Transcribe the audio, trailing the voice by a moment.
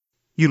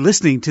You're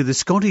listening to the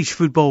Scottish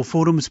Football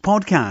Forums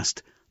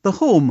podcast, the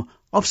home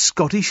of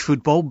Scottish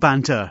football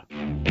banter.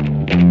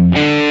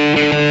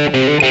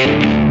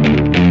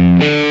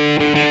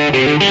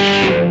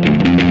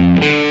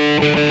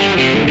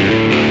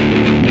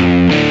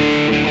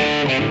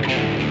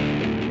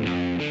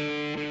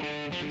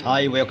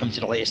 Hi, welcome to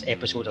the latest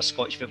episode of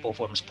Scottish Football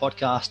Forums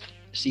podcast,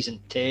 season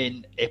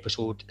 10,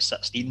 episode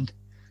 16,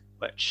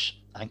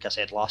 which I think I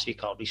said last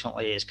week or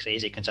recently is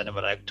crazy considering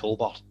we're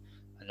October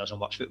and there's not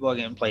much football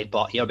getting played,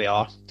 but here we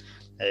are.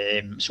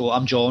 So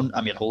I'm John,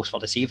 I'm your host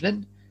for this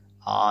evening,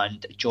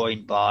 and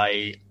joined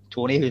by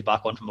Tony, who's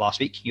back on from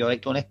last week. You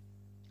alright, Tony?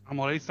 I'm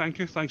alright, thank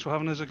you. Thanks for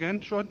having us again,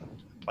 Sean.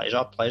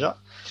 Pleasure.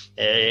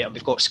 And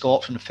we've got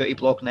Scott from the Footy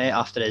Blog now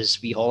after his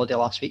wee holiday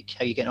last week.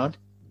 How are you getting on?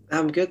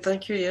 I'm good,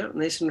 thank you, yeah.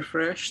 Nice and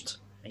refreshed.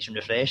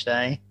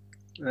 Aye.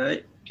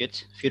 Right. Good.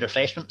 A few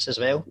refreshments as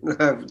well.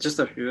 Just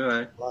a few,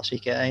 aye. Last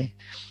week, aye.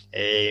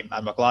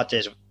 And we're glad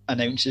to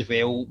announce as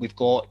well, we've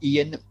got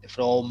Ian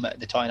from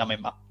the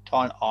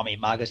Tartan Army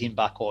magazine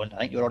back on. I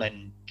think you were on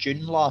in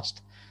June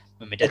last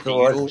when we did the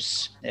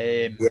Euros.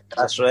 Yeah,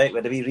 that's right. We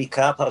had a wee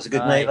recap. That was a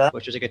good night, that.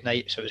 Which was a good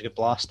night, so it was a good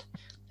blast.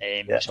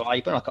 So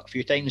I've been on a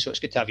few times, so it's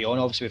good to have you on.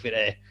 Obviously, we've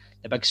got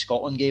the big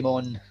Scotland game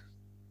on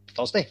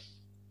Thursday.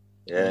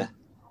 Yeah.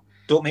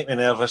 Don't make me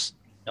nervous.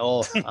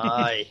 No,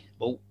 aye.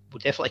 We'll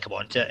definitely come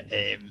on to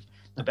it.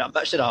 A bit of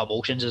mixture of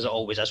emotions as it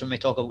always is when we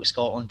talk about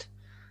Scotland,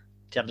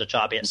 in terms of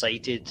trying to be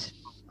excited,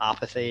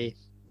 apathy,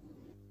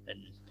 and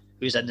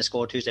who's in the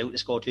squad, who's out the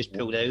squad, who's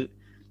pulled out.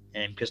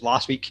 Because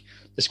last week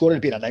the squad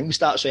had been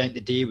announced actually, I think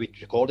the day we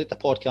recorded the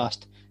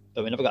podcast,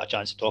 but we never got a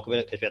chance to talk about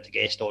it because we had the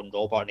guest on,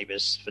 Robert, and he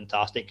was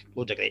fantastic.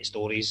 Loads of great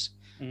stories.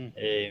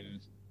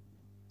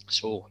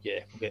 So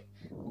yeah,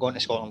 we'll go on to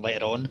Scotland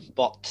later on,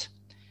 but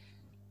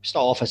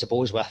start off, I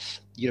suppose,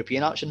 with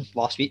European action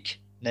last week.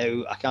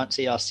 Now, I can't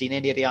say I've seen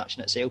any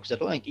reaction itself because I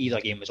don't think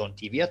either game was on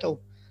TV at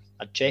all.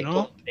 I checked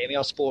on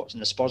Premier Sports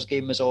and the Spurs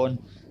game was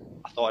on.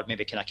 I thought I'd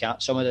maybe kind of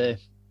catch some of the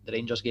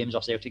Rangers games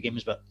or Celtic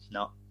games, but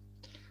no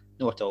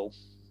at all.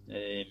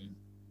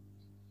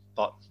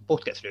 But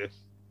both get through,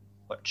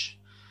 which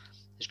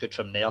is good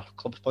from their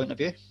club's point of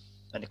view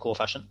and the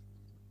coefficient.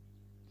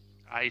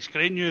 It's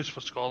great news for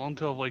Scotland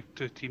to have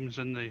two teams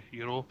in the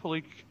Europa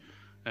League.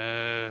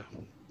 I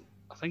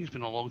think it's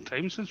been a long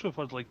time since we've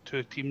had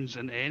two teams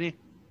in any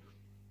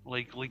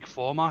league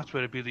format,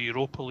 whether it be the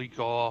Europa League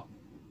or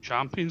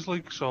Champions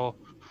League. So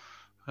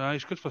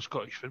it's good for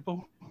Scottish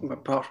football.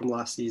 Apart from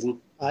last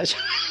season. I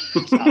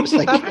was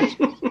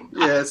thinking.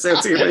 Yeah,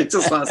 Celtic and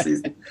Rangers last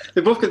season.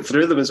 They both got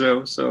through them as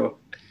well. So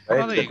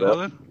there you go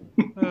then.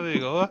 There you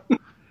go.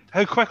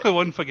 How quickly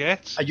one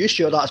forgets. Are you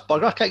sure that's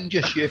Burger King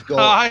just you've got?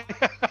 Aye.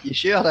 You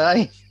sure,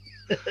 aye?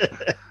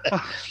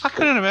 I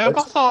couldn't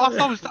remember.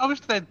 I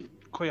was then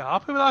quite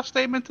happy with that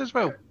statement as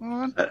well.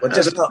 There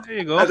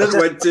you go. I didn't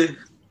want to.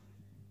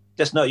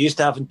 Just not used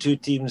to having two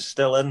teams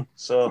still in,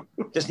 so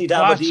just need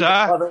Aberdeen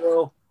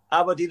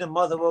and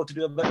Motherwell to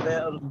do a bit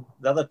better than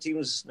the other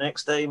teams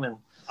next time. And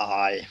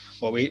aye,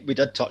 well, we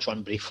did touch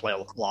on briefly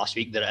last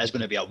week that it is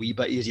going to be a wee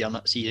bit easier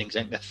next season. I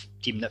think the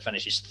team that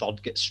finishes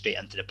third gets straight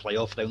into the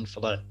playoff round for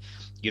the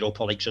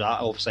Europa League, so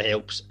that obviously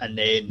helps. And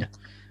then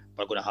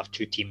we're going to have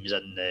two teams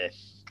in the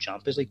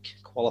Champions League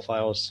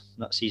qualifiers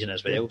that season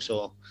as well.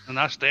 So, and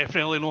that's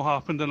definitely not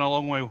happened in a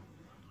long while.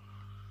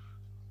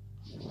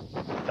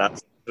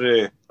 That's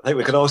true. I think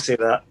we can all say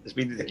that. It's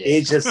been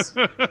ages.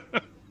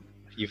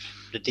 You've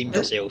redeemed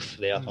yourself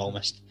there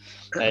almost.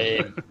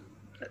 But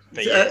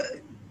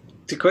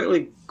to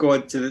quickly go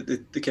on to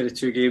the kind of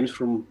two games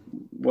from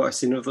what I've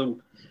seen of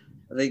them,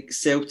 I think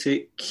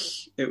Celtic,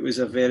 it was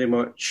a very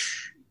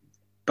much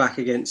back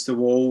against the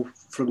wall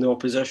from the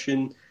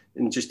opposition,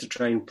 and just to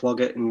try and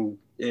plug it and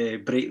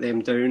break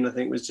them down, I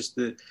think was just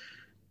the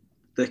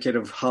kind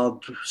of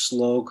hard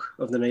slog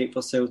of the night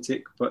for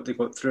Celtic, but they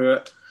got through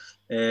it.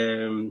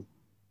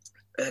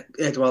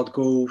 Edouard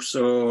goal,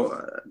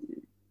 so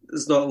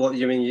there's not a lot.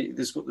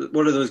 There's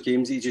one of those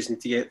games that you just need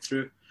to get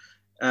through.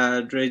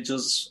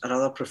 Rangers,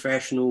 another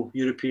professional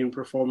European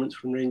performance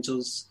from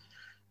Rangers.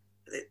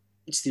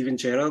 Steven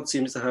Gerrard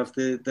seems to have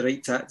the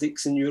right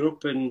tactics in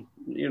Europe, and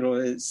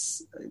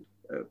it's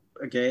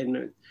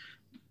again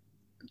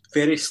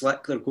very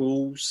slick, their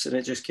goals, and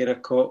it just kind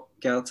of caught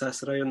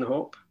Galatasaray on the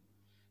hop.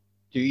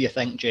 Do you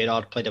think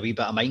Gerrard played a wee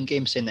bit of mind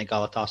game saying that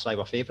Galatasaray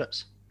were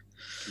favourites,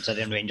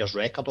 considering Rangers'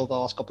 record over the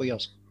last couple of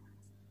years?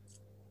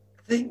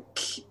 I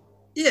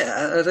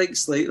think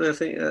slightly. I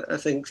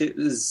think it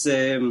was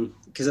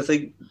because I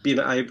think being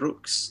at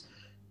Ibrox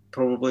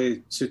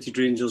probably suited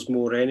Rangers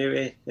more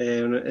anyway,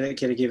 and it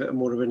kind of gave it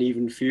more of an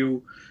even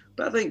feel.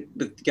 But I think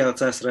with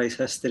Galatasaray's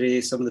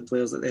history, some of the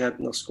players that they had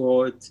in their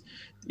squad,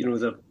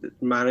 their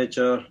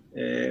manager,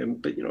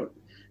 but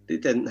they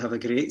didn't have a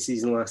great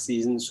season last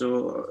season.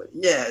 So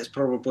yeah, it's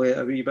probably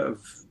a wee bit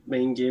of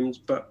mind games.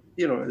 But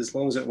as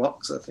long as it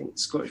works, I think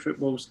Scottish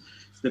football's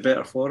the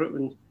better for it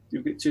when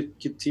you've got two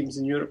good teams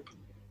in Europe.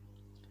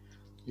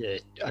 Yeah,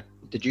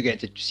 did you get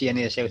to see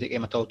any of the Celtic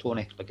game at all,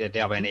 Tony? Did they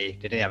have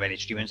any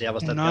streaming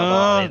service?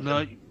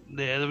 No,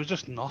 Yeah, there was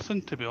just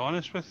nothing, to be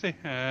honest with you.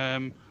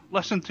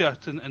 Listened to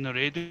it in the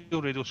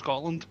Radio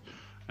Scotland,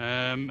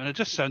 and it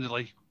just sounded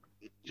like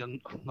your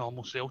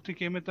normal Celtic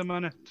game at the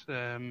minute.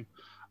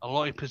 A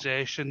lot of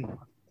possession.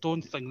 I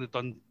don't think they've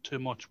done too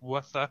much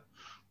with it.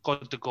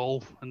 Got the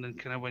goal and then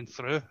kind of went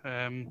through.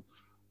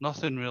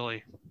 Nothing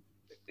really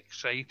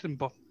exciting,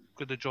 but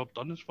got the job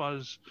done as far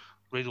as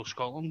Radio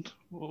Scotland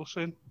was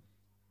saying.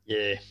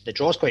 Yeah, the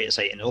draw's quite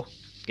exciting though.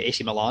 Get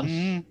AC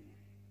Milan.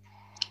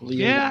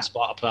 Lyon and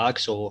Sparta Prague,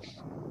 so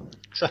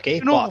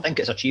tricky, but I think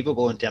it's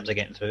achievable in terms of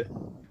getting through.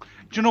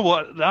 Do you know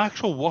what? The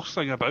actual worst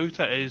thing about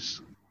it is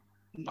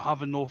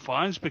having no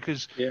fans,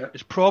 because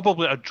it's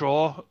probably a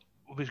draw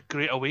with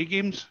great away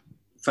games.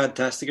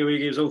 Fantastic away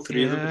games, all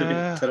three of them would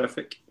have been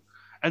terrific.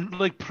 And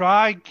like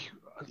Prague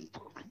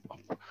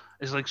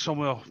is like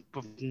somewhere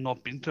we've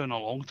not been to in a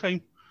long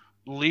time.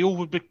 Lille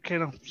would be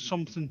kind of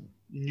something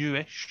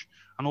newish.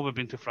 I know we've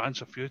been to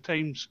France a few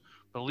times,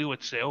 but Lille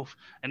itself,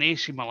 and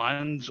AC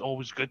Milan's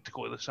always good to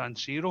go to the San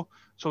Siro,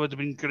 so it would have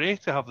been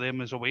great to have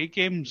them as away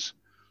games.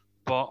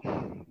 But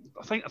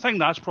I think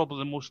that's probably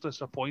the most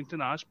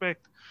disappointing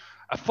aspect.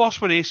 At first,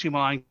 when AC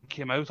Milan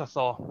came out, I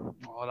thought,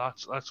 "Oh,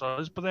 that's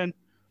us." But then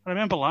I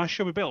remember last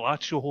year we beat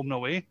Lazio home and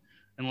away,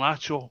 and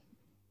Lazio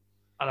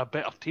are a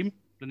better team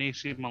than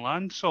AC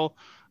Milan, so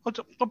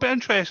it'll be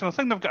interesting. I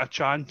think they've got a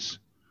chance.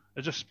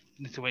 I just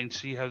need to wait and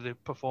see how they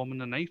perform in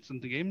the night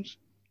and the games.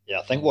 Yeah,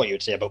 I think what you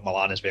would say about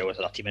Milan as well is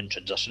they're a team in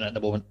transition at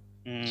the moment.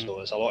 So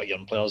there's a lot of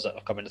young players that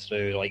are coming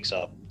through, like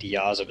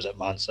Diaz, that was at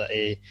Man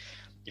City.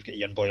 You've got a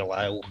young boy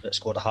Lyle that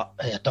scored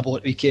a double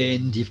at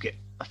weekend. You've got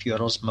a few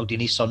others.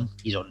 Maldini's son,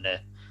 he's on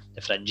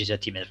the fringes of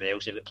the team as well.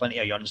 So you've got plenty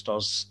of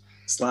youngsters.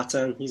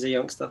 Zlatan, he's a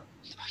youngster.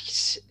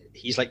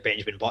 He's like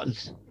Benjamin Button.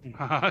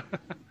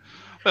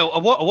 Well,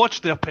 I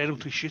watched their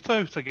penalty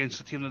shootout against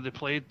the team that they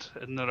played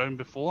in the round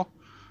before.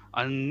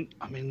 And,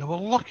 I mean, they were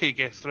lucky to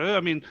get through. I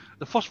mean,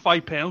 the first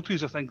 5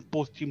 penalties, I think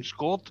both teams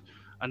scored.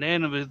 And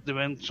then they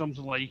went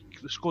something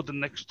like, they scored the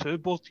next 2,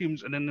 both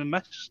teams, and then they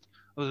missed.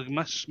 It was like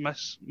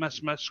miss,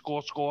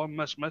 score,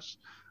 miss,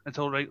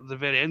 until right at the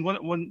very end.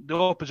 When the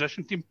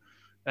opposition team,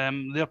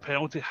 their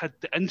penalty had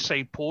the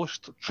inside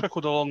post,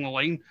 trickled along the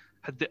line,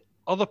 had the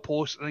other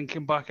post, and then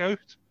came back out.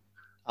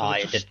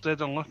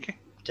 Dead unlucky.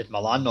 Did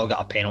Milan not get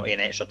a penalty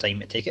in extra time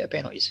to take it at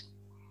penalties?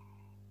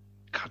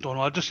 I don't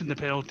know. I just seen the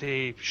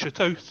penalty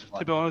shootout.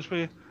 To be honest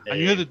with you, I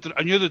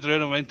knew the drew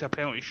and went to a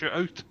penalty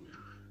shootout.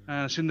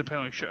 I seen the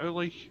penalty shootout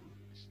like.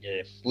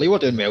 Yeah, Lille are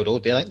doing well though. I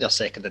think they're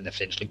second in the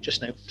French league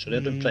just now, so they're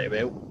doing pretty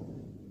well.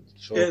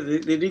 So yeah,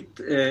 they need.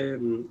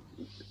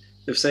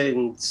 They've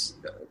signed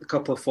a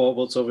couple of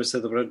forwards.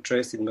 Obviously, they were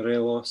interested in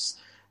Morelos,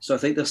 so I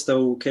think they're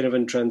still kind of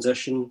in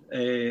transition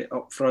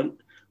up front.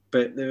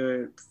 But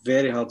they're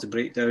very hard to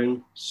break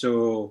down.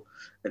 So,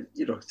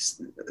 you know,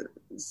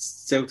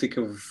 Celtic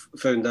have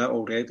found that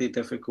already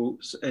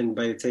difficult. And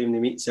by the time they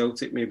meet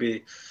Celtic,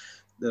 maybe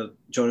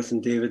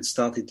Jonathan David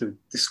started to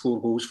score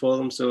goals for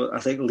them. So I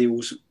think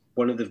Lille's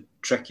one of the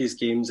trickiest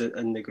games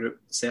in the group,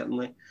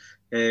 certainly.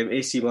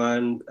 AC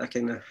Milan, a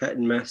kind of hit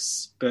and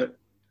miss. But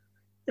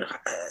you know,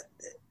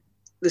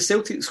 the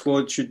Celtic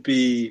squad should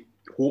be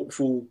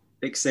hopeful,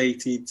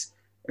 excited,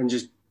 and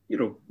just, you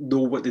know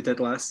what they did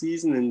last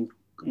season and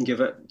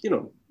give it, you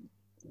know,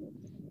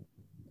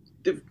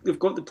 they've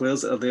got the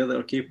players that are there that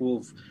are capable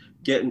of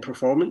getting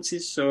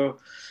performances. So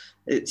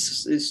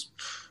it's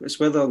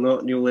whether or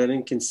not Neil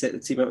Lennon can set the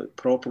team out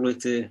properly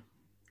to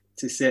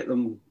set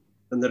them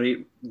on the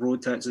right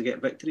road to actually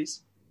get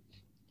victories.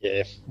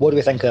 Yeah. What do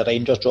we think of the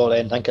Rangers draw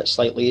then? Think it's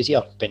slightly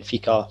easier?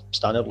 Benfica,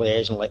 Standard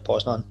Liège and Lech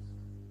Poznan?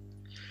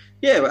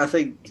 Yeah, I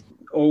think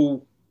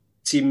all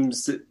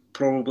teams that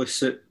probably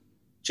suit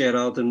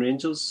Gerrard and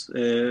Rangers,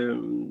 they're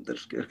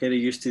kind of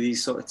used to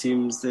these sort of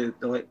teams. The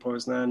Lech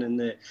Poznan and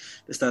the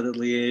Standard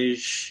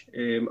Liège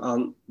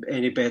aren't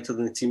any better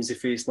than the teams they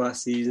faced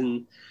last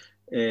season.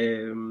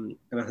 And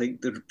I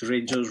think the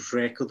Rangers'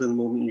 record at the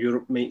moment in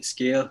Europe might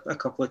scare a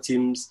couple of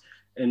teams.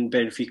 And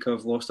Benfica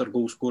have lost their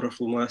goal scorer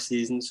from last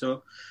season.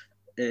 So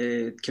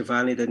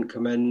Cavani didn't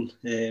come in.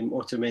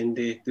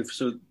 Otamendi,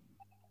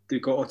 they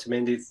got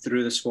Otamendi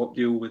through the swap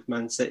deal with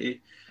Man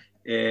City.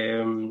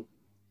 It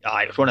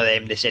was one of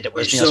them. They said it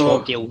wasn't a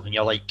swap deal, and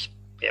you're like,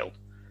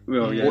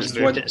 well, yeah, both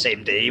moved at the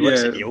same day.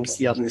 What's the deal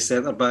here? And the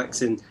centre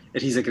backs, and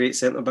he's a great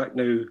centre back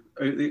now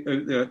out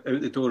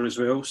the door as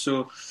well.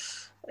 So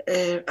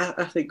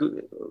I think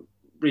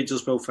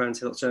Rangers will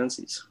fancy their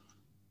chances.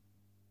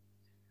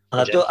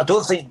 And I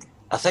don't think.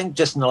 I think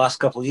just in the last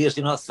couple of years,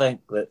 do you not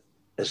think that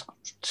as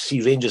see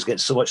Rangers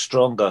get so much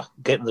stronger,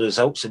 getting the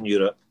results in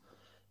Europe,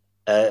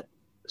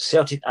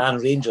 Celtic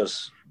and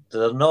Rangers,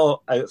 they're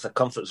not out of the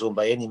comfort zone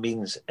by any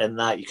means in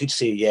that you could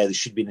say, yeah, they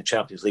should be in the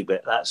Champions League,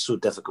 but that's so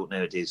difficult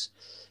nowadays,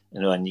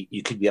 you know, and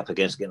you could be up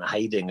against getting a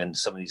hiding in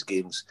some of these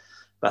games.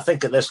 But I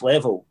think at this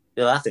level,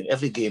 you know, I think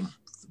every game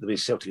the way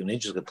Celtic and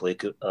Rangers could play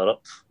are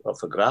up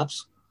for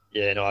grabs.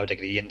 Yeah, no, I would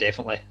agree, and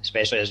definitely,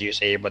 especially as you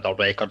say, with their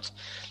record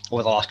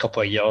over the last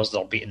couple of years,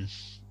 they're beating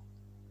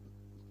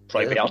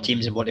probably better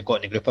teams than what they've got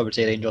in the group, I would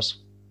say,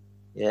 Rangers.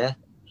 Yeah.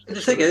 The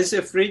thing is,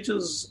 if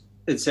Rangers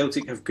and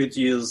Celtic have good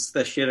years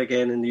this year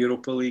again in the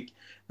Europa League,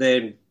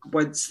 then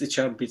once the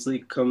Champions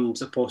League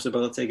comes a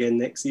possibility again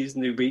next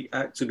season, they'll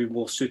actually be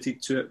more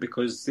suited to it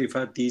because they've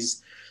had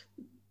these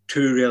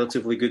 2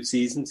 relatively good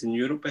seasons in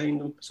Europe behind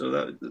them. So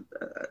that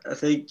I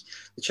think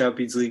the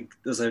Champions League,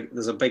 there's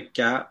a big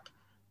gap,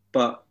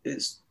 but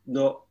it's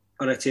not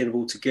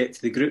unattainable to get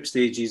to the group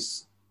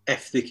stages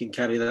if they can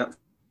carry that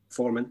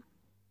form in.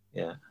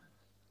 Yeah.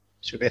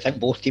 So do you think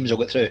both teams will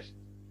get through?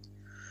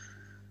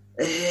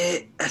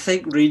 I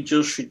think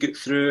Rangers should get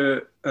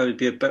through. I would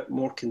be a bit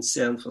more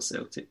concerned for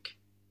Celtic.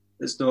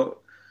 It's not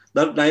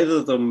neither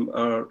of them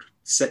are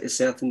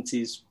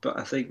certainties, but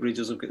I think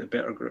Rangers will get the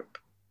better group.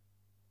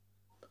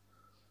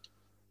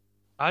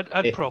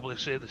 I'd probably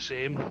say the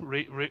same.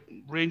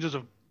 Rangers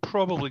have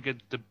probably got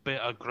the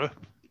better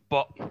group,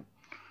 but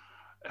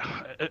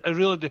it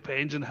really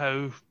depends on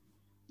how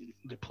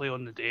they play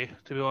on the day,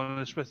 to be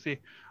honest with you.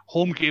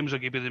 Home games are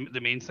going to be the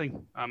main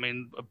thing. I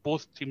mean,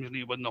 both teams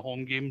need to win the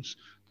home games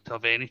to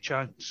have any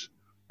chance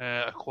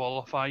of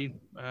qualifying.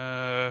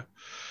 It's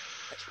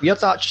weird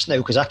that just now,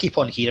 because I keep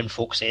on hearing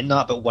folks saying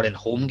that about winning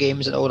home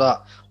games and all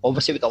that.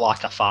 Obviously, with the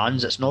lack of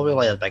fans, it's not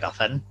really a bigger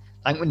thing.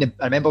 I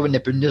remember when the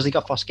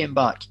Bundesliga first came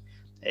back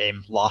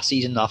last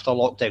season after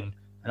lockdown,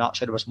 and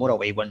actually there was more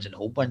away wins than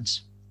home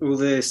wins. Will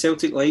the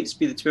Celtic Lights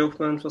be the 12th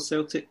man for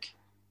Celtic?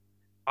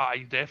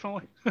 Aye,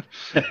 definitely.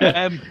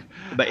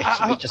 But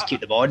if we just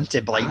keep them on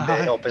to blind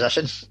the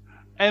opposition.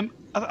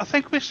 I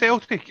think with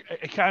Celtic,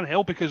 it can't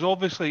help because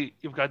obviously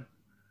you've got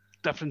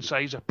different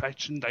size of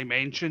pitch and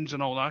dimensions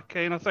and all that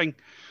kind of thing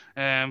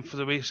for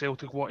the way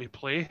Celtic want to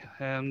play.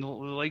 And they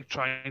like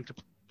trying to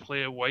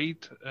play it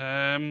wide.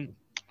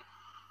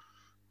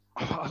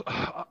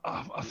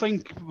 I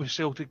think with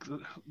Celtic,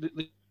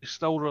 they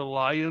still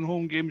rely on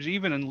home games,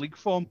 even in league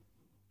form.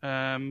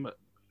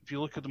 If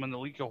you look at them in the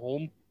league at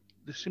home,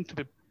 they seem to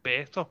be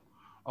better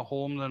at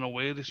home than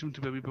away. They seem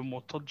to be a wee bit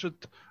more turgid.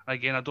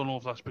 Again, I don't know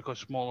if that's because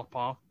smaller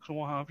parks and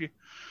what have you.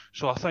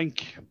 So I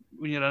think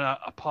when you're in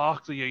a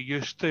park that you're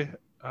used to,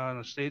 and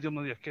a stadium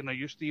that you're kind of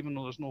used to, even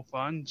though there's no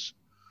fans,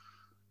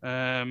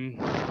 I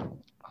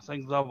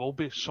think that will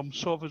be some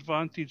sort of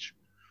advantage.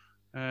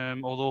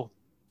 Although,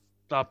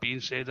 that being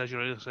said, as you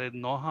already said,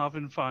 not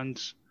having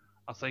fans,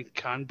 I think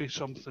can be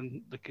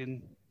something that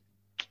can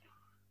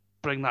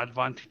bring that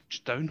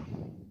advantage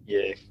down.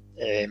 Yeah.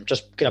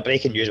 Just kind of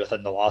breaking news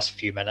within the last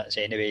few minutes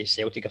anyway.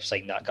 Celtic have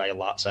signed that guy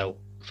Latzel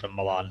from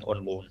Milan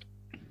on loan.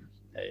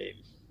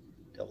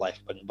 The left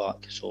wing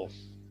back. So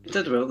he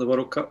did well at the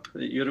World Cup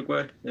at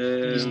Uruguay,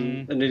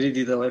 and they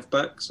needed a left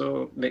back,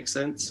 so it makes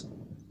sense.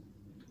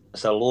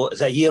 It's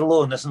a year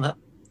loan, isn't it?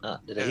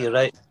 Did I hear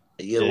right?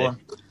 A year loan.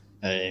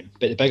 But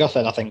the bigger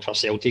thing I think for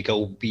Celtic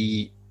will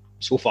be,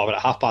 so far we're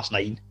at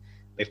 9:30.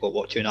 We've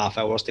got 2.5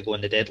 hours to go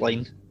on the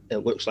deadline.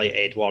 It looks like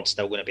Edouard's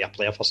still going to be a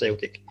player for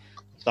Celtic.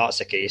 If that's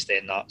the case,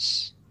 then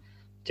that's,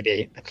 to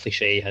be a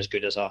cliche, as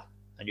good as a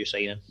new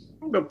signing.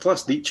 Well,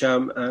 plus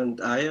Deecham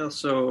and Ayer,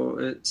 so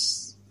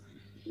it's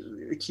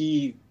the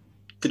key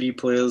 3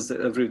 players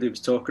that everybody was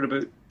talking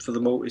about for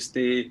the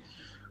multi-stay,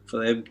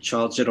 for them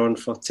charging on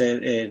for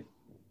 10 in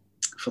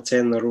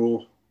a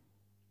row.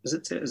 Is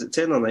it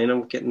 10 or 9?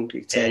 I'm getting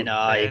 10.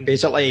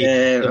 Basically,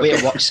 the way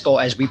it works,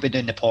 Scott, is we've been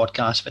doing the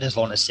podcast for as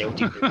long as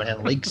Celtic been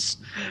winning leagues.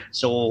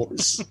 So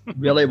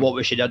really what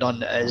we should have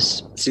done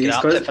is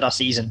scrapped it for a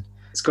season.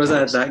 It's because I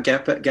had that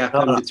gap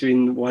in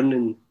between 1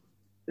 and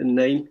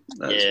 9.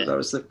 That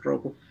was the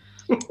problem.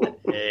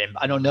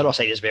 And on the other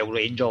side as well,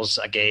 Rangers,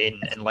 again,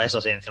 unless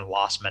there's anything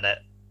last minute,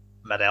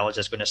 Morelos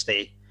is going to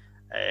stay.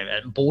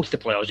 And both the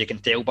players, you can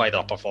tell by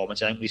their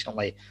performance, I think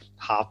recently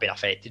have been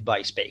affected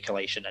by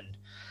speculation and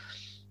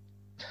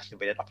the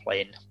way that they're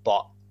playing.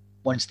 But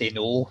once they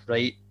know,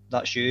 right,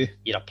 that's you're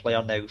a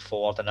player now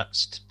for the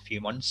next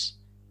few months.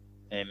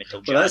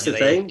 Until January, that's the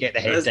thing. Get the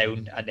head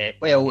down, and then,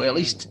 well, at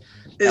least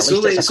it's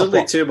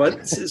only 2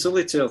 months. It's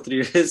only 2 or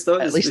 3. It's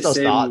not at least the there's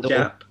same that,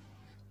 gap.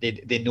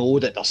 They know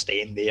that they're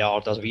staying there.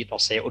 They're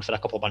settled for a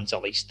couple of months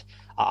at least.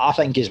 I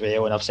think as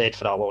well, and I've said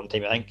for a long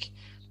time, I think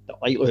the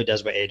likelihood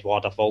is with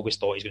Edouard, I've always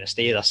thought he's going to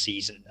stay this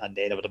season, and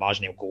then I would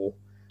imagine he'll go.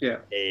 Yeah.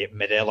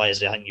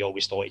 Morelos, I think you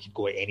always thought he could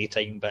go at any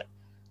time, but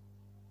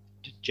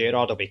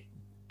Gerrard will be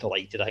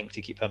delighted, I think,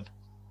 to keep him,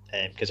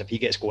 because if he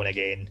gets going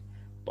again,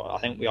 but I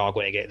think we are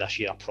going to get this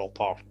year a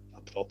proper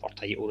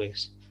title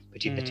race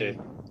between the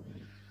two.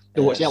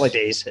 No, it's early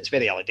days. It's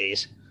very early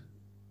days.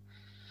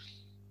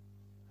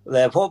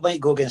 What might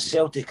go against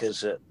Celtic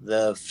is that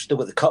they've still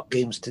got the cup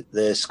games,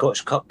 the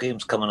Scottish Cup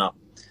games coming up,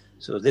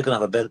 so they're going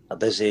to have a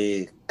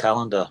busy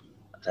calendar,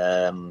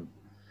 and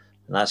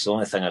that's the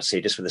only thing I'd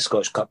say. Just with the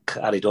Scottish Cup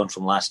carried on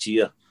from last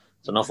year,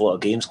 there's an awful lot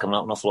of games coming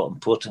up, an awful lot of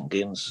important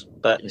games.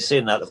 But in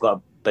saying that, they've got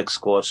a big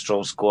squad,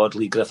 strong squad.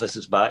 Lee Griffiths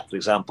is back, for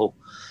example.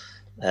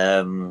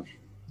 So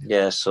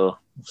we'll just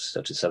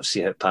have to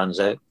see how it pans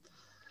out.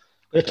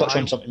 I'm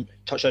going to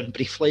touch on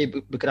briefly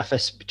with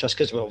Griffiths, just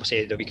because we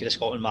obviously the week of the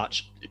Scotland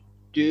match.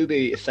 Do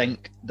we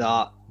think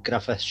that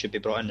Griffiths should be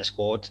brought in the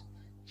squad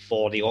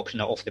for the option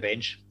off the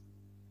bench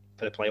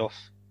for the playoff,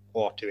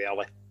 or too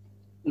early?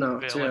 No,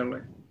 too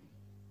early.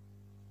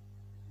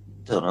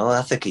 I don't know.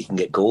 I think he can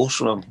get goals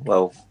from him.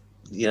 Well,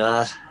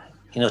 to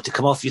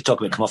come off. You're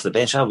talking about come off the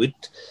bench.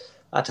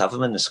 I'd have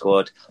him in the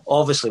squad.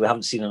 Obviously, we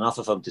haven't seen enough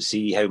of him to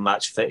see how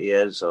match fit he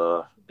is,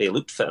 or he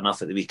looked fit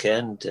enough at the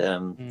weekend.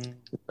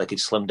 Like he'd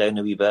slimmed down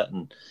a wee bit,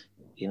 and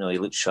he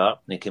looked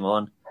sharp when he came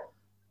on.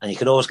 And you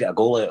could always get a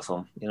goal out of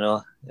him.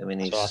 I mean,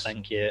 he's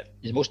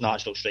the most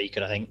natural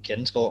striker I think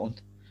in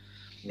Scotland.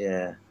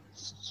 Yeah.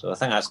 So I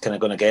think that's kind of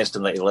going against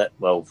him that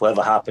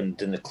whatever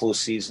happened in the close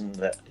season,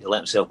 that he let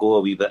himself go a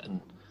wee bit.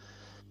 And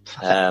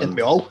didn't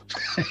we all?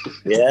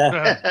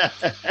 Yeah.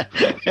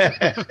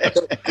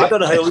 I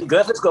don't know how Lee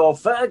Griffiths got all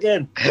fit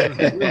again.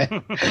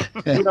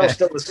 We're all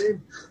still the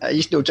same.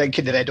 He's still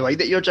drinking the red wine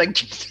that you're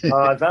drinking.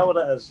 Oh, is that what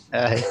it is?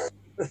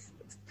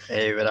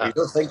 I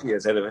don't think he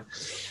is anyway.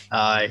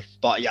 Aye,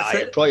 but yeah,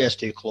 it probably is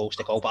too close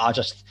to call. But I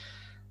just,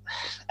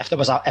 if there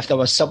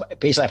was some,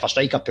 basically if a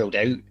striker pulled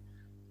out,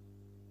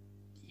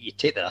 you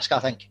take the risk. I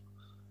think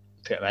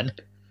put him in.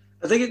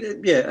 I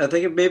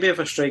think maybe if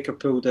a striker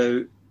pulled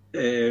out,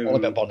 all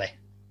about Burnley.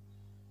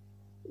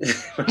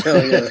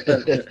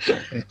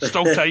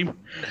 Still time.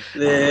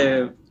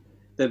 Then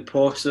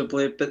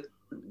possibly, but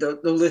the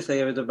only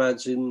thing I would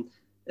imagine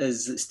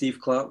is that Steve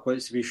Clarke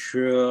wants to be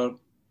sure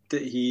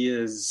that he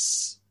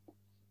is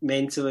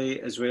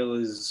mentally as well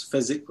as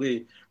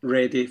physically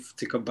ready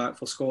to come back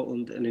for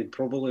Scotland, and he'd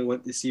probably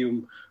want to see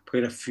him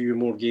playing a few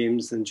more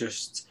games than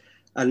just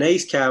a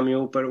nice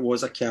cameo, but it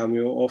was a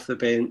cameo off the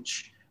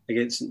bench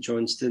against St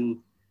Johnstone.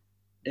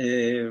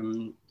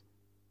 I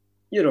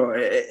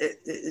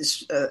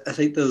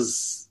think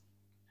there's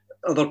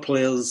other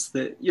players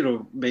that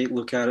might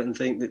look at it and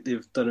think that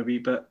they've done a wee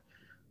bit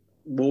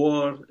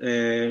more.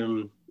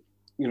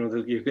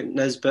 You've got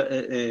Nisbet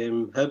at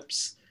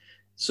Hibs.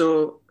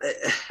 So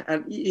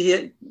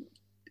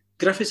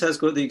Griffiths has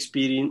got the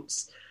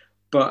experience,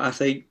 but I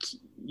think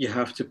you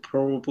have to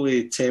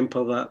probably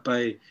temper that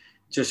by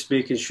just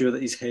making sure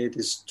that his head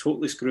is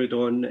totally screwed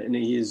on and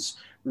he is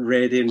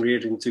ready and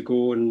raring to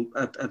go. And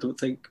I don't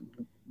think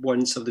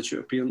one substitute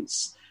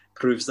appearance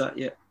proves that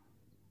yet.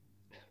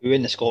 Who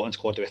in the Scotland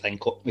squad do we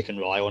think we can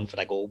rely on for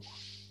a goal?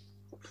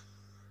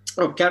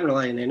 Oh, can't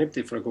rely on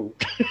anybody for a goal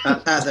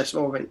at this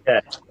moment.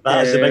 Yeah,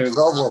 that's a big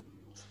problem.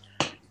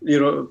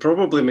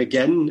 Probably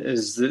McGinn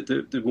is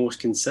the most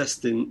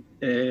consistent,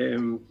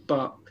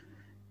 but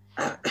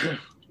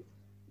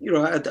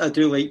I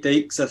do like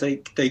Dykes. I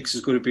think Dykes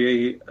is going to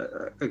be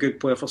a good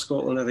player for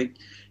Scotland. I think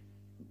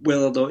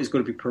whether or not he's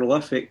going to be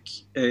prolific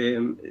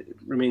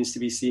remains to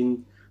be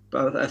seen.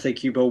 But I think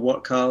he will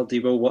work hard, he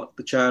will work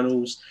the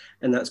channels,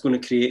 and that's going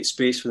to create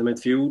space for the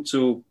midfield.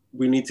 So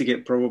we need to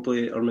get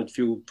probably our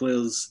midfield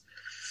players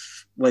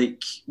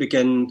like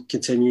McGinn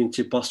continuing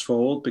to burst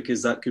forward,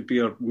 because that could be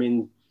our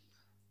main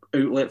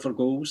outlet for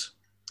goals,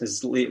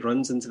 as late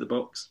runs into the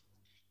box.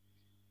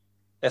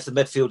 If the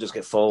midfielders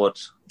get forward,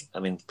 I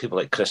mean, people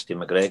like Christie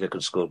and McGregor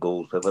could score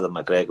goals, but whether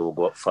McGregor will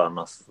go up far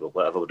enough or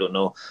whatever, we don't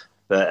know.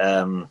 But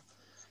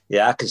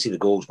I can see the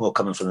goals more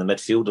coming from the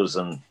midfielders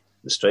than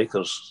the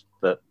strikers.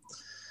 But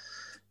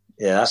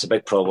yeah, that's a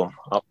big problem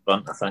up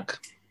front, I think.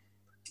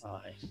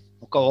 Aye.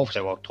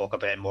 We'll talk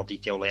about it in more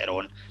detail later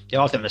on. The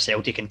other thing with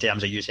Celtic, in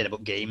terms of you said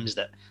about games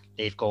that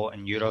they've got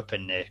in Europe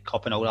and the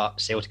Cup and all that,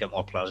 Celtic get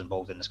more players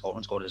involved in the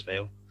Scotland squad as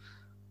well.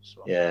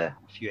 So yeah,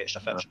 a few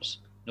extra fixtures.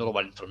 Another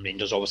one from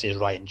Rangers obviously is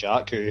Ryan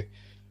Jack, who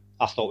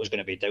I thought was going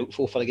to be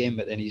doubtful for the game,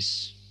 but then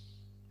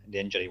the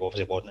injury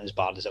obviously wasn't as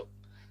bad as it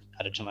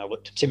originally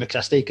looked. Same with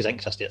Christie, because I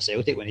think Christie at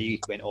Celtic, when he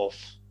went off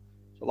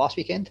last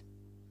weekend.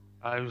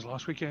 It was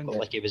last weekend. Looked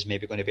like he was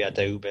maybe going to be a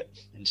doubt, but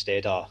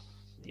instead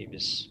he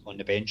was on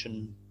the bench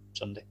on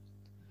Sunday.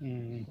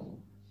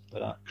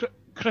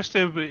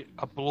 Christie would be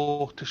a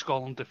blow to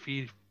Scotland if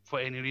he, for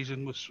any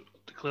reason, was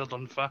declared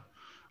unfit.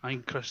 I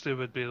think Christie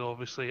would be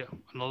obviously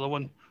another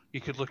one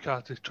you could look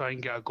at to try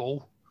and get a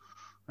goal,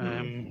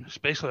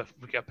 especially if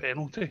we get a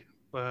penalty.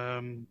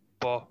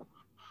 But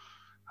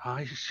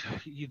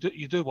you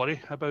do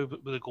worry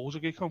about where the goals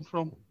are going to come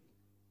from.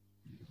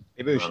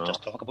 Maybe we should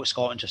just talk about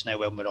Scotland just now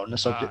when we're on the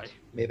subject,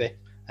 maybe,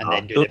 and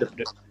then do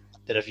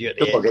the review at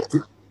the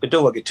end. We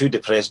don't want to get too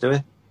depressed, do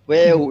we?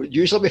 Well,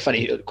 usually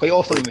quite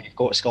often when we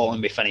go to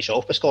Scotland, we finish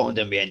off with Scotland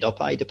and we end up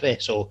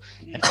depressed. So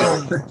get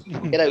out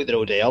the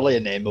road early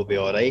and then we'll be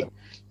all right.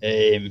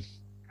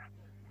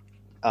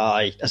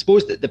 I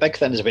suppose the big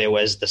thing as well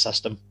is the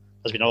system.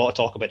 There's been a lot of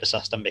talk about the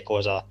system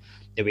because of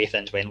the way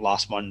things went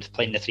last month,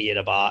 playing the three at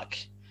the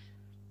back.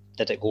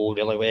 Did it go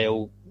really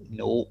well?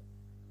 No.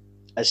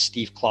 Is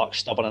Steve Clarke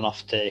stubborn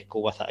enough to go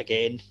with it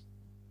again?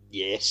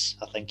 Yes,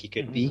 I think he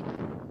could be.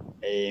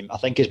 I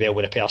think as well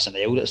with the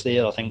personnel that's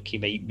there, I think he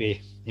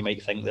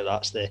might think that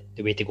that's the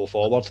way to go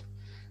forward.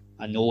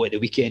 I know at the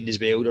weekend as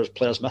well there's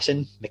players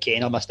missing.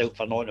 McKenna missed out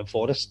for Nottingham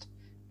Forest,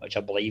 which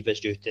I believe is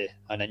due to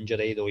an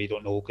injury, though you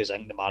don't know because I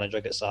think the manager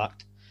got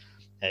sacked.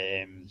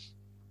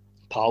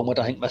 Palmer,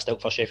 I think, missed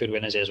out for Sheffield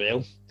Wednesday as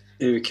well.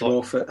 He came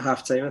off at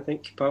half time, I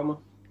think, Palmer.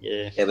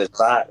 Yeah, it was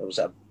back. It was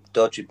a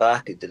dodgy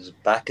back. He did his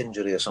back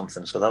injury or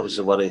something, so that was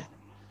the worry.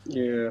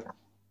 Yeah.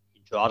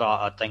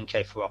 I think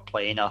if we were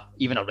playing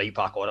even a right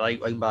back or a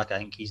right wing back, I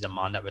think he's the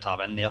man that would have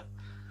in there.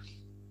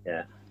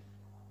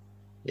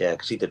 Yeah,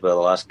 because he did well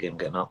the last game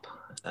getting up.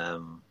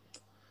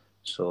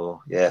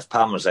 So yeah, if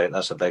Palmer's out,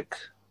 that's a big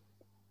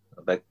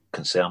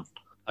concern.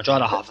 I'd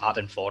rather have that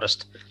than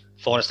Forrest.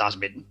 Forrest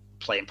hasn't been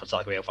playing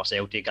particularly well for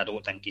Celtic. I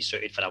don't think he's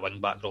suited for a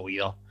wing back role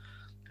either.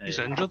 He's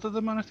injured at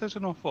the minute,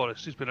 isn't he,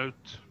 Forrest? He's been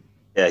out.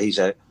 Yeah, he's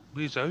out.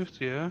 He's out,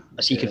 yeah.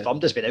 Has he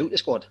confirmed he's been out the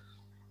squad?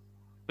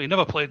 But he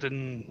never played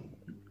in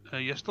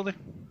yesterday.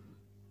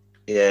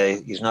 Yeah,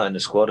 he's not in the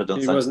squad, I don't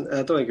think.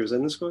 I don't think he was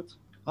in the squad.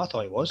 I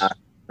thought he was.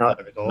 No.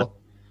 There we go.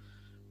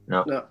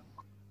 No.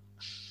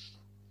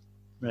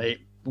 Right,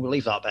 we'll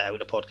leave that bit out of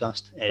the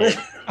podcast.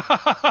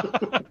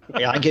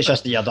 I think it's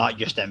just that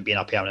just him being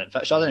a permanent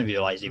fixture. I didn't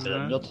realise he was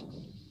injured.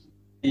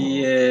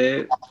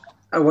 Yeah,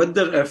 I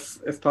wonder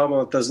if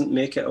Palmer doesn't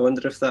make it, I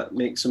wonder if that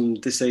makes him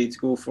decide to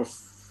go for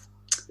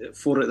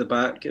 4 at the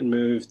back and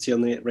move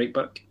Tierney at right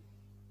back.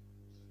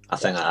 I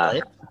think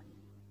I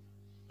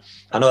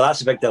know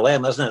that's a big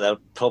dilemma, isn't it? They're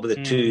probably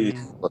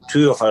the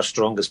two of our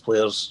strongest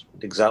players,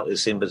 exactly the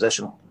same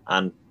position,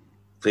 and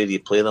where do you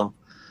play them?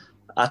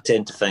 I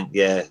tend to think,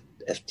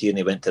 if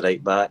Tierney went to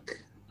right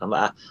back, I'm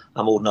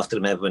old enough to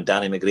remember when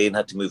Danny McGrain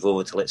had to move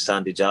over to let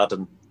Sandy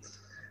Jardine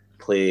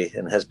play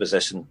in his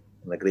position,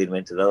 and McGrain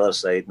went to the other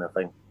side, and I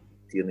think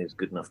Tierney's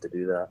good enough to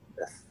do that.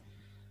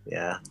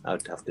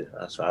 I'd have to.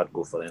 That's what I'd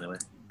go for anyway.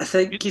 I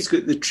think he's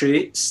got the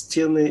traits.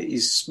 Tierney,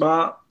 he's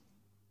smart,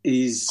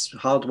 he's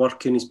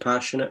hard-working, he's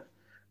passionate,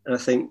 and I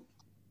think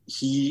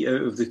he,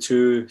 out of the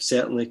two,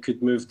 certainly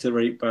could move to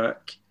right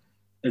back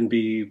and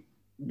be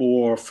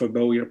more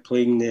familiar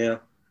playing there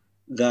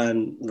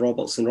than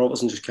Robertson.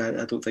 Robertson just can't,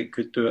 I don't think,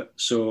 could do it.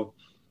 So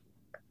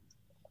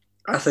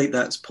I think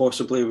that's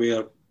possibly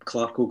where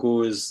Clark will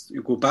go, is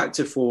you go back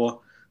to 4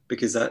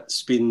 because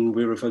that's been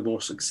where we've had more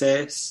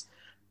success.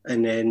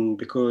 And then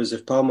because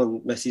if Palmer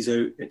misses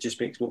out, it just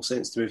makes more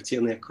sense to move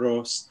Tierney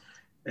across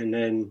and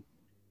then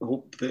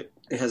hope that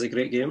he has a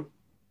great game.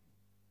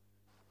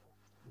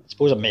 I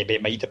suppose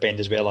it might depend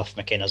as well if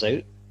McKenna's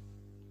out.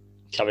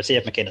 I would say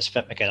if McKenna's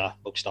fit, McKenna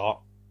will start.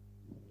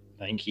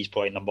 I think he's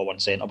probably number 1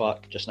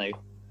 centre-back just now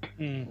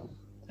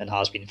and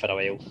has been for a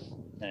while.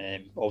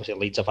 Obviously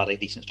Leeds have had a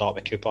decent start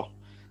with Cooper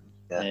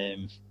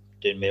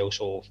doing well,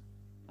 so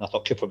I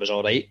thought Cooper was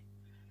alright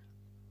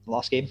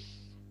last game.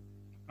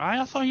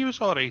 I thought he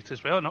was alright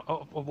as well. And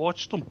I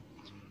watched him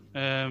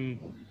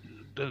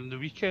the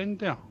weekend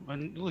there,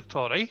 and he looked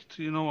alright,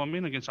 you know what I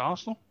mean, against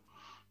Arsenal.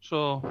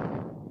 So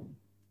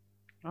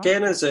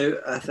Kenna's out.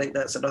 I think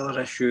that's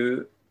another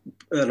issue,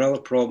 another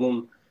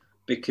problem,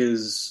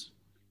 because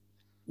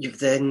you've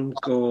then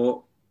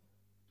got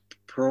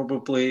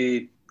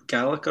probably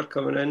Gallagher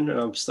coming in, and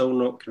I'm still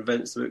not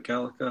convinced about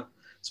Gallagher,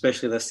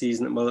 especially this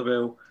season at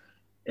Motherwell,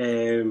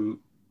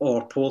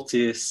 or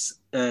Porteous,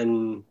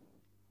 and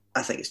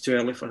I think it's too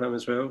early for him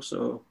as well,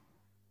 so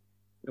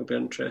it'll be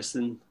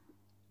interesting.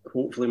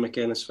 Hopefully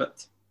McKenna's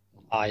fit.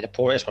 The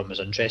Porteous one was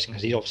interesting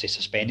because he's obviously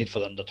suspended for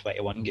the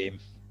under-21 game,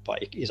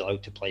 but he's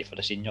allowed to play for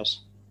the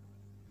seniors.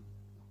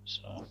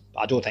 So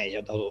I don't think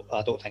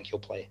he'll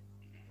play.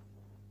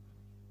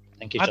 I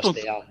think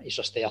he's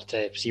just there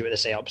to see what the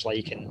setup's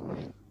like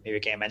and maybe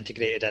get him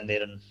integrated in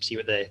there and see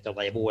what the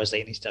level is that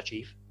he needs to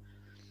achieve.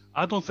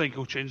 I don't think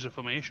he'll change the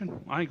formation.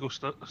 I think he'll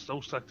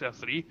still stick to a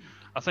 3.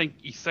 I think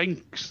he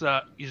thinks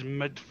that his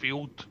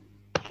midfield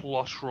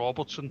plus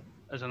Robertson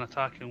as an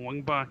attacking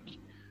wing back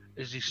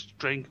is his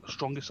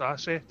strongest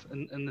asset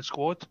in the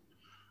squad.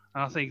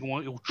 And I think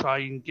he'll try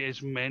and get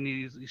as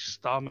many of these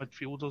star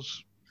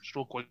midfielders,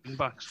 stroke wing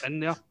backs in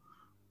there.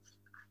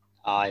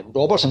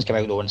 Robertson's come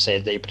out though and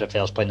said that he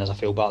prefers playing as a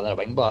full-back than a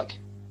wing-back.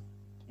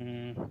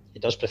 He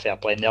does prefer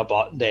playing there,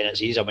 but then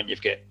it's easier when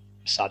you've got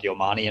Sadio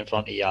Mane in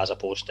front of you as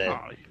opposed to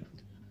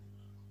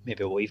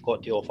maybe what we've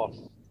got to offer.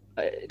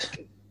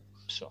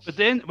 But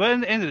then, at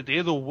the end of the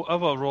day, though,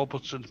 whatever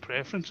Robertson's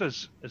preference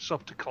is, it's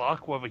up to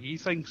Clark, whatever he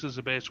thinks is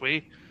the best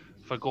way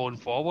for going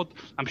forward.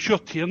 I'm sure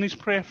Tierney's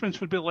preference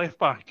would be left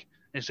back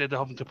instead of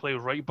having to play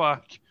right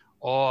back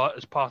or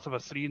as part of a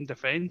 3 in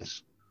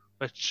defence,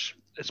 which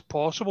is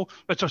possible.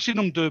 Which I've seen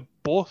him do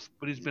both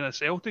when he's been at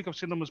Celtic. I've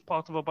seen him as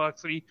part of a back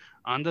 3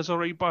 and as a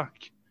right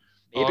back.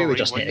 Maybe we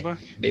just need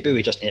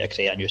to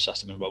create a new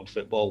system in world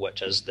football,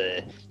 which is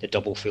the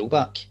double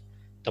fullback,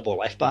 double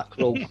left back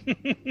role.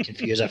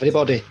 Confuse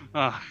everybody.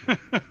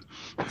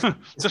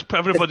 Just put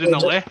everybody in the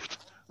left.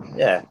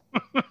 Yeah,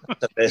 that's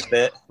the best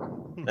bet.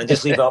 And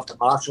just leave it up to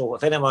Marshall.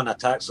 If anyone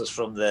attacks us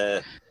from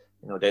the,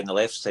 down the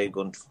left side,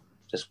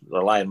 just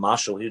rely on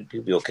Marshall. He'll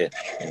be okay.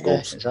 Yeah,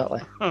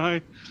 exactly.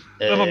 Never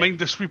mind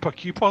the sweeper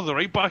keeper, the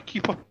right back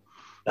keeper.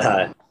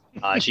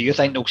 So you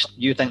think they'll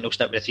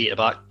stick with the 3 at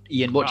the back,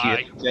 Ian? What do you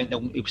think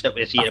they'll stick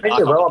with the 3 at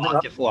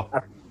the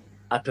back?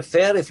 I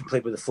prefer if he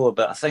played with the 4,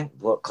 but I think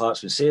what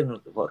Clark's been saying,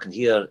 what I can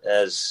hear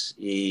is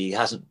he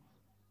hasn't,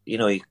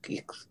 he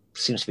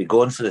seems to be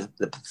going for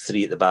the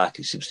 3 at the back.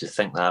 He seems to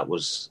think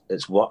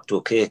it's worked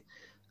okay,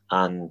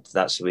 and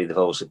that's the way they've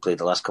obviously played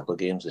the last couple of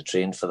games. They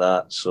trained for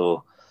that,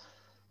 so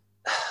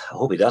I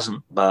hope he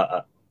doesn't.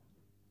 But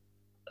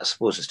I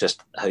suppose it's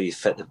just how you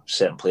fit the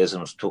certain players. And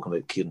I was talking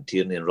about Kieran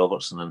Tierney and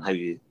Robertson and how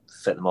you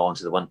fit them all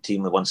into the one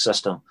team, the one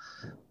system.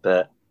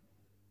 But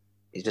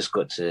you just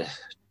got to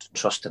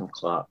trust in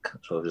Clark.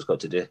 That's what we've just got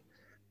to do.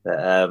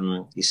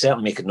 But he's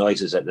certainly making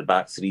noises that the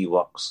back three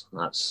works.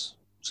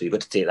 So you've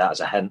got to take that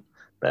as a hint.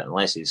 But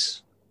unless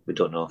we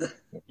don't know.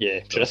 Yeah,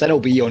 so the thing will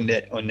be on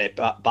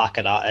the back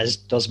of that is,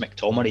 does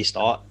McTominay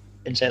start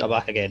in centre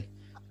back again,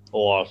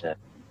 or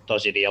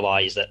does he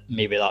realise that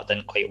maybe that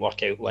didn't quite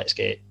work out? Let's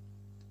get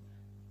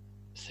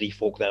three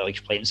folk that are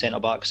like playing centre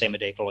back, same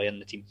with Declan in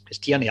the team, because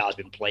Tierney has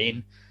been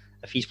playing.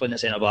 If he's playing at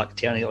centre back,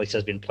 Tierney at least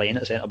has been playing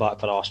at centre back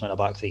for Arsenal in a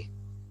back three.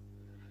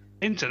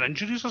 Into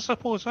injuries, I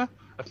suppose.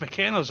 If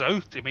McKenna's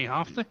out, he may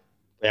have to.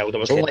 Well, there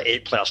was only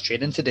 8 players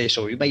training today,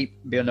 so we might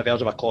be on the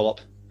verge of a call up.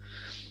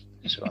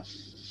 So.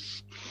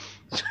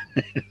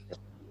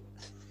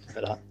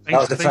 That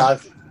was the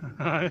five.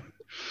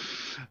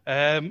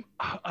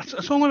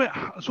 It's only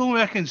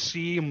way I can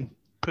see him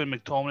putting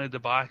McTominay at the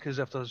back is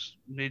if there's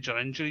major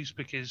injuries,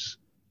 because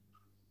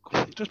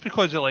of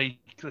the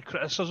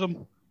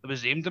criticism that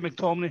was aimed at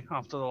McTominay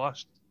after the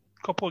last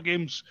couple of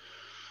games.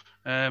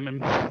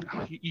 And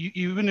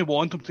you wouldn't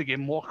want him to get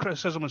more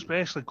criticism,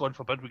 especially, God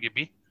forbid, we could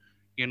be,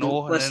 and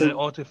then it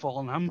ought to fall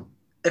on him.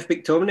 If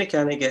McTominay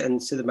can't get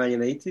into the Man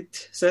United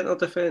centre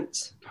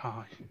defence,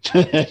 what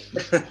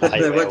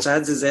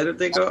chance has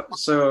anybody got?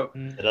 So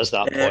it is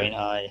that point.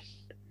 I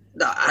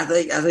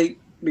think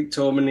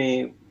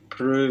McTominay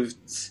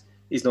proved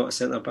he's not a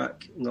centre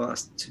back in the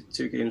last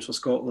two games for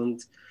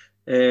Scotland,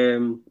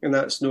 and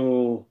that's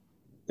no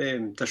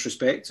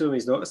disrespect to him.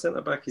 He's not a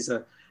centre back. He's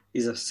a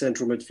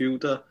central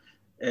midfielder,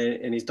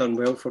 and he's done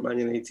well for Man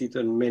United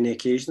on many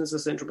occasions as a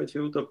central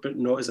midfielder, but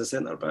not as a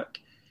centre back.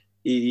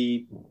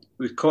 He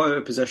was caught out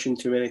of position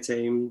too many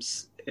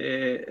times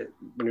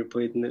when he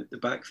played in the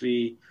back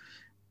three.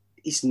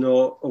 He's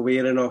not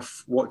aware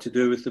enough what to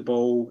do with the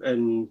ball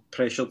in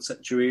pressured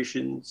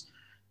situations.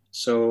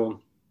 So,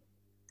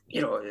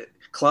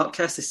 Clark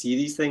has to see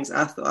these things.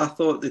 I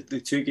thought that the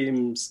two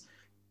games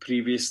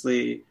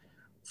previously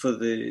for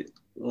this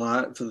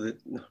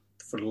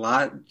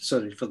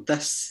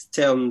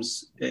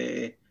term's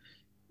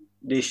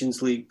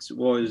Nations Leagues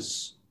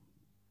was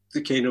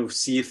the kind of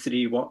see if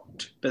 3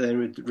 worked, but then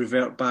would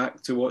revert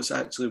back to what's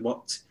actually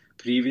worked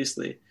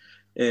previously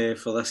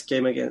for this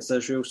game against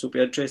Israel. So it'll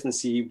be interesting to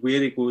see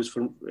where he goes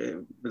with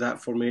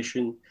that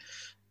formation.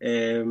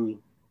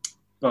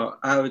 But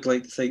I would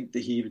like to think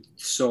that he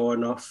saw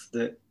enough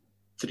that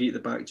 3 at the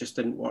back just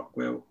didn't work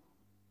well.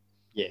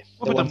 Yeah.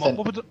 What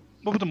about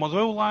the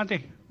Motherwell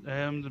laddie?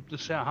 The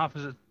centre half,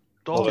 is it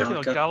Doherty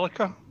or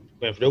Gallagher?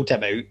 We've ruled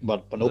him out.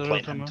 We're not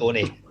playing him,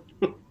 Tony.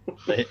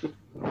 Right.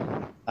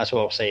 That's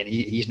what we're saying.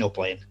 He's not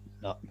playing.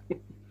 No.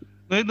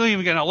 Not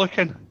even getting a look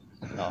in.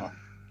 No.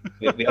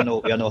 We are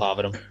not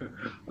having him.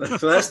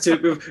 So that's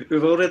two.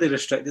 We've already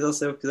restricted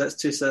ourselves because that's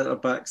 2 centre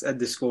backs in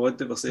the squad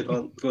that we're saying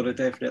aren't going to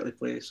definitely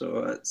play. So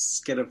it's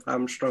kind of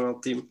hamstrung our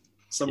team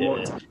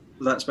somewhat. Yeah.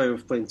 That's why we're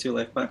playing 2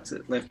 left backs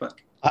at left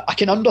back. I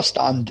can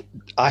understand.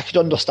 I could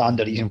understand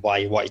the reason why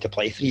you wanted to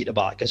play 3 at the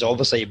back, because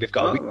obviously we've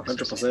got a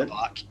weakness at the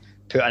back.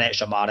 Put an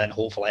extra man in.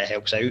 Hopefully it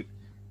helps out.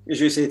 As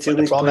you say,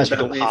 the problem is we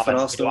don't have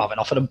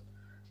enough of them.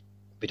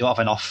 We don't have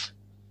enough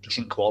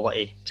decent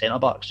quality centre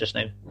backs just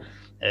now.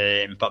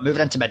 But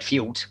moving into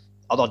midfield,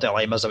 other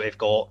dilemmas that we've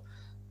got.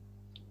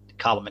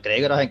 Callum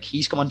McGregor, I think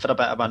he's come in for a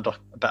bit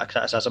of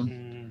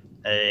criticism.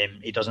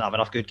 He doesn't have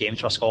enough good games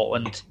for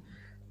Scotland.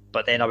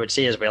 But then I would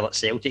say as well at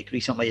Celtic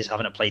recently, he's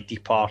having to play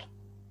deeper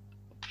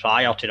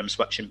prior to them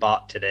switching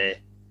back to the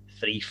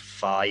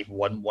 3-5-1-1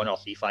 or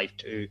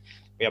 3-5-2,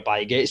 whereby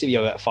he gets to be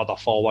a bit further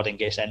forward and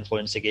gets to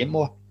influence the game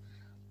more.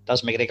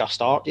 Does McGregor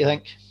start, do you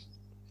think?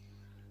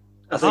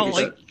 I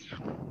think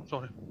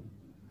Sorry.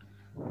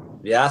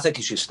 Yeah, I think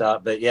he should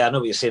start. But yeah, I know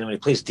what you're saying. When he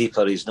plays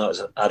deeper, he's not.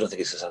 I don't think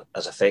he's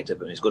as effective.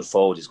 But when he's going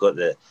forward, he's got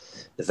the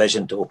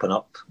vision to open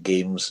up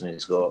games, and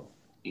he's got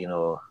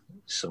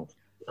some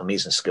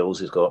amazing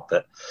skills he's got.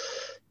 But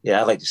yeah,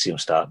 I'd like to see him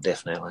start,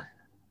 definitely.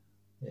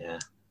 Yeah,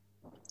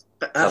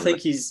 I think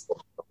he's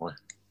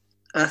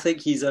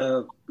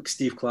a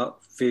Steve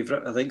Clark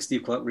favourite. I think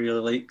Steve Clark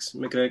really likes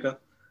McGregor,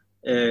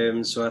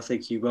 so I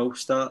think he will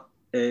start.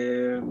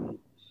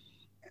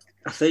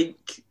 I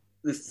think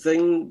the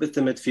thing with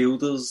the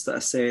midfielders that I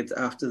said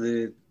after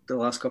the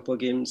last couple of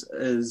games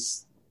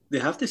is they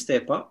have to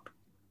step up.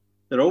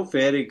 They're all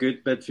very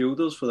good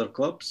midfielders for their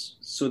clubs,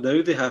 so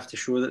now they have to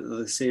show that they're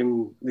the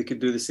same. They could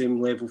do the same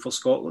level for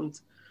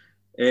Scotland,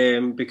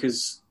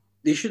 because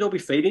they should all be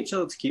fighting each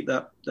other to keep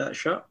that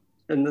shut.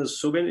 And there's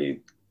so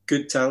many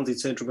good, talented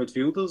central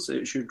midfielders.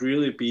 It should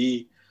really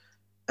be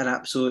an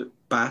absolute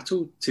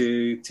battle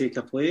to take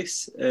a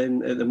place.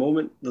 And at the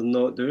moment, they're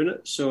not doing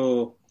it.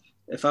 So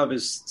if I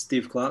was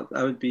Steve Clark,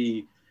 I would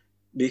be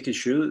making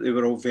sure that they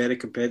were all very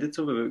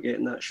competitive about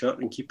getting that shot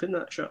and keeping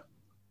that shot.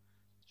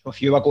 So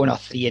if you were going a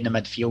 3 in the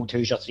midfield,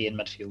 who's your 3 in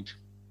midfield?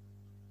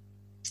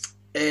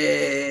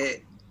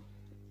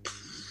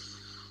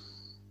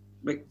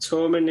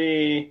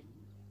 McTominay,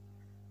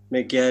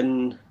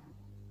 McGinn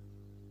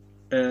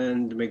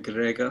and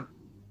McGregor.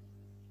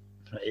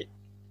 Right.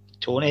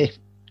 Tony,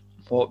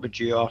 what would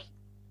your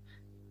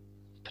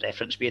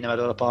preference be in the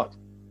middle of the park?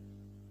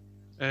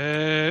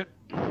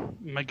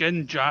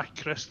 McGinn, Jack,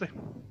 Christie.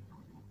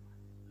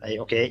 Right,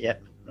 okay,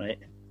 yep, right.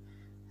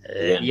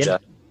 Ian, Ian,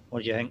 Jack.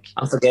 what do you think?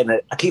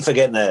 I keep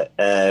forgetting that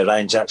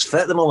Ryan Jack's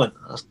fit at the moment.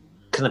 I was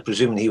kind of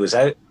presuming he was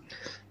out.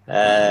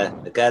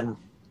 Again,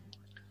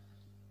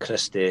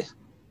 Christie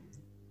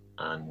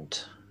and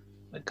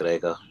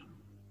McGregor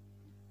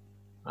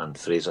and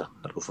Fraser.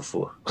 I'd go for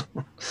 4.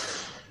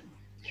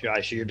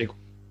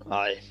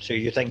 So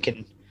you're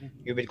thinking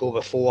you would go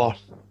with 4,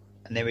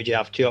 and then would you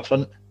have 2 up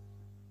front?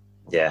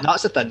 Yeah. And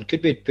that's the thing.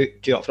 Could we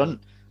put 2 up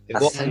front? We've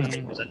got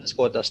think- was in the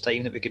squad this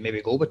time that we could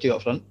maybe go with 2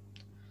 up front.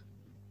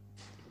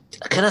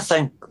 I kind of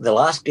think the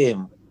last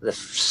game, the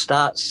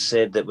stats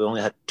said that we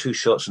only had 2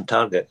 shots on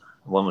target.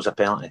 One was a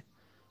penalty.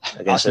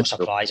 That's not Ipswich.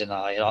 surprising.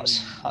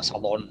 That's a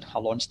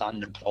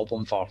long-standing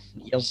problem for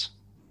years.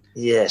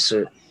 Yeah,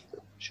 so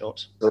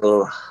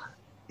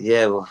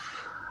yeah, well,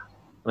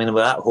 I mean,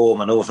 we're at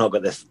home. I know we've not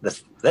got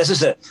the. This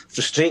is a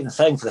frustrating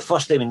thing. For the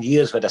first time in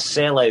years, we had a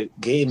sellout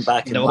game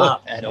back in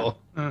March. I know.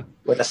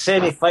 With a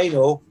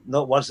semi-final,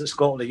 not words that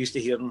Scotland are used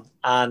to hearing,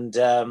 and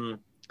a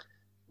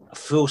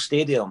full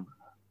stadium.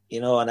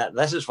 And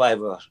this is why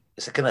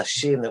it's a kind of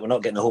shame that we're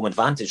not getting the home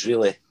advantage,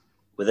 really,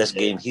 with this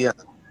game here.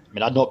 I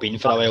mean, I'd not been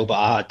for a while, but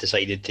I had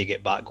decided to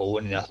get back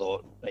going, and I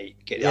thought, right,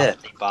 get the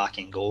appetite back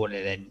and going,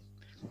 and then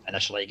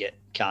initially get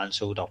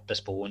cancelled or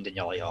postponed, and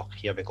you're like, oh,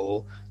 here we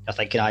go. You're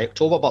thinking,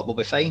 October, but we'll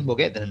be fine. We'll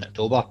get there in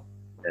October.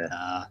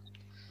 Yeah.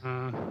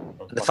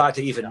 The fact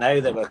that even now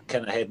that we're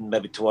kind of heading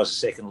maybe towards the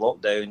second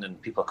lockdown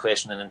and people are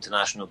questioning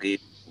international game,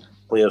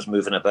 players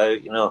moving about,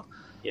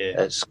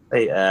 it's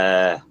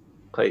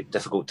quite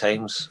difficult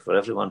times for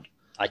everyone.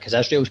 Because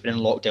Israel's been in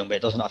lockdown, but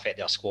it doesn't affect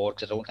their squad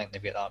because I don't think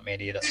they've got that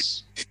many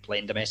that's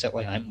playing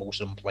domestically. I think most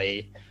of them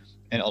play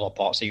in other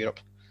parts of Europe.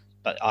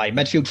 But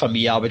midfield for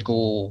me, I would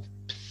go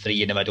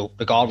 3 in the middle,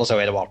 regardless of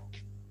whether we're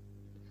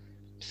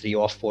 3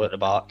 or 4 at the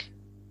back.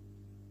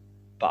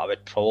 But I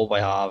would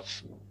probably have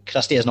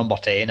Christie as number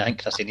 10. I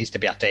think Christie needs to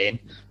be a 10.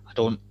 I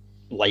don't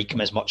like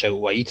him as much out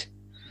wide.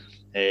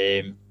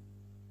 I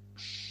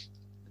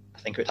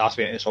think it would have to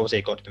be. It's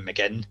obviously got to be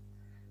McGinn.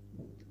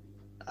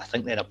 I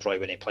think then I'd probably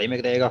wouldn't play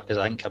McGregor because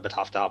I think I would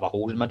have to have a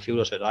holding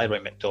midfielder, so either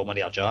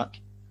McTominay or Jack.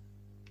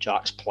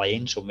 Jack's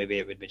playing, so maybe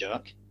it would be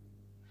Jack.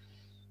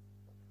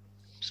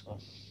 So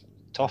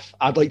tough.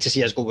 I'd like to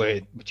see us go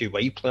with 2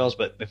 wide players,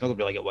 but we've not got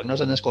really got wingers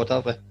in the squad,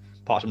 have we?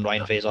 Apart from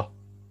Ryan Fraser.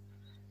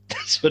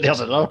 So there's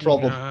another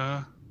problem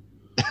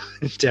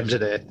in terms of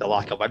the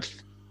lack of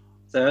width.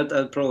 So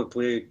I'd probably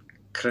play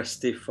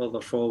Christie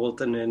further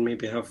forward and then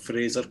maybe have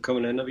Fraser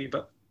coming in a wee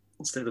bit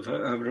instead of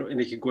having, and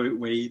he could go out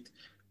wide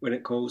when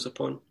it calls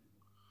upon.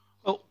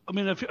 Well, I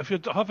mean, if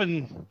you're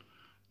having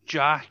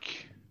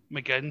Jack,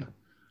 McGinn,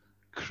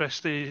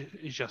 Christie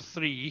is your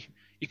 3,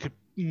 you could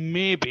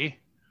maybe.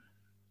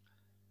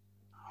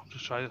 I'm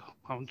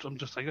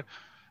just thinking.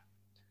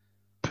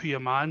 Put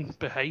your man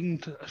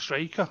behind a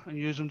striker and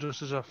use him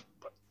just as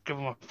give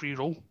him a free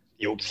roll.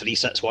 The old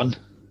 3-6-1.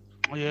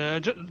 Yeah,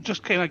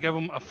 just kind of give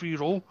him a free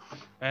roll,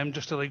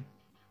 just to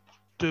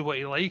do what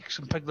he likes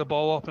and pick the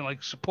ball up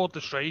and support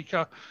the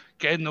striker,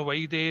 get in the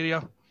wide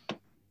area.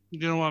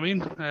 You know what I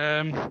mean?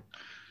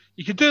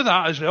 You could do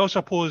that as well, I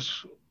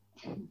suppose,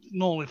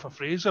 not only for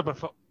Fraser, but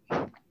for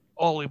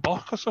Ollie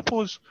Buck, I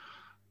suppose.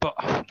 But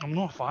I'm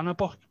not a fan of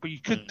Buck, but you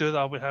could do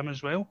that with him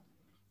as well.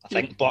 I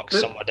think Buck's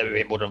someone that would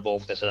be more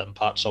involved as an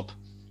impact sub.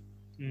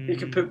 You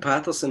could put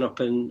Patterson up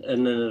in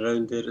and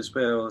around there as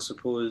well, I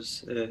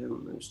suppose.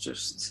 It's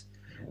just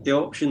the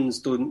options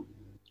don't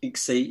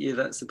excite you,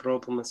 that's the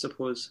problem, I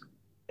suppose.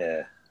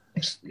 Yeah,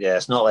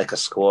 it's not like a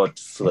squad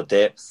full of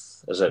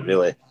depth, is it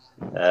really?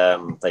 You've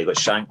got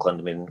Shankland.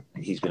 I mean,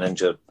 he's been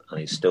injured and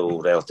he's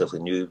still relatively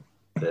new,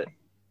 but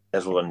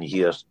everyone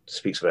here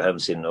speaks about him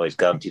saying, he's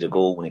guaranteed a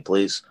goal when he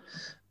plays,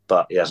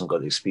 but he hasn't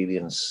got the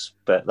experience.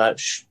 But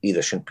that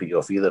either shouldn't put you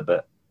off either,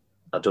 but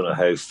I don't know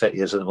how fit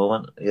he is at the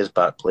moment. He is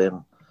back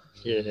playing.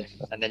 Yeah,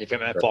 and then you've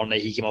got Burnley.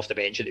 He came off the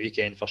bench at the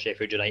weekend for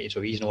Sheffield United,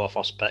 so he's not a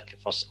first pick,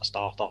 a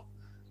starter.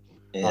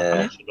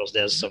 Yeah.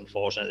 There's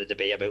unfortunately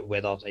debate about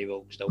whether he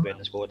will still be in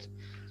the squad.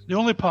 The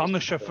only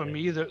partnership for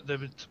me that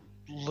would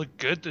look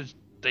good is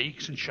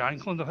Dykes and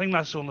Shankland. I think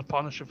that's the only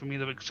partnership for me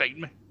that would excite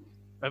me.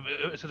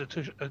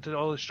 To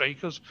all the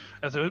strikers.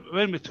 If they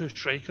went with 2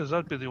 strikers,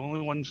 that'd be the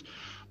only ones.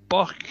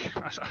 Buck,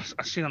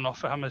 I've seen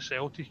enough of him at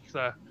Celtic.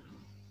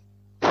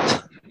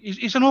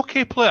 He's an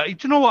okay player. Do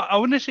you know what? I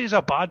wouldn't say he's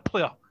a bad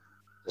player.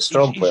 A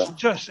strong player.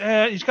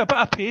 He's got a bit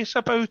of pace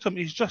about him.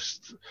 He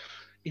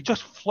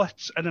just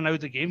flits in and out of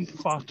the game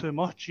far too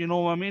much. You know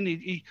what I mean?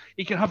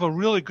 He can have a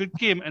really good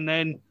game and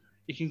then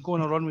he can go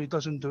on a run where he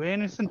doesn't do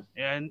anything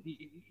and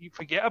you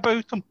forget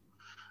about him.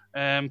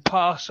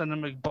 Patterson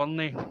and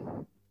McBurney,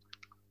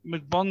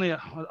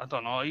 I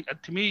don't know.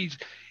 To me,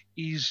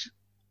 he's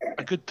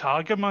a good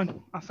target man,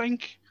 I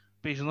think,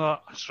 but he's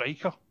not a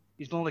striker.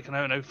 He's not like an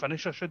out-and-out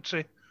finisher, I should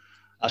say.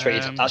 That's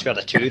where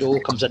the 2 role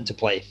comes into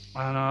play.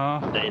 I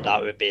know.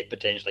 That would be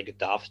potentially good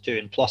to have 2,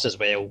 and plus as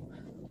well,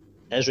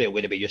 Israel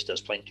wouldn't be used to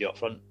us playing two up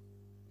front.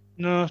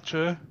 No,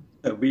 true.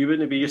 We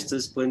wouldn't be used to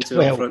us playing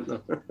two up front,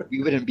 though.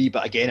 We wouldn't be,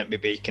 but again, it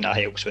maybe kind of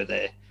helps with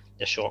the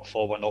short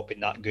forward not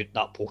being that good,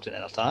 that potent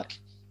in attack.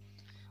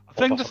 I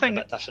think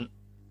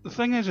the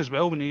thing is as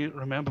well, when you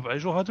remember about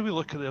Israel, how do we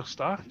look at their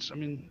stats? I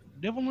mean,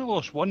 they've only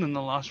lost one in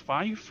the last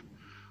 5.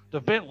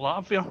 They've beat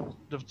Latvia.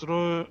 They've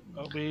drawn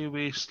away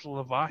with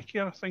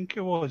Slovakia, I think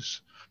it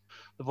was.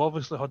 They've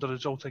obviously had a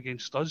result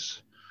against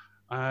us.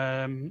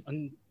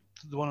 And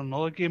they won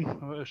another game,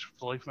 which for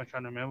the life of me I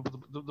can't remember.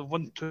 They've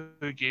won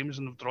 2 games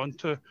and they've drawn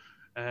 2.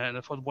 And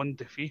they've had 1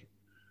 defeat.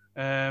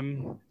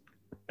 And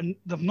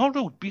they've not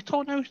ruled beat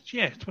on out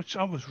yet, which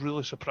I was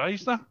really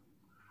surprised at.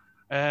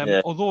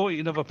 Although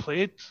he never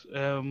played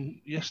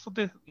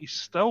yesterday, he's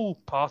still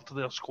part of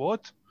their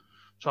squad.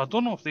 So I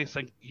don't know if they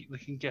think they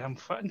can get him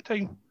fit in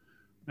time.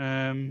 So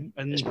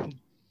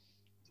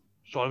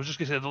I was just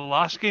going to say, the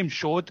last game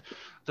showed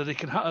that they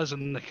can hit us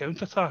in the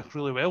counter-attack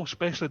really well,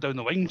 especially down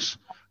the wings,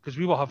 because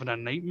we were having a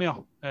nightmare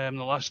in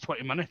the last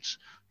 20 minutes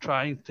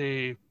trying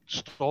to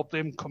stop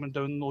them coming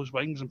down those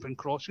wings and putting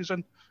crosses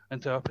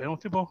into our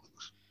penalty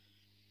box.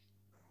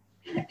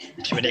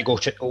 So we need to go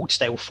to old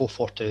style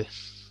 4-4-2.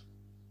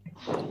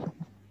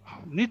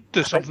 Need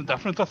to do something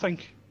different, I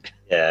think.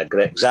 Yeah,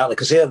 great, exactly,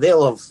 because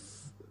they'll have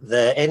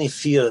any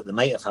fear that they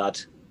might have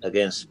had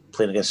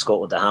playing against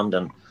Scotland at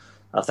Hampden.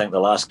 I think the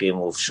last game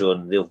will have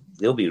shown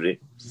they'll be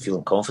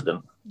feeling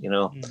confident. You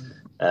know,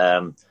 I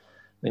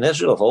mean,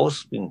 Israel have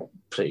always been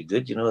pretty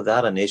good. You know, they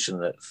are a nation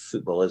that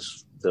football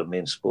is their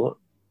main sport,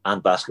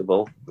 and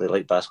basketball. They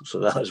like basketball, so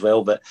that as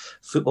well. But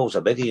football's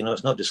a biggie. You know,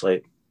 it's not just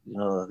like, you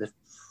know, they're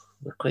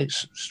quite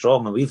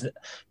strong. And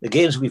the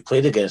games we've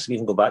played against, we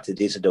even go back to the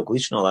days of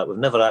Dalglish and all that. We've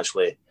never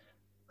actually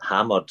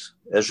hammered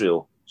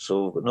Israel,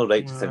 so we've got no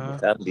right to think we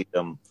can beat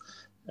them.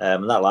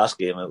 In that last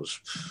game, it was,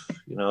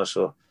 you know,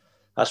 so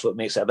that's what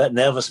makes it a bit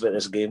nervous about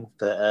this game.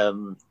 But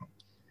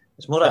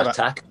it's more our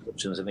attacking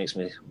options that makes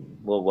me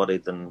more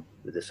worried than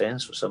the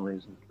defence for some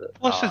reason.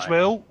 Plus, as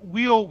well,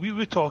 we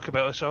would talk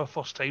about this our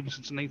first time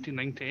since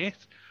 1998.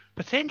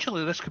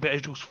 Potentially, this could be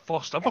Israel's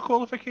first ever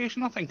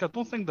qualification. I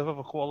don't think they've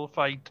ever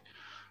qualified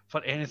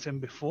for anything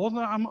before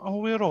that I'm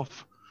aware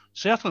of.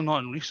 Certainly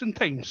not in recent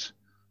times.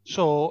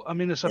 So, I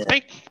mean, it's a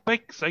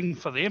big thing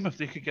for them if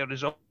they could get a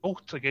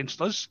result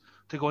against us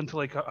to go into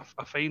like a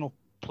final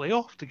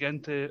playoff to get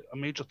into a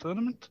major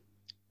tournament.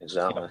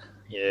 Exactly.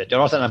 Yeah, the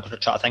other thing I'm going to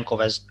try to think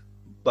of is,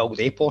 will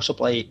they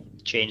possibly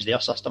change their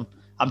system?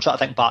 I'm trying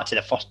to think back to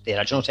the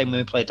original time when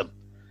we played them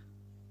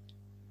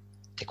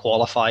to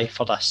qualify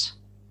for this.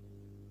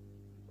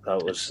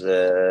 That was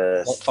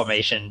what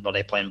formation were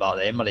they playing back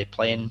then? Were they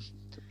playing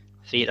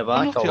 3 at the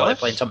back, or were they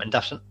playing something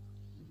different?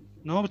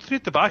 No, but 3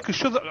 at the back. Because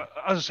sure,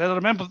 as I said, I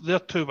remember their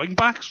 2 wing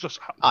backs.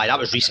 That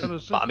was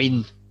recent. But I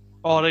mean,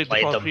 right,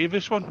 the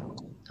previous one.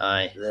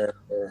 Aye.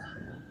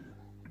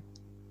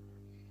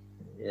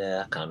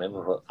 Yeah, I can't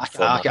remember what. I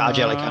can't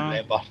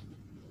remember.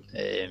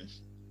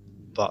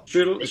 But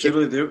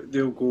surely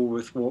they'll go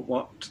with what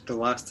worked the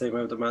last time.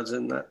 I would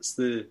imagine that's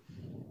they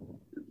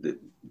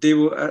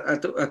will.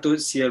 I don't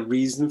see a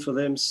reason for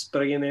them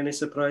springing any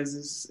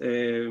surprises,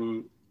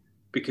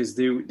 because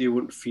they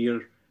won't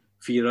fear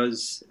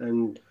us,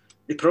 and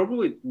they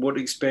probably won't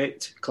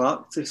expect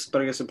Clark to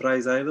spring a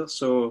surprise either.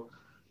 So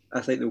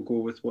I think they'll go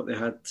with what they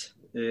had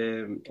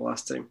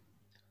last time.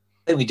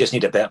 I think we just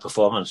need a better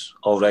performance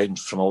all round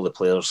from all the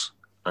players,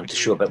 and to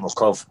show a bit more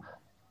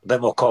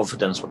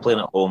confidence. We're playing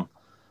at home,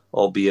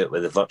 albeit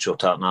with the virtual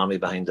Tartan Army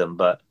behind them,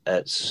 but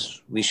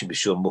we should be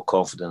showing more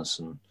confidence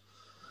and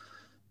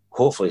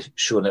hopefully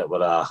showing that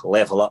we're a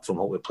level up from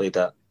what we played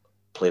like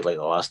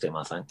the last time,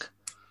 I think.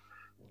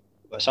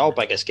 It's our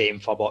biggest game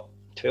for about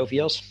 12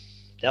 years,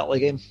 the Italy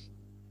game.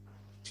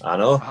 I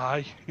know.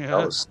 Aye, yeah.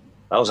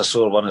 That was a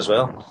sore one as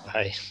well.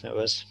 Aye, it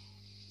was.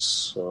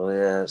 So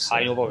yeah,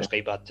 I know what was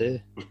quite bad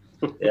too.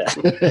 Yeah,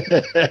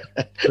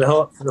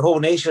 the whole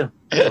nation.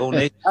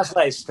 That's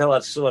why it's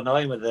still so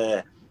annoying with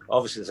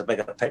obviously there's a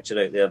bigger picture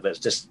out there, but it's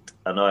just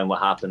annoying what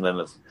happened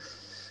when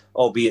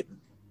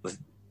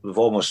we've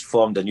almost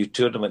formed a new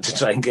tournament to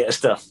try and get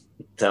us to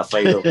a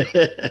final.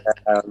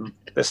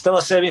 There's still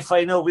a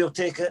semi-final. We'll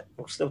take it.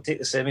 We'll still take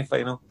the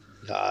semi-final.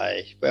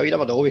 Aye. Well, you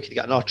never know. We could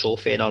get another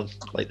trophy in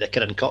like the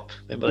Kirin Cup.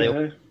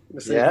 Remember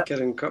the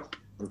Kirin Cup.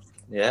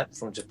 Yeah,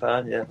 from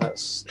Japan. Yeah, that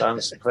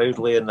stands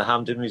proudly in the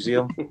Hampden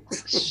Museum.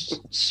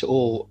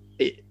 So,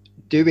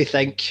 do we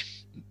think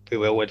we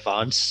will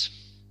advance?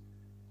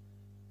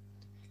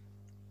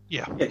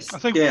 Yeah. Yes. I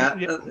think. Yeah.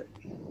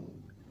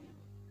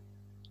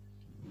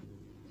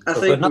 I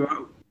think we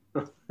will.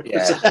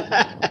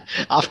 Yeah.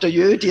 After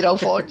you, dear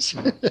Alphonse.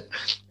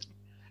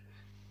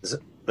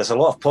 There's a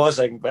lot of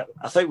pausing, but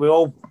I think we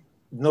all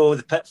know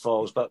the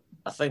pitfalls, but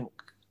I think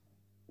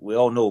we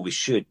all know we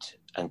should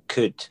and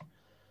could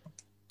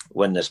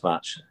win this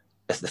match.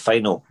 If the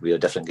final were a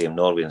different game,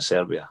 Norway and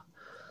Serbia,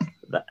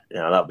 that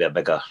would be a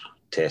bigger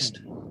test.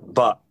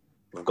 But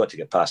we've got to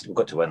get past. We've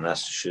got to win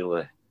this.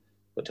 Surely,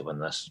 we've got to win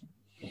this.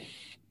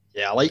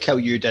 Yeah, I like how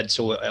you did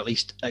so. At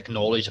least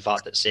acknowledge the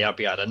fact that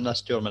Serbia are in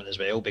this tournament as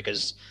well,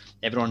 because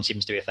everyone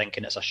seems to be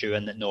thinking it's a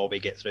shoo-in that Norway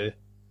get through.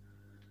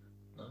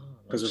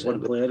 Because there's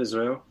one player as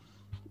well.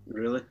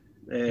 Really?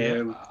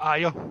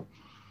 Ayer.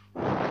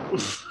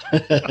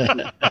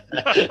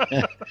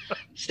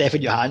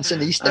 Stefan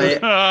Johansson, he's still...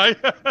 Aye.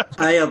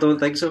 I don't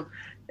think so.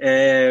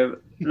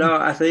 No,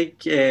 I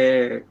think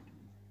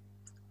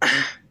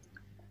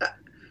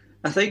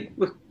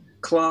with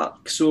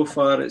Clark so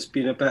far it's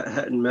been a bit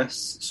hit and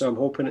miss. So I'm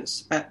hoping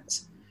it's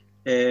it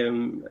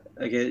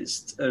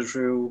against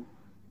Israel.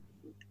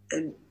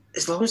 And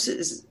as long as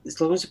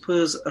the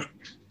players are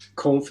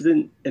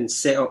confident and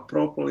set up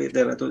properly,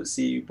 then I don't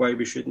see why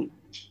we shouldn't.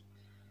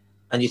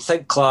 And you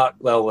think Clark?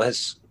 Well, when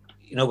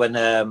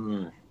I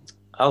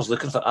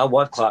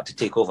want Clark to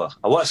take over.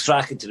 I want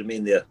Strachan to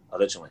remain there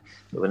originally,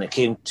 but when it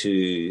came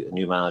to a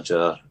new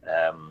manager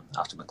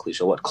after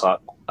McLeish, what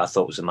Clark I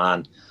thought was the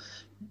man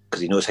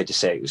because he knows how to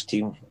set his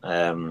team.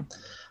 And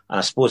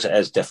I suppose it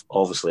is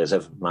obviously, as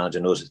every manager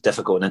knows, it's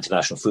difficult in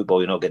international football.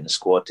 You're not getting the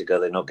squad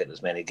together, you're not getting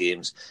as many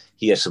games.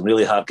 He has some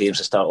really hard games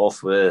to start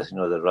off with.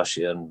 The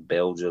Russia and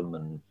Belgium,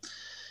 and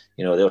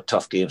they were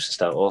tough games to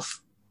start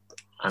off.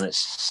 And it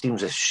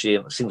seems a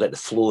shame. It seems like the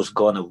flow's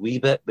gone a wee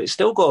bit, but it's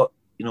still got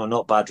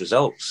not bad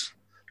results.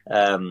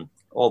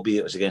 Albeit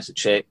it was against the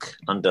Czech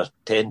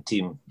under-10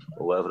 team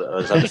or whatever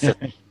it is.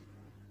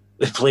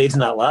 We played in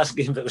that last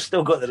game, but we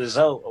still got the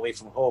result away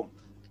from home,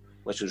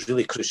 which was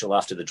really crucial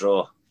after the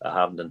draw at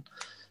Hampden.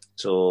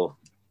 So,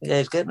 yeah,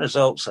 he's getting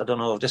results. I don't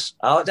know.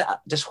 I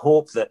just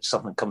hope that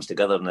something comes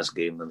together in this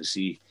game and we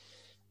see,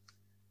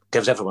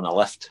 gives everyone a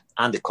lift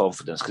and the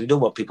confidence, because you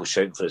don't want people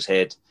shouting for his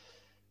head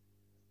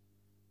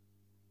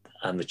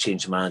and we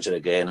change the manager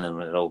again and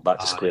we're all back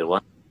to square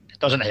one. It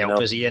doesn't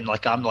help us, Ian.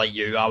 I'm like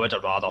you. I would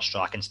have rather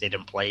Strachan stayed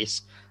in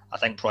place. I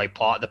think probably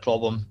part of the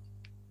problem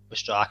with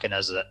Strachan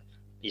is that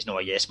he's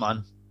not a yes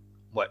man,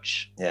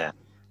 which the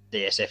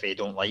SFA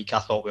don't like. I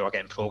thought we were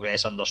getting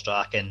progress under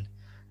Strachan.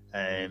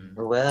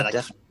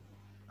 Definitely.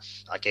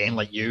 Again,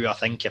 like you, I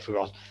think if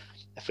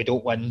we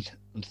don't win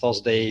on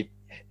Thursday,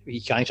 we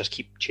can't just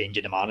keep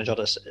changing the manager.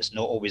 It's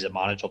not always the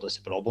manager that's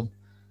the problem.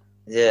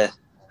 Yeah,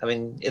 I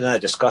mean, in a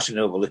discussion,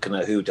 we're looking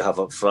at who to have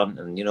up front,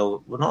 and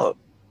we're not.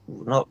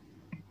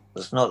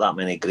 There's not that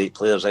many great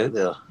players out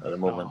there at the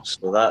moment,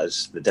 so that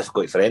is the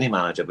difficulty for any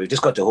manager. But we've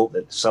just got to hope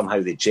that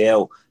somehow they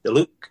gel. They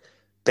look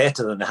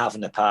better than they have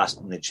in the past,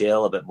 and they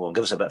gel a bit more and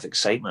give us a bit of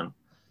excitement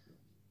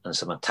and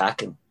some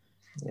attacking.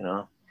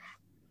 Do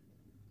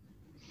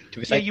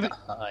we think? You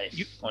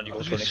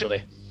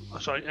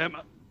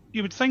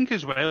would think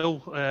as well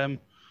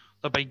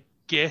that by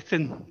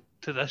getting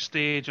to this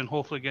stage and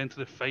hopefully getting to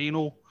the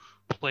final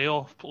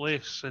playoff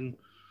place, and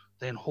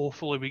then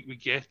hopefully we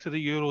get to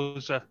the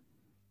Euros,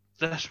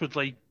 this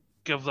would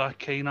give that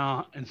kind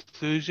of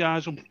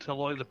enthusiasm to a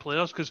lot of the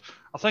players, because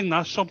I think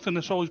that's something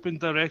that's always been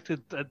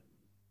directed at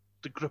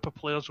the group of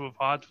players we've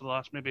had for the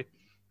last maybe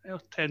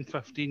 10,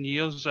 15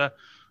 years.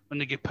 When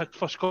they get picked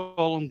for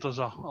Scotland, there's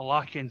a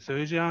lack of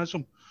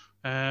enthusiasm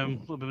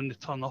when they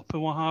turn up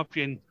and what have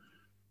you. And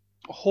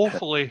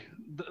hopefully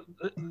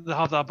they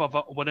have that bit of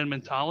a winning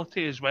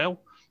mentality as well,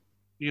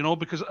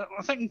 because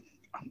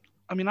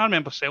I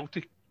remember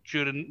Celtic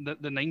during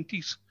the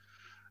 90s,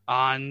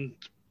 and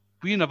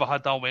we never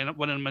had that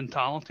winning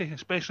mentality,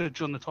 especially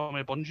during the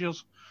Tommy Burns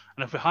years.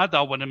 And if we had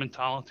that winning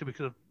mentality, we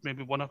could have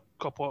maybe won a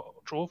couple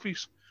of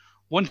trophies.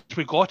 Once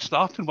we got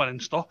started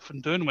winning stuff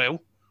and doing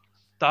well,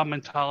 that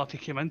mentality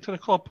came into the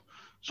club.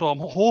 So I'm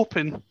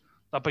hoping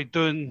that by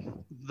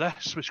doing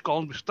this with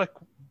Scotland, we stick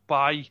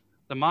by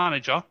the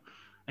manager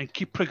and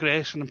keep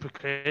progressing,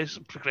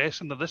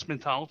 that this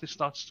mentality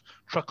starts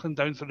trickling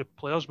down through the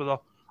players, whether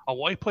I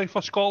want to play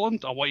for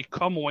Scotland, I want to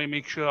come, I want to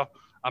make sure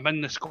I'm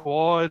in the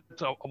squad,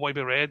 I want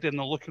to be ready, and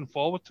they're looking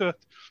forward to it.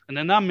 And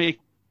then that makes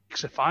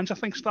the fans, I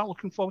think, start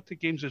looking forward to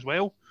games as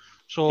well.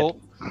 So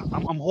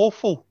I'm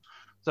hopeful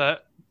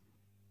that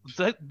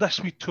this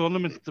wee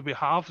tournament that we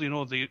have,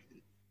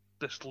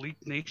 this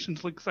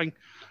Nations League thing,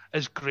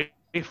 is great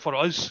for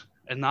us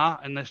in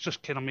that, and this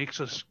just kind of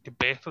makes us get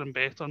better and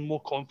better and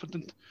more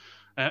confident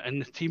in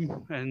the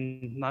team,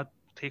 and that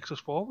takes us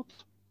forward.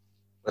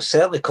 We've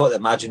certainly caught the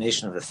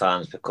imagination of the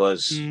fans,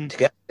 because to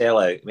get a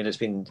sellout, I mean, it's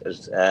been,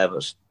 as I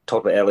was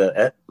talking about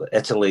earlier,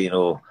 Italy,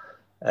 and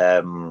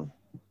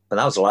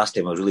that was the last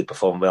time I was really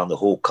performing well, and the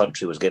whole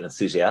country was getting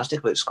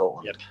enthusiastic about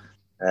Scotland. Yep.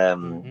 I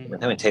mean,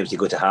 how many times do you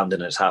go to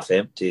Hampden and it's half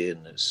empty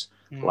and it's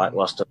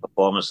lacklustre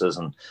performances,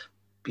 and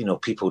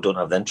people don't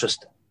have the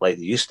interest like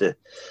they used to.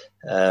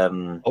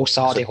 All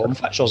Saturday home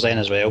fixtures then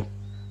as well.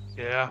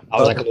 Yeah, that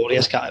was a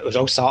glorious. It was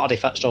all Saturday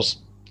fixtures.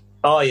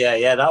 Oh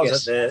yeah, that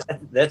was it.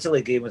 The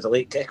Italy game was a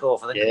late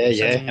kickoff. I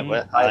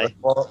think.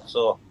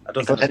 So I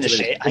don't think I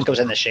think I was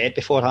in the shed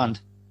beforehand.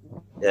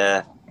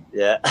 Yeah.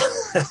 Yeah,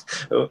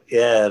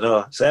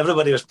 no. So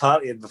everybody was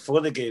partying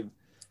before the game.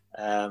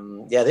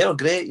 They were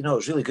great. It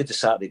was really good, the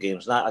Saturday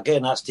games.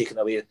 And that's taken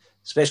away,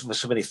 especially for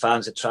so many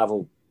fans that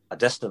travel a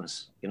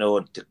distance,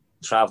 to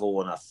travel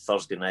on a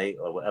Thursday night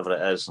or whatever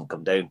it is and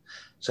come down.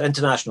 So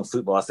international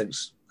football, I think,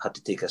 had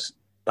to take a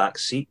back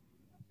seat.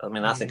 I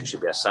mean, I think it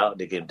should be a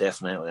Saturday game,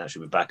 definitely. That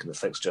should be back in the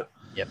fixture.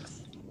 Yep.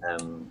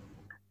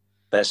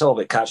 But it's all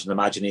about catching the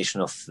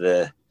imagination of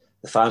the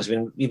fans. I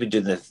mean, we've been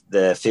doing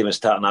the famous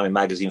Tartan Army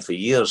magazine for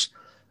years,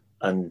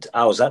 and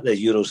I was at the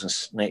Euros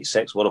in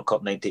 '96, World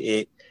Cup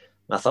 '98,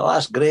 and I thought, oh,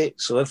 that's great.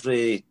 So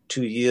every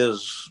 2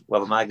 years we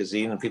have a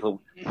magazine, and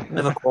people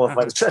never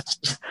qualified.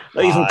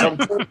 Not even come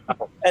close.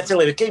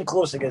 Italy, we came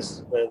close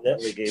against the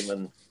Italy game,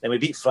 and then we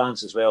beat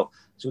France as well.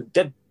 So we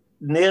did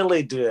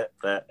nearly do it,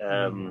 but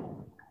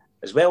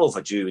it's well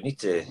overdue. We need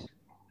to,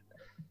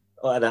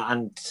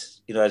 and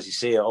you know, as you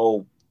say, it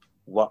all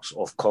works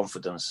off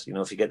confidence. You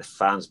know, if you get the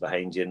fans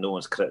behind you and no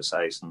one's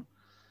criticising,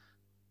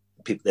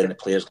 then the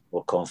players get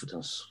more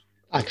confidence.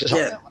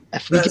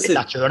 If we get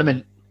that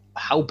tournament,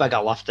 how big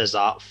a lift is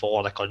that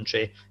for the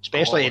country?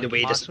 Especially the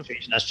way the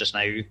situation is just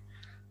now.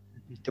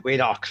 The way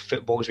that our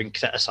football's been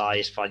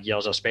criticised for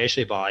years,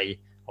 especially by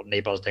our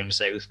neighbours down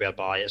south,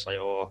 whereby it's like,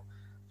 oh,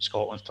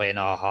 Scotland's playing,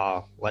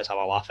 let's have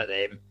a laugh at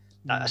them.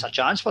 It's a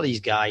chance for these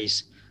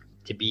guys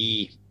to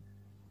be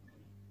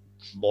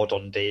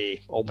modern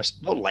day,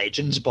 almost not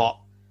legends, but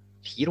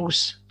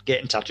heroes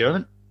getting to a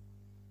tournament.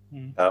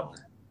 Oh,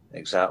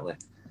 exactly.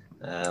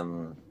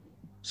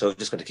 So we're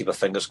just going to keep our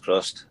fingers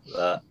crossed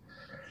that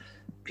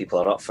people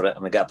are up for it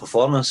and we get a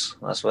performance.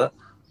 That's what.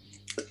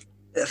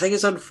 I think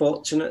it's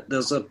unfortunate.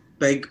 There's a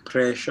big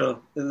pressure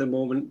at the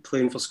moment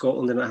playing for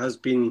Scotland, and it has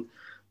been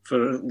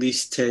for at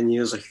least 10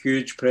 years, a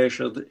huge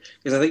pressure.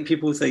 Because I think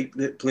people think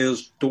that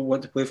players don't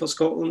want to play for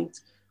Scotland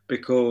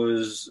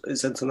because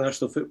it's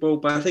international football,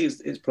 but I think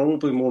it's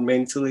probably more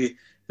mentally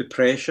the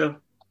pressure.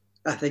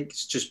 I think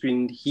it's just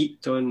been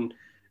heaped on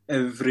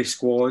every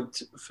squad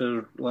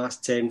for the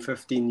last 10,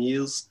 15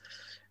 years.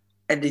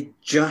 And they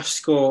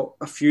just got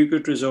a few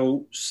good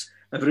results.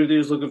 Everybody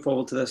was looking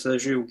forward to this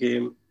Israel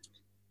game.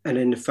 And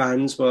then the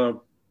fans were,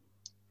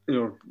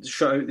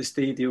 shut out the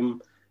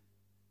stadium.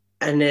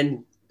 And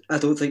then I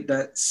don't think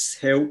that's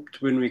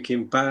helped when we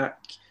came back.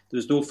 There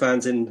was no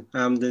fans in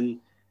Hampden.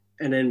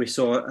 And then we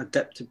saw a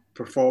dip to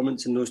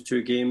performance in those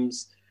two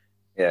games.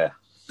 Yeah.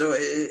 So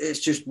it's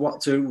just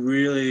worked out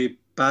really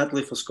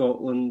badly for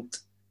Scotland,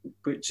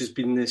 which has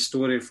been the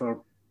story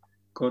for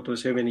God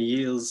knows how many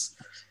years.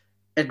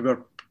 And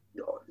we're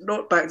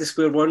not back to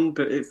square one,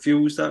 but it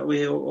feels that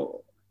way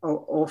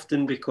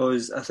often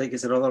because I think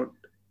it's another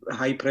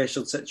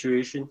high-pressured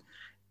situation.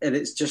 And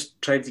it's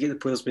just trying to get the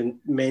players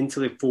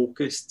mentally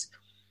focused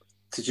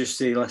to just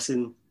say,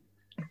 listen,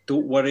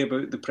 don't worry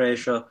about the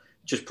pressure,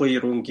 just play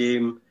your own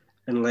game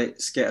and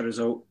let's get a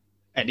result.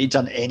 It needs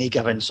an any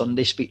given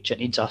Sunday speech. It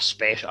needs a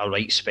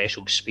right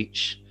special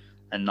speech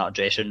in that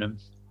dressing room.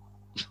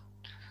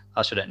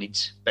 That's what it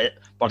needs. But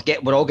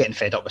we're all getting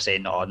fed up with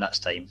saying, "No, next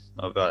time,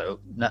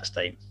 next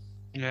time."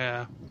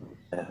 Yeah.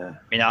 I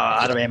mean,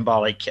 I remember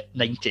like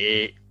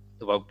 '98,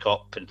 the World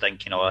Cup, and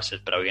thinking, "Oh, this is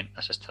brilliant.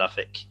 This is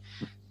terrific."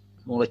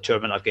 The only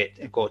tournament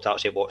I've got to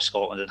actually watch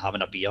Scotland and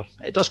having a beer.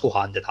 It does go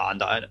hand in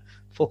hand.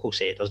 Folk will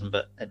say it doesn't,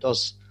 but it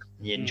does.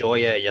 You enjoy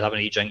it. You're having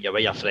a drink. You're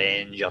with your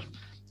friends. You're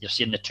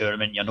seeing the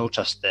tournament. You're not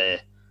just the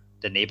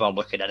neighbour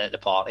looking in at the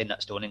party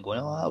next door and going,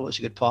 "Oh, that looks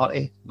a good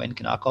party. When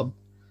can I come?"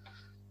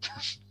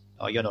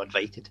 Oh, you're not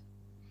invited.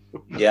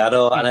 Yeah, I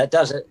know, and it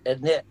does.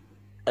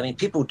 I mean,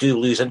 people do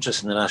lose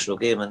interest in the national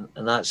game,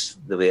 and that's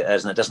the way it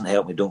is, and it doesn't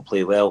help me don't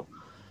play well.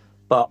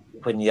 But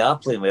when you are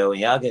playing well and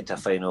you are getting to a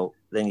final,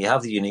 then you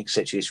have the unique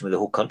situation where the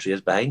whole country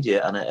is behind you,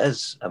 and it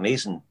is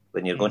amazing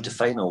when you're going to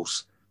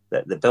finals.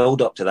 The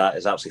build-up to that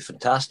is absolutely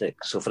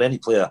fantastic. So for any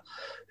player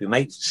who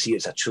might see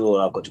it's a chore,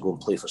 I've got to go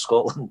and play for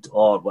Scotland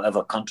or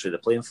whatever country they're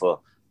playing for,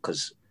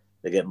 because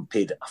they're getting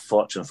paid a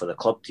fortune for the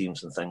club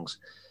teams and things.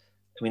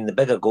 I mean, the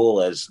bigger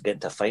goal is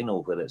getting to a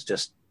final where it's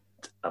just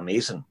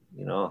amazing,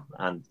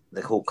 and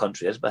the whole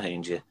country is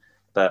behind you.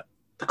 But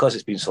because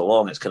it's been so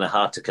long, it's kind of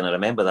hard to kind of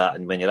remember that.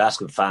 And when you're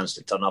asking fans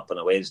to turn up on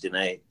a Wednesday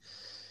night,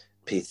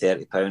 pay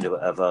 £30 or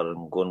whatever,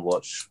 and go and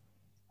watch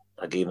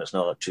a game that's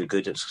not too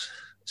good, it's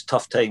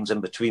tough times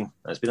in between.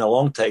 It's been a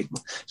long time,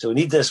 so we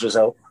need this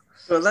result.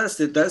 Well, that's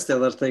the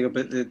other thing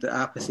about the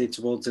apathy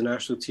towards the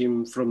national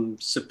team from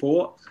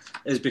support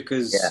is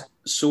because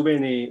so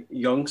many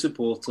young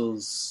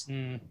supporters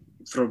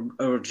from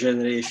our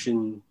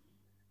generation,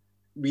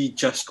 we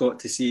just got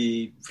to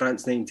see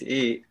France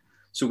 '98,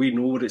 so we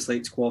know what it's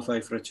like to qualify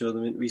for a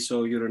tournament. We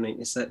saw Euro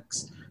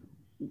 '96.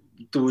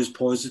 Those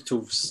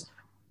positives.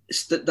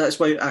 That's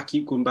why I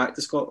keep going back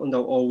to Scotland.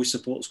 I'll always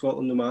support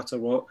Scotland no matter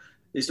what.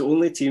 It's the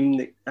only team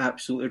that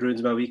absolutely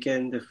ruins my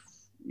weekend if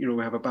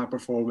we have a bad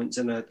performance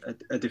and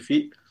a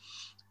defeat.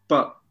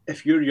 But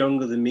if you're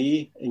younger than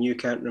me and you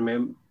can't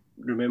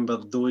remember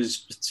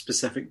those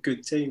specific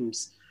good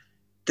times,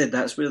 then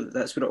that's where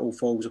it all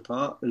falls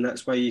apart. And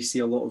that's why you see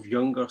a lot of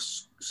younger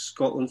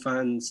Scotland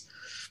fans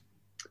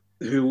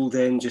who will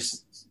then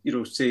just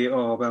say,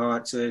 "Oh, well,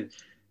 actually,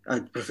 I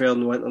prefer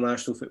no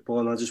international football,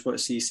 and I just want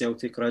to see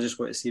Celtic, or I just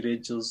want to see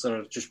Rangers,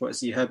 or I just want to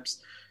see Hibs,"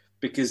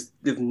 because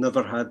they've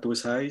never had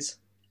those highs.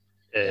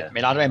 I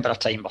mean, I remember a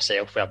time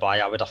myself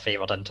whereby I would have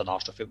favoured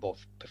international football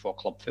before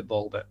club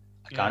football, but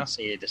I can't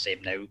say the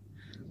same now.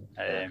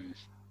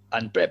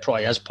 And it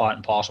probably is part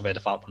and parcel by the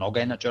fact we're not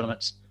getting at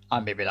tournaments,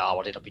 and maybe that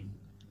would have been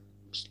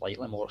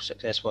slightly more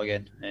successful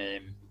again.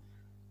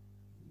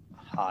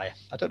 I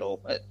don't know.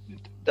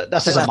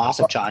 This is a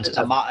massive chance. It's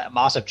a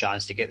massive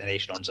chance to get the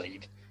nation on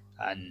side,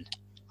 and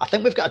I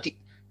think we've got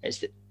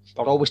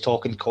we're always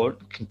talking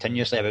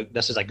continuously about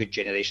this is a good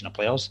generation of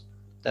players.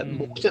 That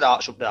most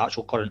of the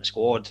actual current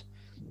squad,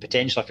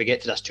 potentially if we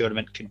get to this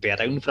tournament, could be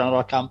around for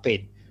another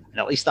campaign, and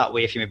at least that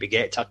way, if you maybe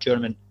get to a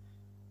tournament,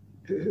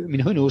 who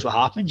knows what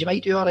happens? You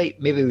might do all right.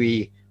 Maybe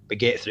we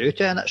get through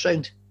to the next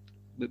round.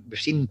 We've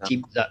seen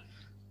teams that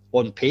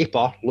on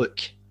paper look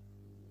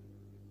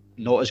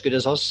not as good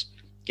as us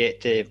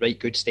get to right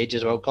good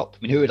stages of World Cup. I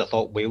mean, who would have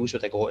thought Wales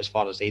would have got as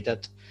far as they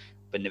did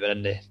when they were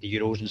in the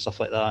Euros and stuff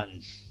like that?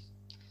 And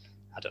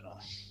I don't know.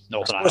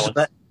 Northern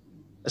Ireland.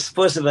 I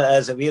suppose if it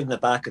is that we're in the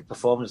back of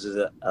performances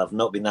that have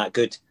not been that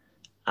good.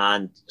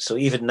 And so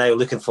even now,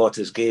 looking forward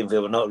to this game,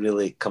 where we're not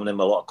really coming in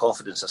with a lot of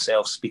confidence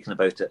ourselves speaking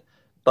about it.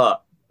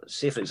 But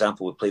say, for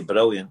example, we played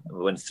brilliant,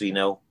 we win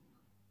 3-0,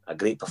 a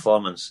great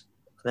performance.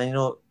 And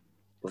then,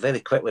 very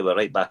quickly we're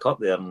right back up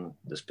there and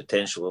there's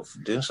potential of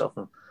doing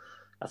something.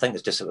 I think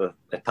it's just a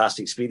past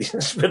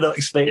experience. We're not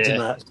expecting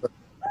that. So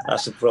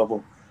that's the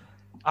problem.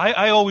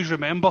 I always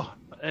remember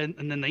in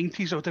the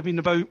 90s, it would have been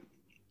about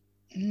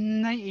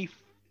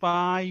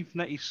 95,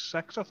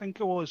 96, I think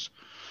it was.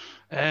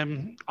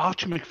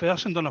 Archie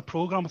Macpherson done a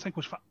programme, I think it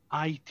was for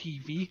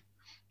ITV,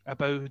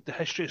 about the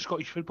history of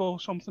Scottish football or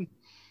something.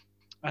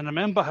 And I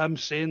remember him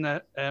saying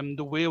that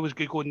the way it was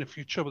going to go in the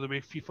future, with the way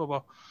FIFA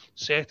were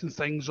setting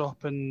things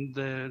up and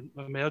the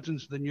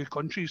emergence of the new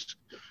countries,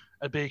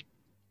 it'd be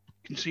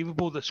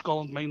conceivable that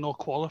Scotland might not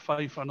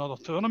qualify for another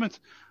tournament.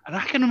 And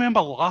I can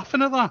remember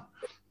laughing at that,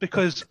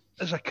 because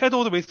as a kid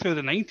all the way through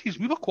the 90s,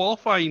 we were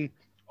qualifying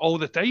all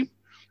the time.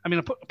 I mean,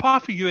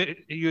 apart from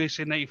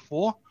USA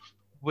 94,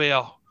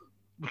 where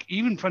we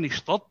even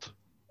finished third,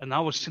 and that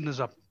was seen as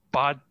a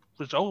bad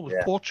result.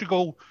 With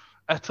Portugal,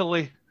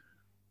 Italy,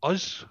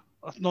 us.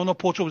 No, not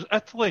Portugal, it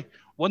was Italy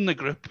won the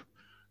group.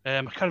 I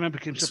can't remember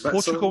the games.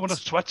 Portugal won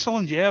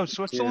Switzerland. Yeah, it was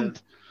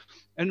Switzerland.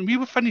 Yeah. And we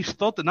were finished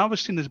third, and that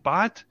was seen as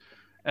bad.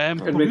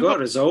 And we got a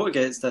result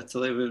against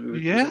Italy.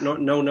 Was it not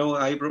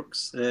 0-0 at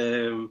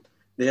Ibrox.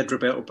 They had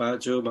Roberto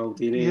Baggio,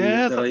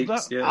 Maldini, the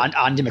likes. And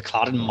Andy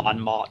McLaren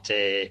man-marked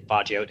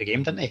Baggio out the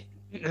game, didn't he?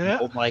 Yeah.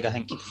 Home leg, I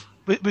think.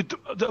 It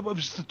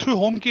was the two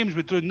home games.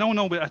 We drew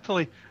 0-0 with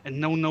Italy and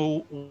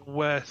 0-0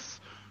 with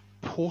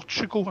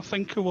Portugal, I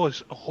think it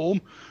was, at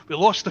home. We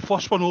lost the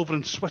first one over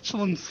in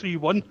Switzerland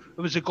 3-1.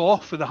 It was a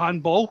Goff with a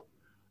handball.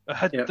 It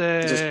hit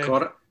just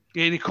caught it.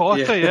 Yeah, he caught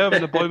it,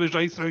 when the boy was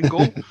right through and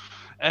goal.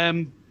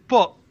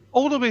 But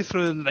all the way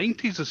through the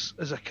 90s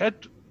as a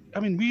kid, I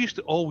mean, we used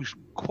to always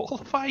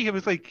qualify. It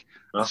was like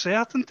a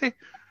certainty.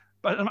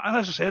 But and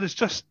as I said, it's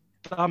just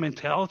that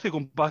mentality,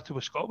 going back to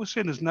what Scott was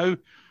saying, is now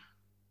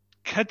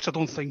kids, I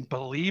don't think,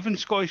 believe in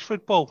Scottish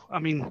football. I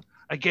mean,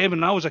 again,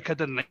 when I was a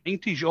kid in the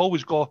 90s, you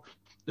always got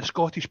the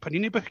Scottish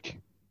Panini book,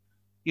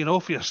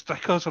 for your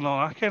stickers and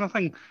all that kind of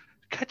thing.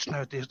 Kids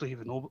nowadays don't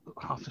even know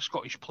half the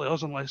Scottish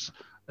players unless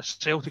it's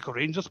Celtic or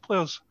Rangers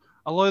players.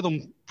 A lot of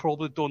them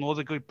probably don't know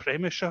the good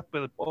Premiership,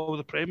 with all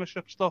the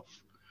Premiership stuff.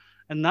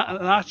 And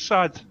that's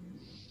sad.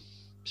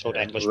 So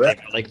the English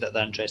Premier League that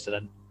they're interested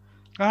in.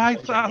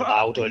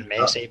 Ronaldo and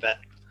Messi, but...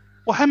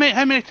 Well, how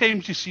many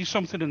times do you see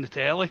something in the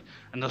telly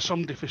and there's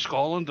somebody from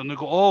Scotland and they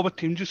go, "Oh, what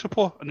team do you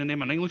support?" and they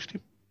name an English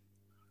team.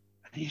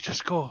 And you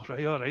just go,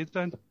 "Right, all right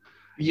then."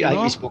 Yeah, I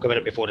think we spoke about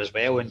it before as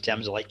well, in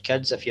terms of like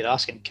kids. If you're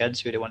asking kids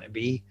who they want to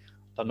be,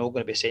 they're not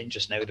going to be saying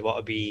just now they want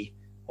to be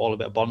all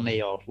about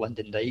Burnley or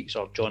Lyndon Dykes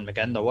or John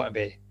McGinn. They want to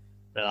be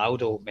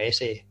Ronaldo,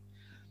 Messi,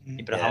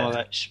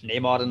 Ibrahimovic,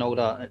 Neymar and all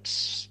that.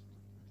 It's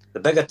the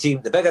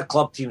bigger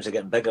club teams are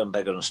getting bigger and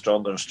bigger and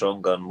stronger,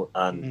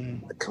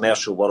 and the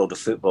commercial world of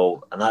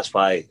football, and that's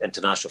why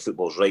international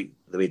football is right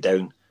the way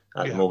down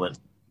at the moment.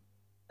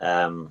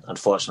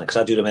 Unfortunately, because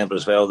I do remember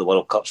as well the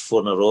World Cups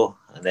 4 in a row,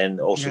 and then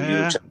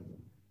also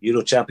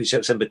Euro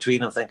Championships in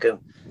between. I'm thinking,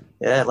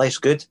 life's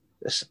good.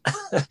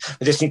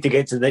 We just need to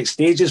get to the next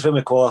stages when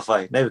we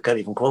qualify. Now we can't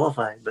even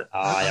qualify. But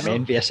I'm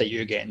envious of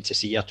you getting to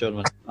see your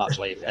tournament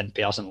actually in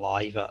person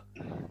live.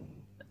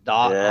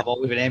 I've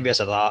always been envious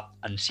of that,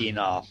 and seeing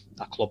a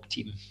club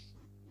team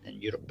in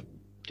Europe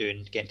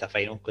getting to a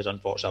final, because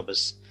unfortunately I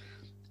was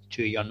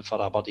too young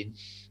for Aberdeen.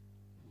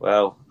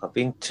 Well, I've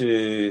been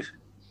to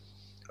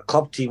a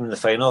club team in the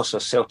final, so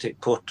Celtic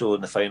Porto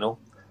in the final.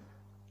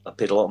 I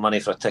paid a lot of money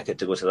for a ticket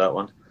to go to that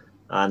one.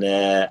 And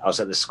I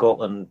was at the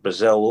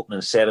Scotland-Brazil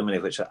opening ceremony,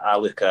 which I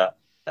look at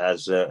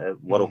as a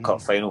World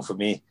Cup final for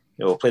me.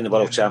 We're playing the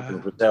world champion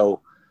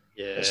Brazil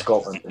in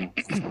Scotland, and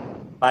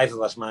 5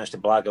 of us managed to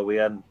blag our way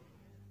in.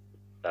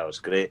 That was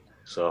great.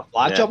 So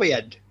blagged our way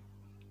in?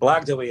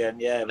 Blagged our way in,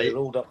 yeah. We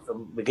rolled up,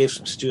 we gave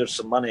some stewards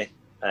some money.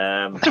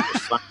 It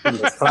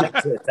was frank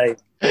at the time.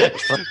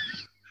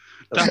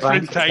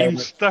 Different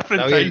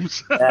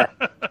times. Yeah.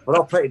 We're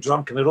all pretty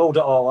drunk, and we rolled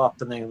it all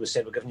up, and then we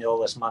said, "We're giving you all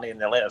this money," and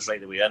they let us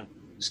right the way in.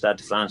 Stade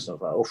de France, and I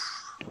was like,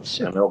 oof.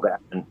 And we all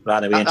got and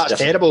ran away. That's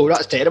terrible.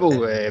 That's terrible.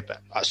 But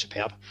that's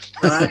superb.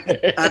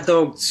 I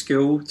dogged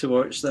school to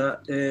watch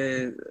that.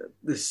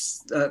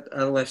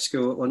 I left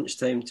school at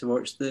lunchtime to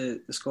watch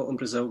the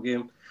Scotland-Brazil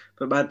game.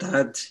 But my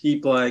dad, he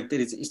blagged.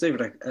 He's not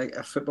even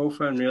a football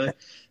fan, really.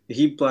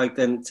 He blagged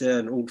into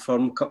an Old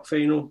Firm Cup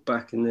final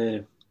back in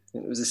I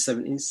think it was the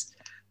 70s,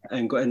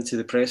 and got into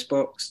the press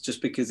box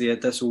just because he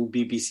had this old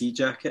BBC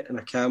jacket and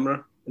a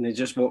camera, and he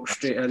just walked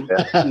straight in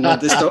and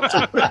nobody stopped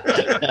him.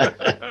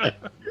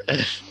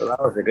 Well, that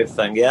was a good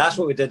thing. Yeah, that's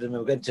what we did when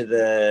we went to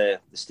the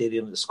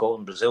stadium at the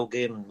Scotland-Brazil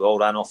game. We all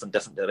ran off in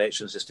different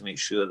directions just to make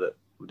sure that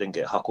we didn't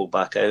get huckled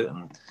back out,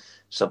 and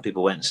some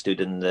people went and stood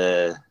in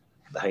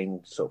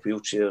behind sort of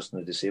wheelchairs in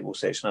the disabled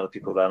section. Other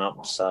people ran up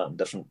and sat in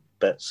different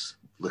bits,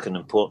 looking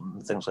important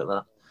and things like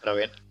that.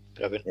 Brilliant.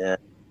 Yeah,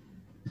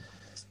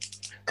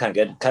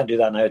 can't do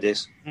that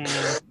nowadays.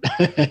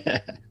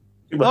 That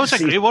was a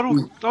great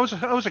World.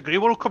 That was a great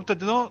World Cup. Did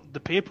they not? The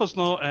papers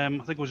not. I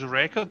think it was a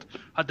record.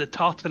 Had the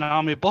Tartan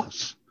Army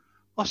bus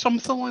or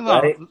something like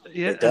that. Right.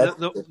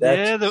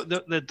 Yeah,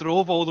 they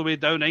drove all the way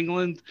down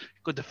England,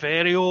 got the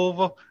ferry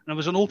over, and it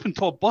was an open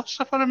top bus,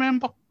 if I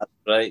remember.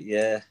 Right.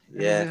 Yeah.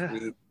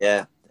 I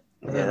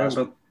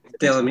remember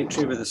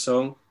Delamitri with the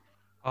song.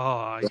 Oh,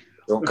 aye.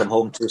 Don't come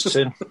home too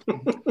soon.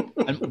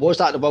 And was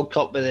that the World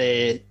Cup with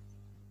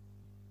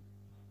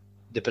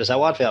the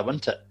Brazil advert,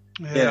 wasn't it?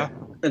 Yeah,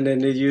 and then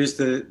they used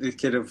the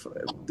kind of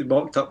they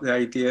mocked up the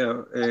idea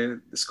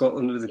of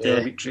Scotland with the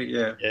Delamitri.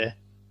 Yeah.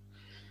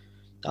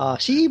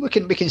 See, we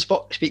can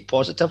speak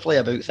positively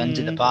about things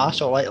in the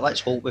past. Or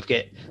let's hope we've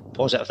got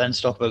positive things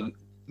to talk about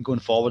going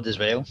forward as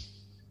well.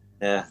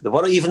 Yeah,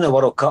 even the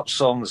World Cup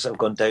songs have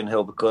gone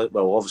downhill because,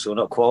 well, obviously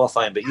we're not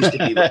qualifying, but it used to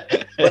be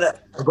we're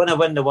going to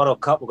win the World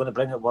Cup, we're going to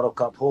bring the World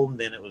Cup home.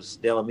 Then it was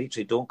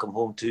Delamitri, don't come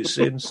home too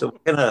soon. So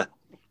we're kind of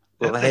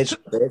with my heads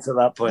at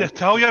that point. The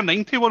Italian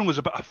 91 was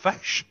about a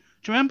fish.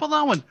 Do you remember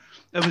that one?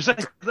 It was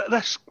like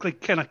this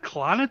like kind of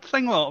clannad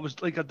thing. It was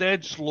like a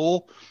dead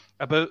slow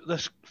about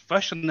this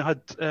fish, and they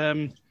had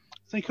I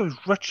think it was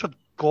Richard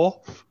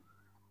Gough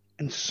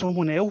and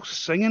someone else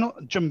singing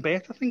it. Jim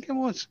Beck, I think it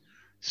was.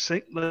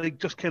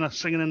 Just kind of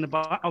singing in the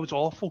back. I was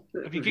awful.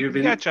 If you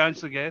get a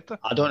chance to get it,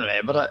 I don't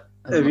remember it.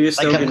 Have you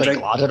still been drinking?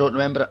 Glad I don't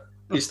remember it.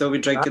 You still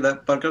been drinking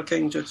that Burger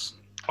King juice?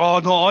 Oh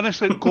no,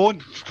 honestly, go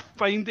and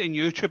find it on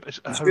YouTube.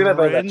 It's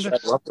horrendous.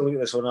 We'll have to look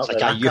this one up.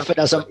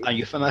 It's like a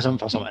euphemism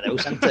for something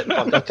else, isn't it?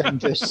 Burger King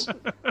juice.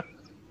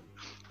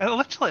 It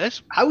literally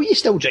is. How are you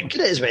still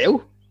drinking it as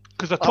well?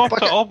 Because I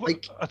topped it up.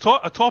 I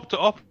topped it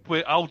up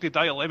with Aldi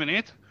Diet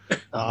Lemonade.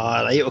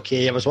 Ah, right,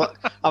 okay. I was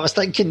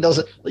thinking,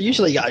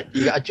 usually you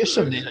get a juice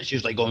and then it's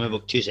usually going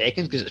about 2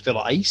 seconds because it's full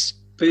of ice.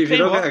 But if you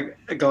don't get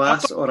a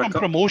glass or a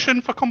cup,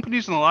 promotion for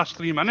companies in the last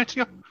 3 minutes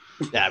here.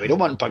 Yeah, we don't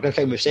want Burger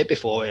King. We've said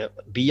before,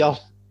 beer,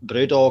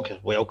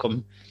 Brewdog,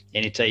 welcome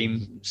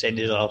anytime. Send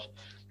us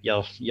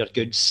your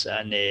goods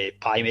and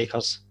pie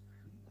makers.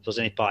 If there's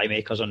any pie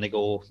makers on the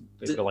go,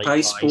 like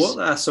Pie Sport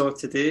that I saw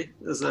today.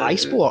 Pie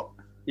Sport.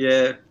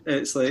 Yeah,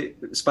 it's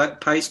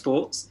like Pie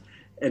Sports.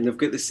 And they've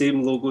got the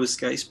same logo as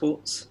Sky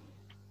Sports.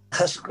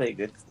 That's quite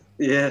good.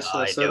 Yeah, so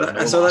I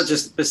saw that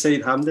just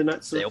beside Hampden.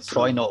 They'll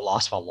probably not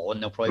last for long.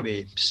 They'll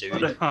probably be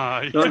soon. No,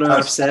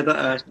 I've said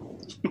it.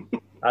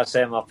 I'd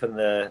set them up in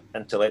the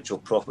intellectual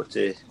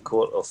property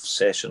court of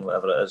session,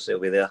 whatever it is. They'll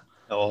be there.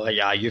 Oh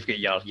yeah, you've got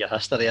your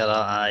history of that.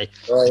 Aye.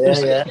 Oh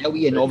yeah.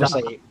 And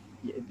obviously,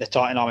 the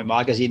Tartan Army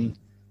magazine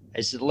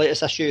is the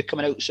latest issue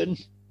coming out soon.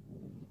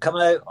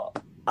 Coming out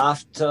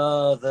after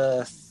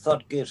the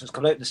third game, so it's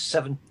coming out the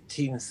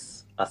 17th.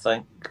 I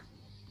think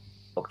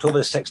October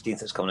the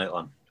 16th it's coming out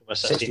on. October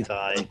 16th,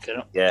 aye.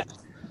 Yeah.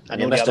 I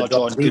know the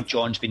other Good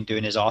John's been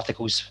doing his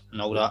articles and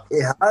all that.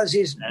 He has.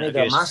 He's made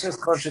a massive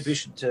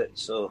contribution to it.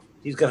 So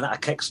he's given it a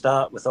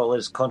kickstart with all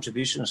his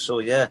contributions. So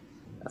yeah,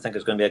 I think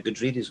it's going to be a good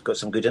read. He's got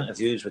some good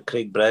interviews with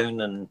Craig Brown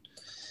and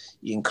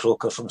Ian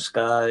Croker from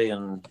Sky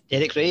and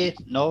Derek Ray.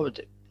 No,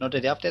 did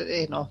they have Derek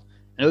Ray? No.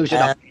 I know he was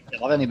doing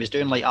 11. He was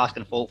doing like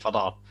asking folk for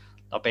their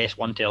best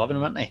 1 to 11,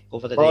 weren't they?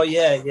 Over the day. Oh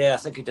yeah. I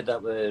think he did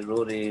that with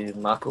Rory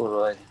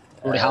McIlroy.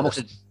 Rory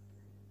Hamilton.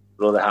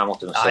 Rory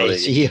Hamilton. Sorry. I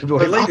see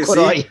Rory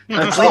McIlroy.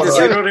 I'd like to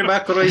see Rory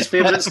McIlroy's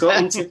favourite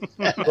Scotland team.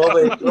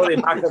 Rory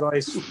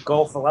McIlroy's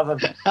golf 11.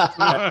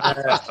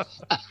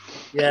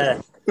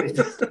 Yeah,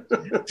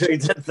 he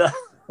did that.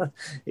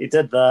 He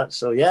did that.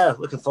 So yeah,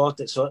 looking forward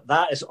to it. So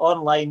that is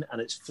online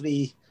and it's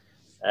free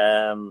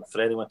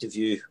for anyone to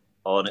view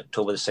on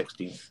October the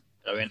 16th.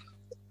 Brilliant.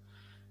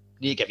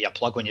 Need to give you a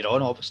plug when you're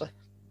on, obviously.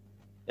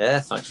 Yeah,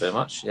 thanks very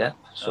much. Yeah,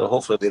 so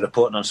hopefully we'll be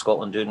reporting on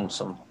Scotland doing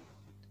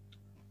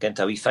getting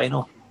to a wee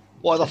final.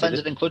 What other things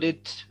are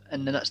included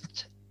in the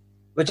next?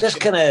 We're just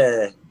kind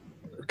of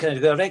got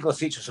a regular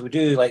feature. So we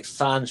do like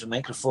fans with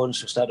microphones.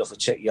 So we started off with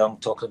Chick Young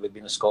talking about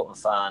being a Scotland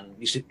fan.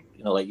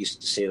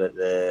 Used to say that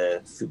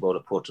the football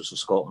reporters from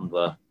Scotland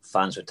were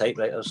fans with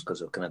typewriters because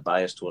they were kind of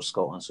biased towards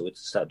Scotland. So we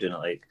started doing it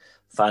like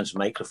fans with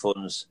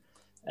microphones.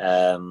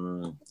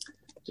 To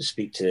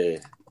speak to,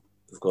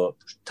 we've got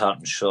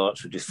Tartan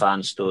Shorts. We do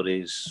fan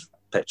stories,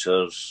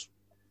 pictures,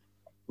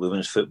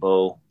 women's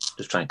football,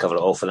 just try and cover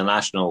it all for the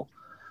national.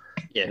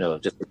 Yeah. You know,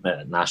 just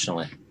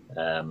nationally,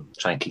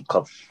 try and keep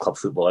club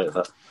football out of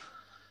it.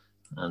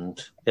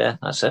 And yeah,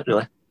 that's it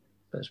really.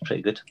 But it's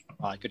pretty good.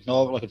 Good.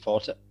 No, we're looking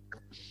forward to it.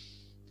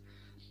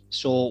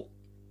 So,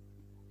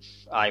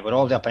 we're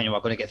all of the opinion we're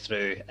going to get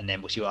through, and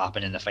then we'll see what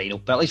happens in the final.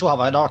 But at least we'll have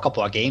another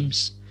couple of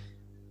games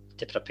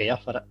to prepare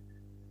for it.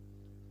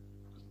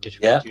 Because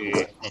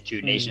we've got the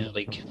two Nations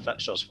League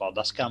fixtures for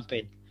this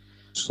campaign.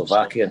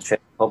 Slovakia and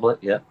Czech Republic,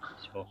 yeah.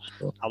 So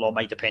a lot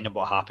might depend on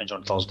what happens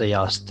on Thursday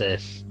as to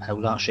how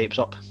that shapes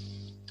up.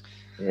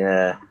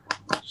 Yeah.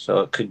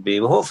 So it could be.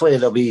 Well, hopefully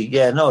they'll be.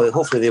 Yeah, no.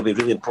 Hopefully they'll be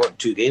really important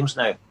 2 games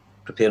now,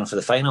 preparing for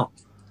the final.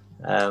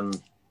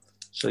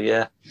 So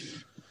yeah,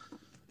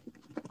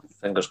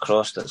 fingers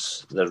crossed.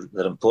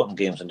 They're important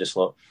games and just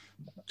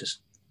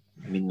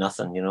mean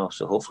nothing, you know.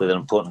 So hopefully they're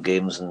important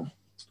games and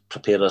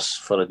prepare us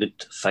for a good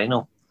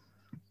final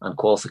and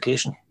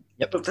qualification.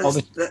 Yep, but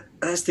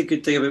that's the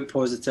good thing about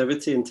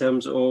positivity in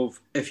terms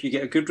of if you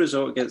get a good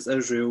result against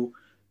Israel,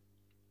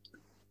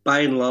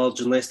 by and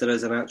large, unless there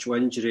is an actual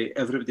injury,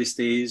 everybody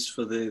stays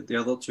for the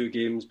other 2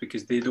 games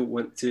because they don't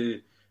want to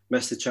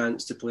miss the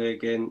chance to play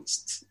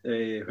against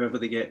whoever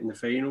they get in the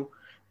final.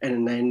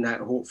 And then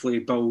that hopefully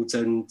builds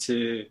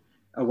into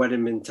a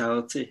winning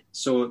mentality.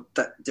 So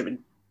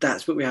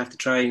that's what we have to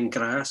try and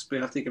grasp. We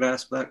have to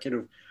grasp that kind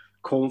of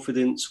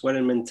confidence,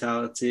 winning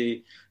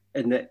mentality,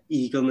 and the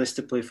eagerness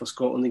to play for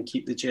Scotland and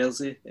keep the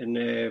jersey.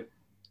 And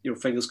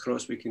fingers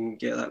crossed we can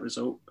get that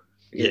result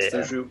against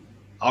Israel.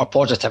 Our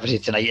positivity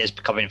tonight is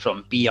coming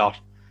from beer,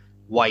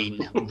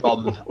 wine,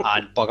 rum,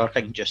 and Burger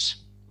King juice.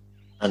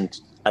 And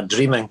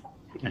dreaming.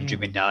 And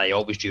dreaming,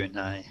 always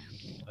dreaming,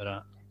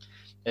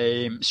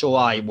 So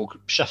we'll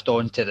shift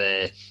on to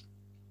the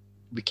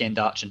weekend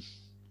action,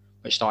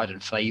 which started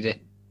on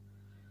Friday.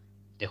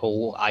 The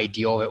whole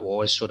idea of it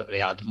was so that they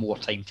had more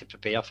time to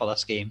prepare for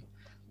this game,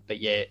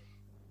 but yet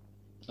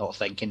not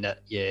thinking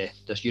that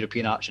there's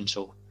European action,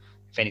 so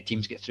if any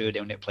teams get through,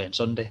 they'll not play on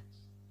Sunday.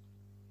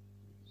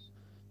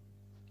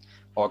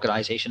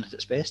 Organisation at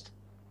its best.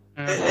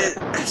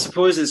 I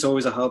suppose it's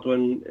always a hard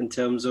one in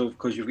terms of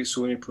because you've got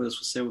so many players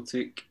for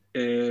Celtic,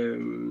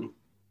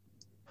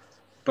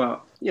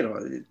 but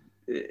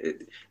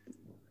it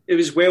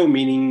was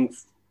well-meaning.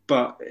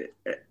 But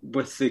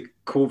with the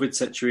COVID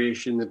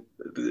situation,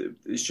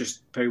 it's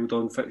just piled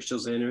on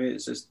fixtures anyway.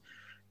 It's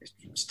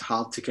just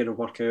hard to kind of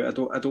work out.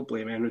 I don't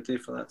blame anybody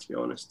for that, to be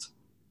honest.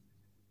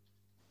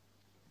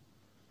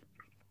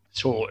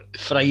 So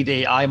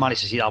Friday, I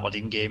managed to see the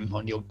Aberdeen game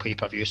on the old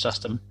pay-per-view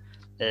system.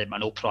 I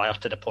know prior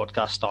to the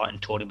podcast starting,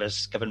 Tony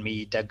was giving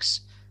me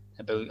digs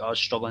about us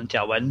struggling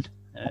to win.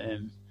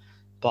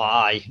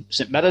 But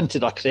St Mirren, to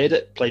their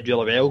credit, played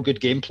really well. Good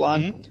game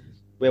plan,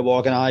 well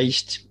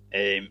organised.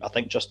 I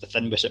think just the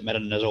thing with St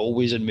Mirren, as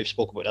always, and we've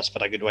spoken about this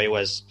for a good while,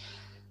 is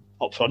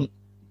up front.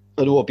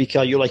 I know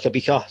Abika, you like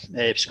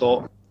Abika,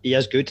 Scott. He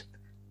is good.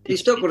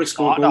 He's not going to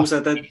score goals. I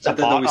did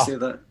always say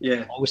that.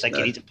 Yeah, I always think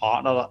he needs a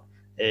partner.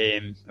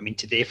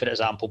 Today, for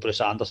example,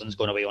 Bruce Anderson's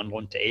going away on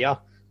loan to Ayr.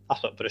 I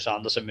thought Bruce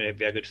Anderson would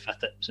be a good fit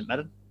at St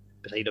Mirren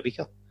beside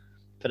Abika,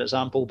 for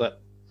example.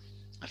 But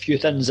a few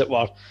things that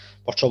were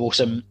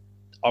troublesome.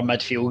 Our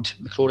midfield,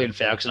 McCrory and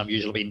Ferguson have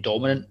usually been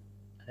dominant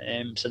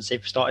since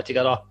they've started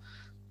together.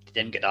 They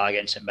didn't get that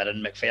against St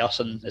Mirren.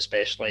 McPherson,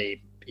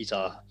 especially, he's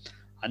a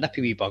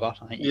nippy wee bugger.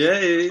 I think.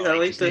 I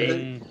like that.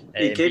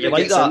 You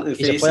like that.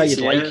 He's a player you'd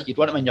like. You'd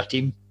want him in your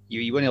team.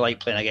 You wouldn't like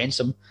playing against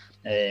him.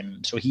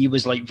 So he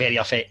was very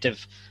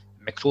effective.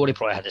 McCrory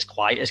probably had his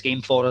quietest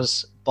game for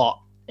us, but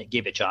it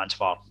gave a chance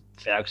for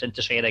Ferguson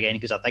to share again,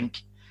 because I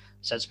think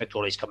since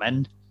McCrory's come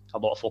in, a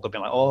lot of folk have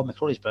been like, "Oh,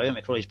 McCrory's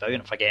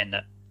brilliant," forgetting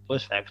that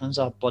Lewis Ferguson's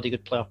a bloody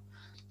good player.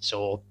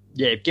 So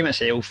yeah, game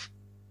itself,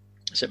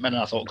 St Mirren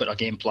I thought got a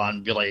game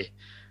plan really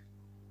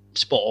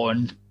spot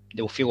on.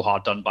 They'll feel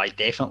hard done by,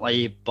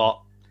 definitely, but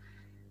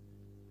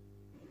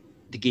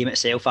the game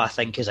itself I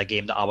think is a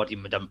game that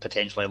Aberdeen would have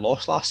potentially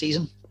lost last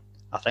season.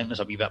 I think there's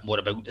a wee bit more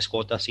about the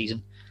squad this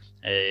season,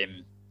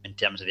 in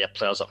terms of their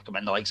players that have come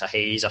in, the likes of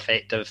Hayes,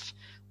 effective.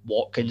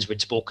 Watkins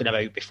we'd spoken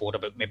about before,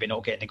 about maybe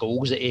not getting the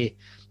goals that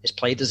his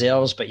play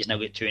deserves, but he's now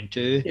got 2 and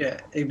 2. Yeah,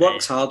 he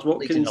works hard,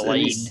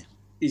 Watkins.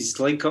 His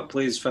link-up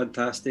play is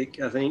fantastic,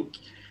 I think.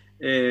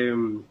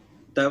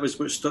 That was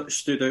what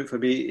stood out for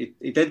me.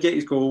 He did get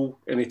his goal,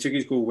 and he took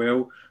his goal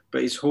well,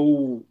 but his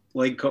whole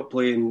link-up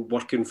play and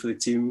working for the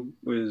team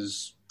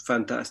was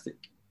fantastic.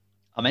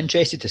 I'm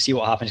interested to see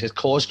what happens, because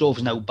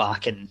Cosgrove's now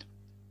back in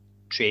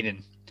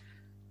training.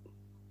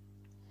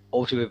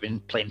 Also, we've been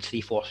playing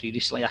 3-4-3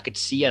 recently. I could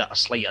see a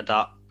slight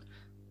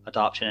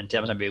adaptation in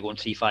terms of maybe going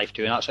 3-5-2,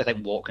 and actually I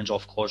think Watkins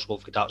off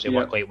Cosgrove could actually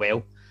work quite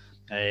well.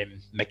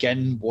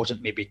 McGinn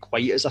wasn't maybe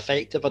quite as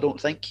effective, I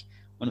don't think,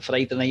 on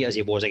Friday night as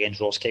he was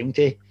against Ross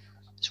County.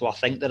 So I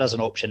think there is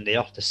an option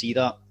there to see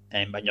that,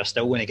 and you're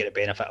still going to get the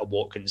benefit of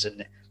Watkins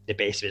in the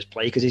best of his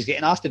play, because he's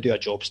getting asked to do a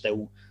job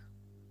still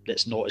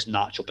that's not his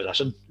natural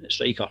position at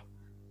striker.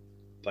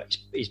 But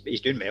he's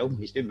doing well.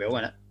 He's doing well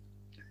in it.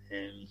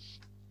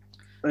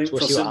 I think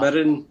for St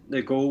Mirren,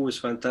 the goal was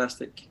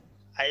fantastic.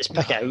 It's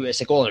pick it out.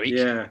 It's a goal of the week.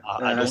 Yeah,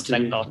 I don't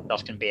think there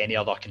can be any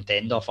other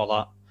contender for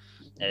that.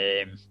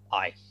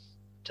 Aye,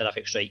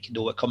 terrific strike.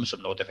 No, it comes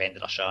from no defender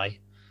or shy.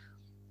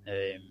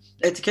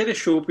 To kind of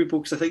show people,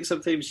 because I think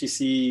sometimes you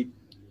see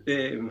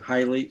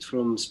highlights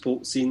from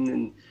sports scene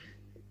and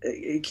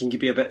it can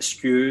be a bit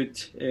skewed.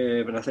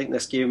 And I think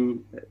this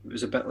game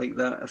was a bit like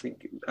that. I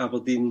think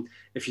Aberdeen,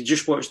 if you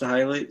just watch the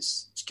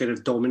highlights, it's kind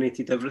of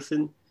dominated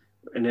everything.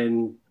 And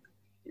then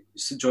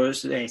St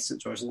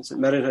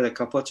Mirren had a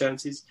couple of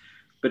chances,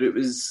 but it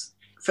was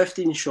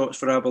 15 shots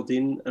for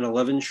Aberdeen and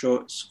 11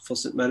 shots for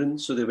St Mirren.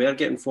 So they were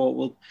getting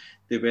forward.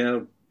 They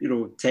were,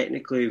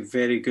 technically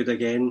very good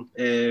again.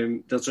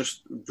 They're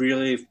just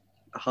really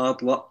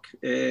hard luck,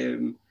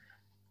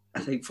 I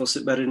think, for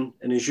St Mirren.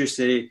 And as you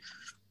say,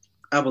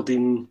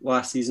 Aberdeen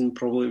last season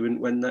probably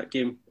wouldn't win that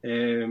game.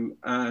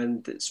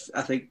 And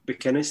I think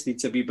McInnes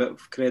needs a wee bit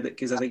of credit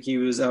because I think he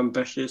was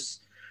ambitious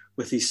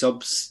with his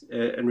subs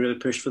and really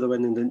pushed for the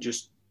win and didn't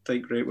just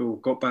think, right, we'll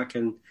got back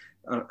in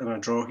a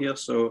draw here.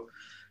 So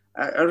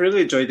I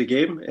really enjoyed the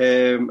game.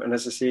 And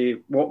as I say,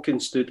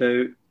 Watkins stood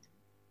out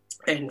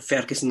and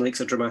Ferguson likes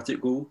a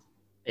dramatic goal.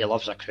 He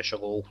loves a crucial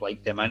goal,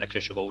 like the amount of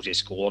crucial goals he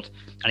scored.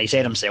 And he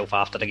said himself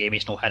after the game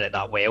he's not hit it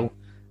that well,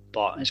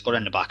 but it's gone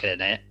in the back of the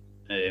net,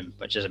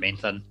 which is the main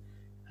thing.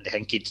 And I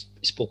think he'd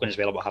spoken as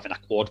well about having a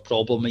quad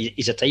problem.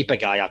 He's a type of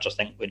guy I just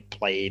think would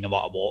play no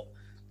matter what.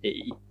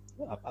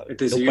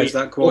 Does he use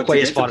that quad to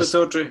get to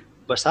Pittodrie?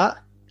 What's that?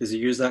 Does he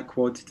use that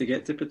quad to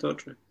get to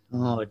Pittodrie?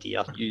 Oh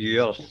dear,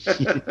 you're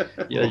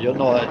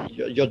not.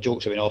 Your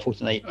jokes have been awful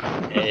tonight.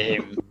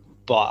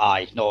 But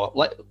aye, no,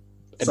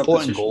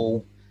 important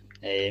goal.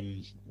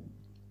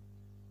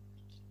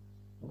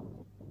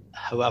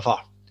 However,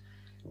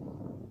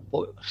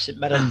 St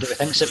Mirren, do we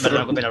think St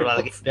Mirren are going to be in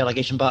a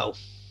relegation battle?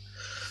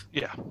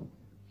 Yeah.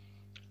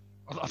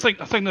 I think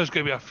there's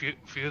going to be a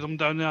few of them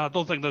down there. I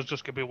don't think there's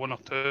just going to be one or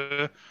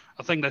two.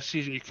 I think this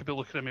season you could be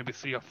looking at maybe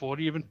 3 or 4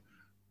 even,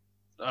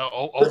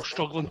 all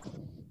struggling.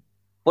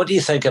 What do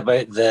you think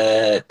about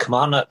the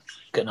Kilmarnock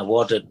getting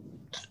awarded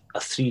a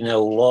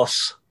 3-0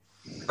 loss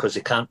because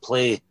they can't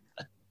play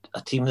a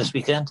team this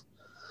weekend?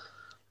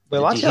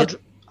 Well, I've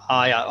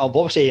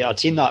obviously I'd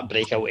seen that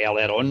breakout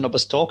earlier on. There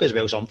was talk as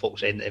well, some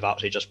folks saying they've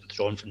actually just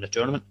withdrawn from the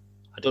tournament.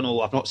 I don't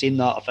know, I've not seen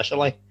that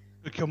officially.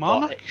 The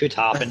Kilmarnock? It could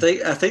happen.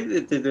 I think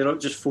that they not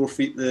just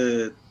forfeit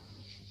the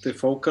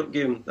Falkirk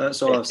game.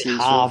 That's all I've seen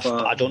so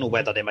far. I don't know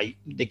whether they might.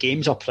 The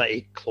games are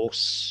pretty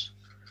close.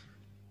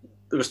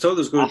 There was talk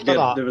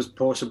there was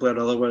possibly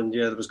another one.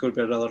 Yeah, there was going to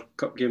be another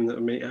cup game that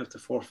we might have to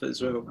forfeit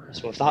as well.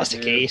 So if that's the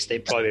case,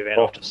 they'd probably be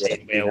better off just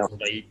saying, well,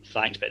 right,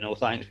 thanks, but no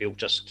thanks, we'll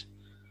just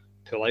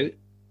pull out.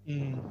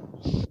 It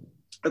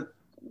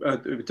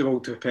would all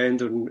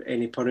depend on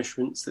any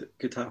punishments that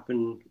could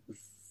happen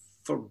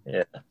from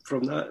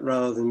that,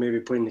 rather than maybe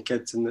playing the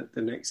kids in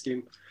the next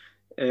game.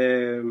 I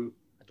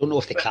don't know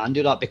if they can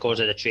do that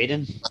because of the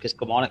training, because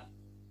Kilmarnock,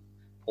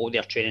 all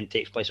their training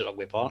takes place at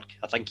Rugby Park.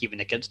 I think even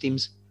the kids'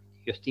 teams,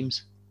 youth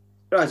teams.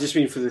 I just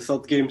mean for the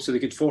third game, so they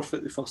could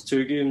forfeit the first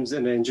 2 games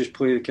and then just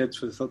play the kids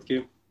for the third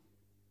game.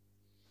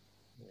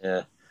 Yeah,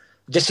 it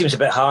just seems a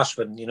bit harsh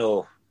when,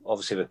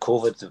 obviously with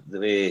COVID, the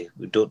way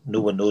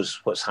no one knows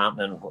what's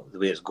happening, the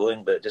way it's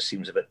going, but it just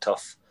seems a bit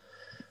tough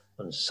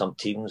on some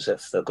teams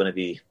if they're going to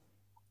be,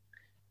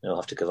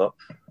 have to give up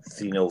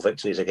 3-0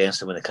 victories against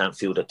them when they can't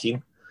field a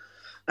team.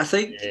 I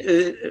think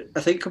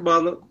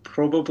Kilmarnock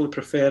probably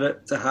prefer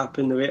it to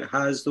happen the way it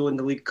has though in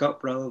the League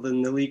Cup rather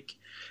than the league.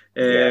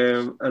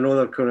 I know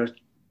they're going to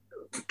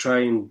try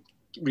and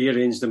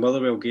rearrange the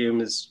Motherwell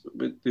game as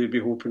they'd be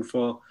hoping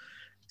for.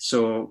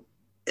 So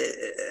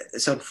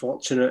it's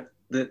unfortunate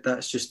that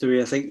that's just the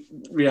way I think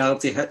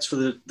reality hits for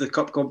the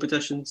cup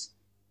competitions.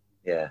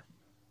 Yeah.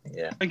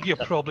 I think you're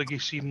probably going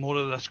to see more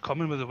of this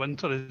coming with the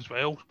winter as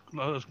well.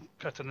 It's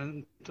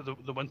getting into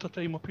the winter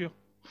time up here.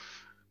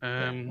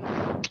 I'm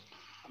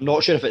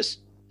not sure if it's.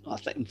 I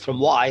think from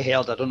what I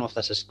heard, I don't know if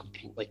this is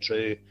completely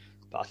true,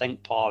 but I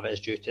think part of it is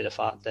due to the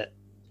fact that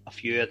a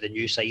few of the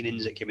new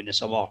signings that came in the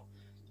summer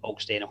all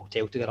stay in a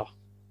hotel together.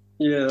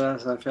 Yeah,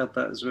 I've heard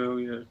that as well.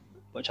 Yeah,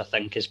 which I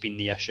think has been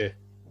the issue.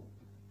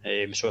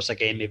 So it's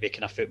again maybe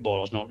kind of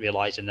footballers not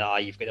realising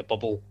that you've got a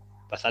bubble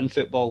within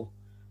football,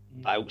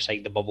 but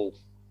outside the bubble,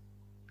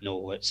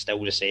 no, it's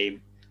still the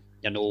same.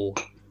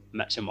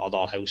 Mixing with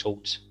other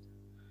households.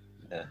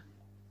 Yeah.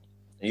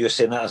 You're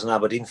saying that as an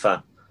Aberdeen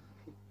fan?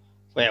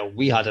 Well,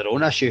 we had our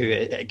own issue.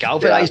 It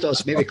galvanised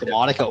us. Maybe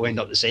Kilmarnock will end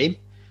up the same.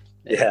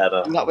 Yeah,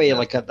 that way,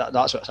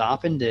 that's what's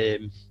happened.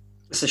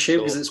 It's a shame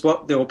because it's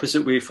worked the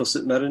opposite way for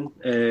St Mirren.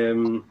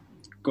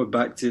 Going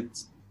back to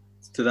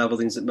the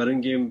Aberdeen St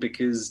Mirren game,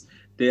 because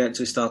they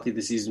actually started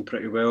the season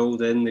pretty well.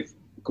 Then the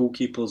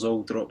goalkeepers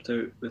all dropped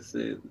out with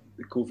the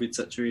COVID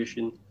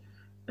situation,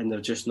 and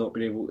they've just not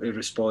been able to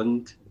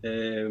respond.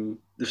 They've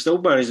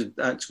still managed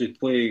to actually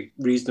play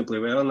reasonably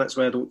well, and that's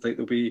why I don't think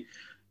they'll be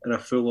in a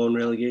full-on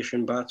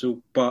relegation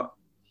battle, but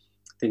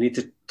they need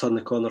to turn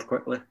the corner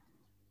quickly.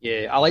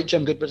 Yeah, I like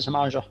Jim Goodwin as a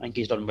manager. I think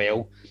he's done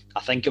well. I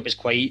think it was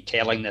quite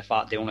telling the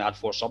fact they only had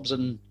 4 subs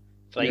on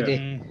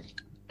Friday.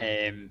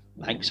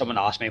 I think someone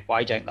asked me,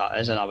 why do you think that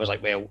is? And I was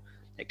like, well,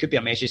 it could be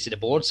a message to the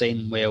board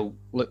saying, well,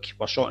 look,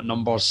 we're short on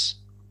numbers.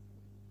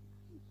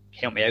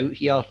 Help me out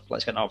here.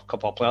 Let's get another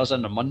couple of players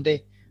in on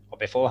Monday or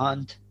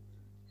beforehand.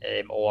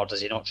 Or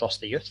does he not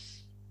trust the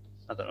youth?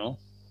 I don't know.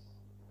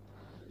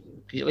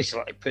 Could you at least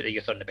put the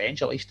youth on the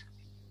bench at least?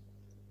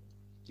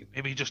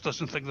 Maybe he just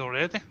doesn't think they're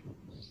ready.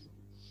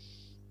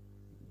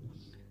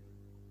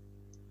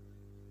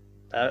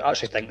 I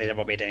actually think they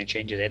never made any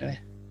changes anyway.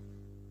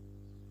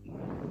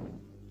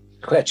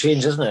 Quite a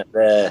change, isn't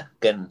it?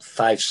 Getting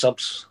 5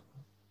 subs.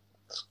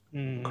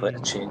 Quite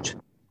a change.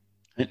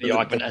 The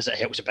argument is it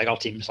helps the bigger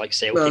teams like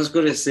Celtic. Well, I was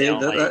going to say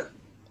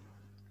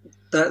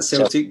that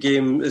Celtic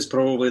game is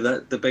probably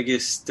the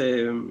biggest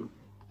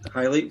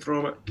highlight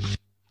from it.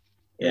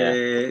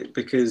 Yeah.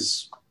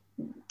 Because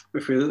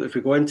if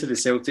we go into the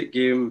Celtic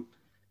game,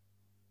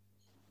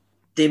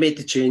 they made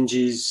the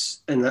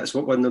changes, and that's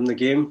what won them the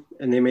game.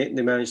 And they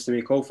managed to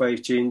make all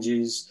 5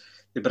 changes.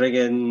 They bring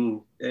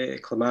in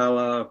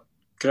Klimala,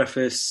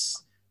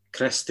 Griffiths,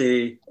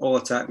 Christie, all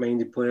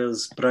attack-minded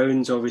players.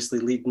 Brown's obviously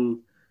leading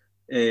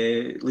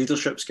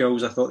leadership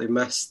skills. I thought they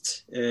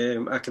missed.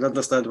 I can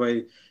understand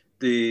why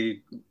they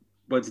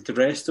wanted to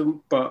rest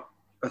him, but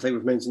I think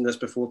we've mentioned this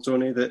before,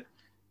 Tony, that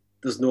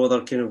there's no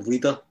other kind of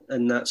leader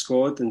in that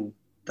squad, and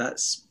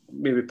that's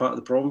maybe part of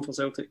the problem for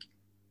Celtic.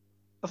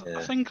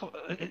 I think,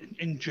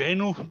 in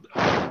general,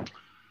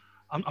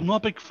 I'm not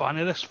a big fan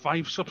of this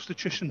 5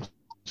 substitutions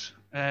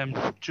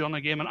during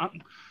a game.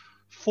 And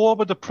 4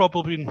 would have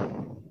probably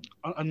been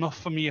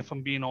enough for me, if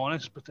I'm being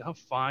honest. But to have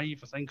 5,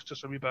 I think, is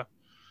just a wee bit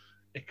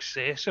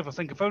excessive. I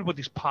think if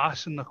everybody's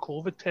passing the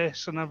COVID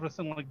tests and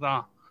everything like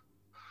that,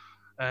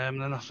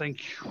 then I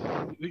think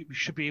we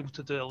should be able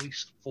to do at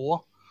least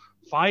 4.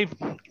 5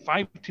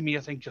 to me, I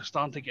think you're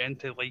starting to get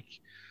into, like,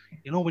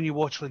 you know, when you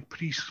watch like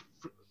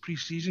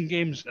pre-season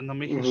games and they're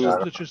making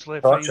substitutes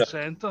left, right, and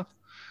centre.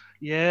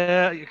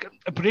 Yeah,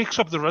 it breaks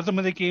up the rhythm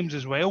of the games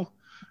as well.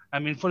 I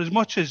mean, for as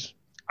much as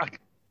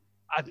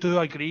I do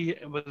agree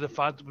with the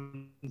fact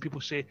when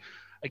people say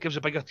it gives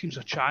the bigger teams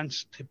a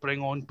chance to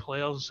bring on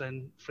players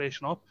and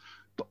freshen up,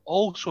 but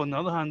also on the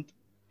other hand,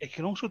 it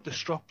can also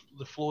disrupt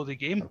the flow of the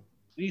game.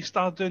 When you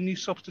start doing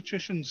these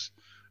substitutions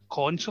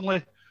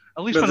constantly,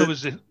 at least when it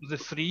was the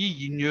 3,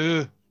 you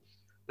knew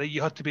that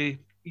you had to be.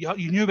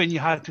 You knew when you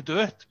had to do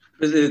it.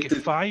 You get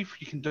 5,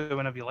 you can do it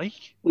whenever you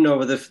like. No,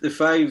 but the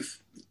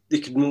 5, they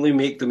can only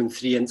make them in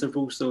 3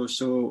 intervals, though.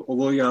 So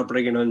although you are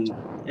bringing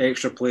on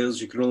extra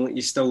players,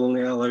 you're still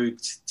only allowed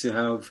to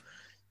have,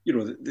 you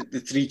know, the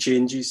 3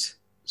 changes.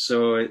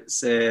 So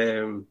it's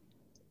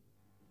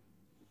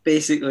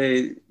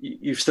basically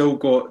you've still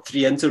got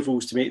 3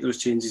 intervals to make those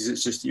changes.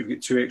 It's just you've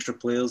got 2 extra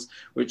players,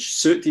 which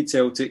suited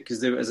Celtic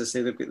because, as I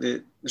say, they've got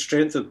the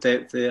strength of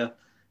depth there,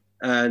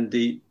 and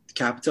they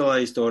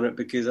capitalised on it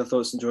because I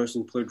thought St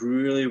Johnstone played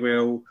really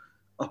well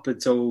up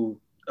until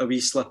a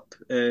wee slip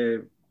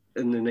in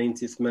the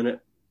 90th minute,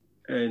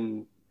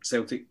 and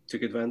Celtic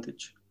took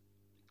advantage.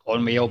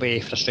 Conway will be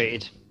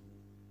frustrated.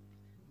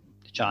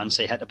 The chance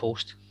they hit the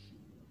post.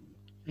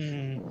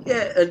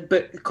 Yeah,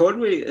 but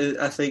Conway,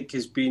 I think,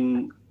 has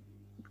been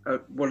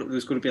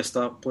was going to be a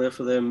start player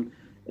for them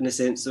in the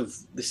sense of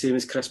the same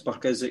as Chris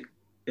Burke is at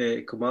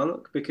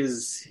Kilmarnock,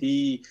 because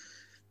he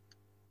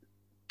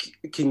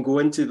can go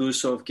into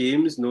those sort of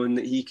games knowing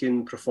that he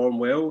can perform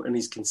well and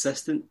he's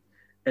consistent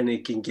and he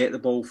can get the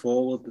ball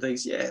forward and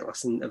things. Yeah,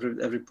 listen,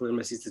 every player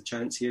misses the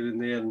chance here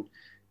and there, and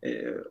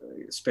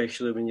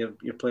especially when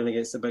you're playing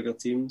against the bigger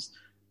teams.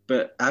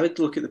 But I would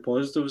look at the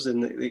positives,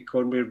 and that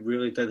Conway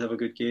really did have a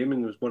good game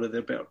and was one of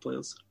their better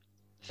players.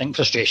 I think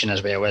frustration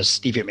as well is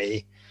Stevie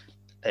May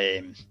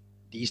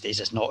these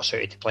days is not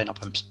suited to playing up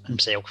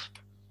himself.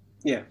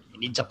 Yeah, he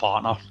needs a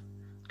partner.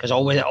 Because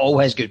all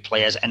his good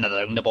players in and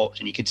around the box,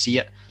 and you could see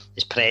it.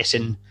 He's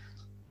pressing,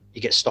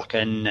 he gets stuck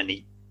in,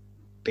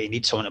 but he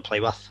needs someone to play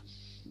with.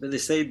 But they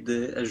said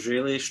the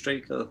Israeli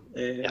striker,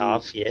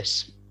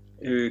 yes,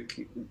 who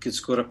could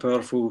score a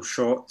powerful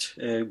shot,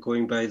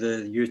 going by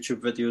the YouTube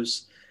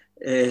videos.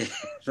 You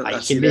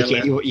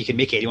can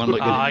make anyone look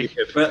good on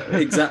YouTube. But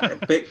exactly,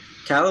 but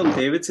Callum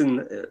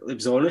Davidson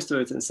was honest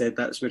about it and said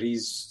that's where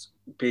he's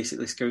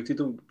basically scouted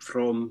him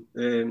from,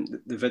 the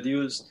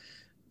videos.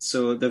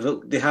 So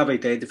they have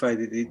identified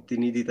that they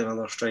needed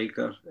another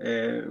striker.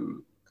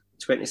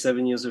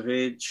 27 years of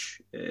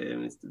age,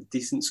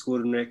 decent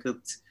scoring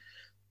record.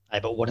 Aye,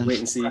 but wait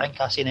and see. I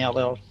think I seen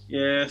earlier.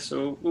 Yeah,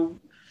 so well,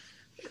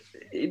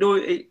 you know,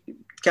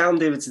 Callum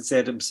Davidson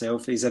said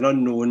himself he's an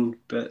unknown,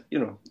 but you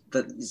know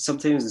that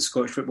sometimes in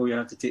Scottish football you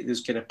have to take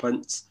those kind of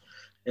punts.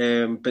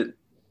 But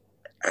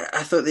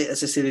I thought that,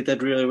 as I say, they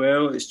did really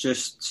well. It's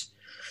just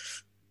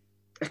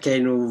a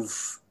kind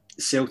of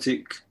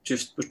Celtic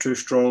just were too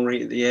strong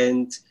right at the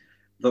end.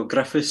 Though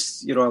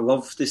Griffiths, you know, I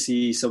love to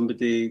see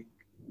somebody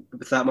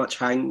with that much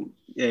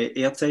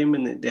airtime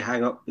and they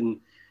hang up and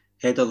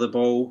header the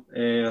ball.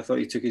 I thought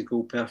he took his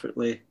goal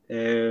perfectly.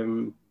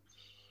 And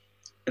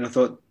I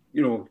thought,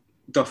 you know,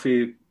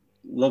 Duffy,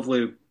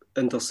 lovely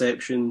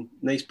interception,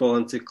 nice ball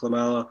into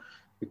Klimala.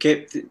 We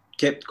kept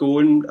kept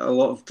going, a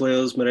lot of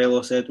players,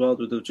 Morelos, Edouard,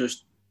 would have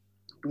just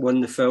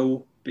won the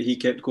fill, but he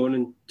kept going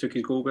and took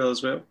his goal well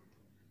as well.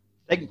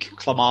 I think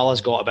Klimala's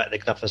got a bit of the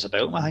Griffiths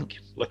about him, I think,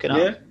 looking at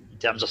him, in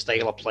terms of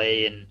style of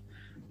play and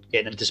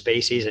getting into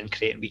spaces and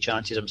creating wee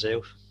chances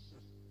himself.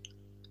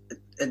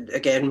 And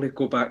again, we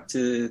go back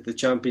to the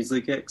Champions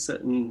League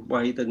exit and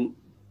why he didn't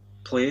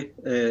play.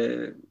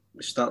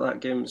 Start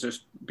that game was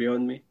just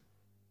beyond me.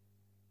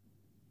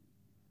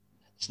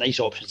 It's nice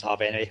options to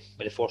have anyway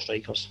with the 4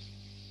 strikers.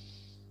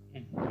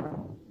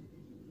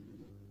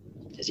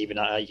 There's even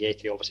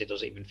Ayeti obviously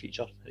doesn't even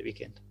feature at the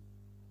weekend.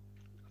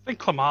 I think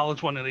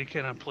Klimala's one of the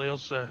kind of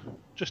players that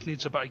just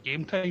needs a bit of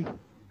game time.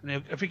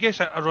 And if he gets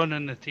a run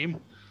in the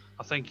team,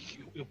 I think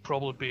he'll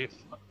probably be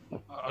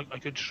a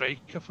good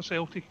striker for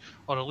Celtic,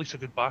 or at least a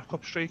good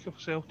backup striker for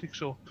Celtic.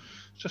 So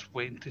just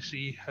waiting to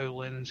see how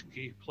Lennon's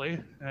going to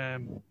play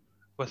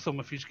with him,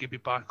 if he's going to be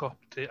back up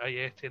to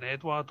Ayeti and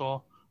Edouard,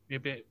 or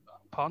maybe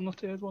a partner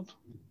to Edouard.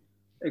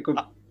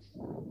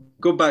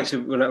 Go back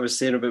to when I was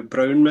saying about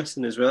Brown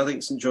missing as well. I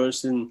think St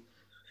Johnstone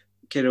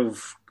kind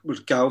of was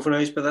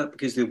galvanised by that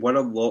because they won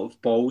a lot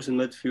of balls in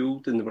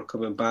midfield and they were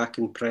coming back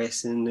and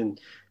pressing and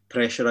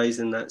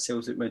pressurising that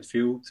Celtic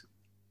midfield.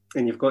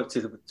 And you've got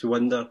to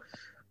wonder,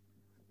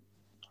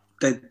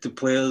 did the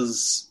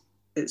players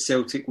at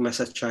Celtic miss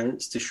a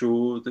chance to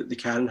show that they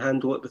can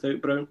handle it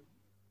without Brown?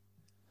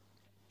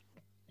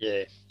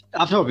 Yeah.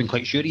 I've never been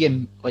quite sure,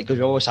 Ian, because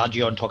we always had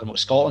you on talking about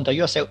Scotland. Are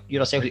you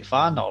you're a Celtic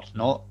fan or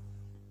not?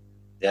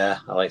 Yeah,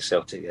 I like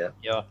Celtic, yeah.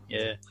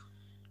 Yeah.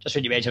 Just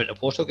when you mentioned the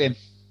Porto game.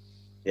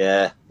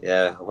 Yeah,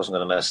 I wasn't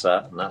going to miss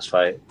that, and that's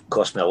why it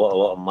cost me a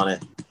lot of money.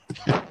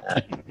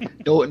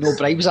 No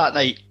bribes that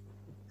night?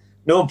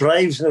 No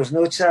bribes, there was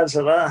no chance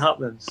of that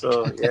happening,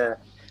 so yeah.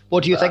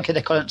 What do you think of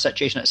the current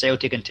situation at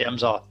Celtic in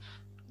terms of,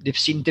 they've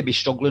seemed to be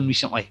struggling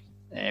recently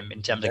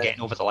in terms of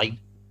getting over the line?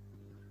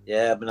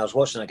 Yeah, I mean, I was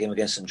watching a game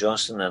against St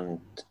Johnstone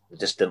and it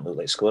just didn't look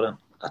like scoring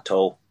at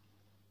all.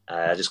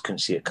 I just couldn't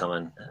see it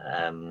coming.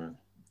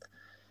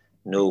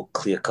 No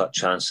clear-cut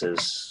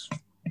chances,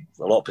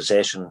 a lot of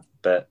possession,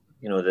 but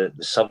the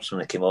subs when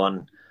they came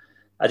on,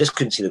 I just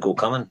couldn't see the goal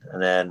coming.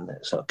 And then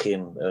it sort of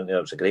came,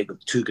 it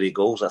was two great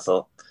goals, I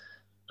thought.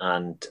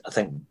 And I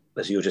think,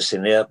 as you were just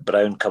saying there,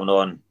 Brown coming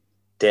on,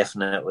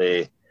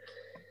 definitely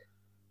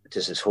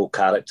just his whole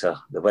character,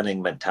 the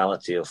winning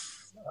mentality of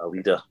a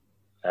leader.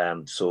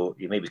 So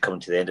he may be coming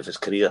to the end of his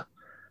career.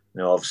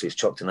 Obviously he's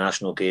chucked a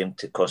national game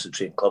to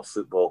concentrate in club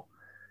football,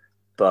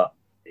 but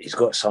he's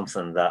got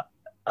something that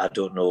I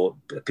don't know.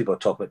 People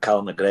talk about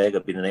Callum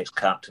McGregor being the next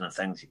captain and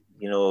things.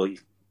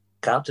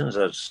 Captains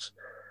are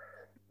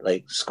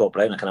like Scott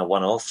Brown are kind of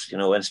one-offs,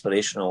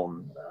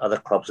 inspirational. Other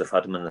clubs have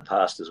had him in the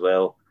past as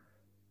well.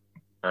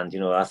 And,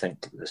 I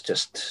think it's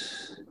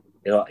just,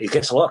 he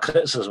gets a lot of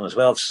criticism as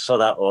well. I saw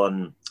that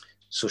on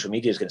social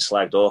media. He's getting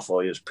slagged off,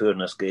 he was poor in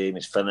this game,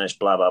 he's finished,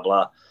 blah, blah,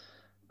 blah.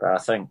 But I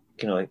think,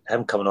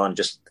 him coming on,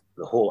 just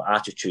the whole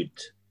attitude,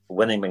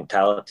 winning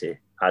mentality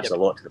adds a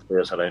lot to the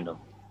players around him.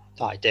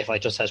 Definitely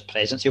just his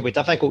presence. He'll be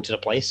difficult to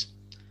replace.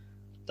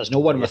 There's no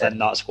one within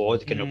that squad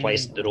that can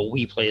replace the role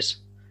he plays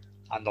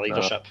and the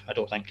leadership, I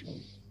don't think.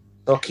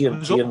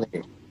 Kieran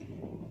Tierney.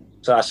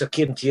 So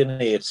Kieran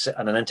Tierney in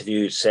an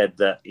interview said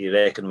that he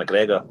reckoned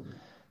McGregor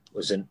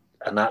was a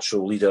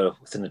natural leader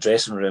within the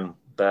dressing room,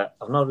 but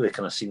I've not really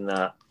kind of seen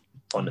that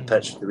on the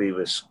pitch the way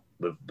with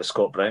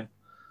Scott Brown.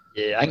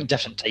 Yeah, I think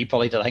different type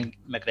of leader. I think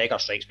McGregor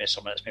strikes me as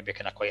someone that's maybe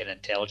kind of quite an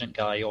intelligent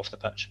guy off the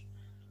pitch.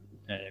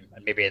 And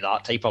maybe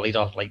that type of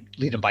leader, like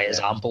leading by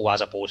example, as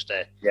opposed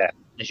to,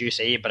 as you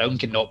say, Brown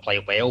can not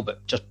play well,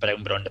 but just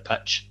Brown on the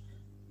pitch.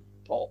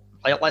 But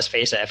let's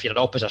face it, if you're an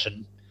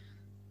opposition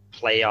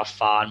player,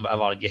 fan,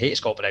 whatever, you hate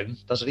Scott Brown,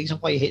 there's a reason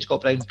why you hate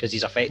Scott Brown, because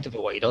he's effective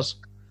at what he does.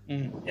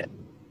 Yeah.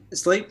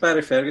 It's like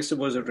Barry Ferguson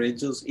was at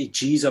Rangers. He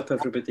G's up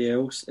everybody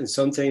else, and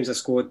sometimes a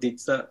squad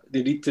needs that.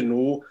 They need to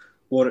know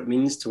what it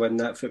means to win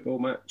that football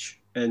match,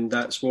 and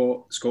that's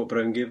what Scott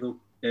Brown gave them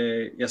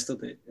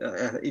yesterday.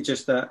 He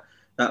just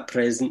that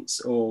presence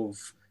of,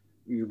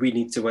 we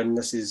need to win.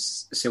 This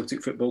is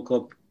Celtic Football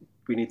Club.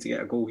 We need to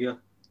get a goal here.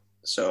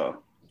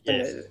 So,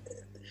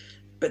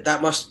 but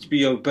that must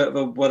be a bit of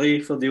a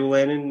worry for Neil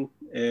Lennon.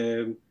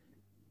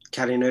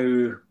 Can he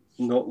now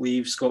not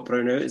leave Scott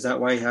Brown out? Is that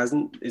why he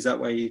hasn't? Is that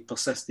why he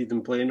persisted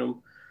in playing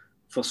him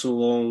for so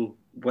long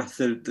with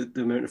the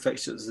amount of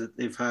fixtures that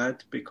they've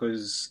had?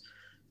 Because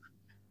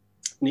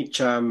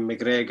Nicham,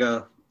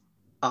 McGregor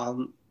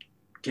aren't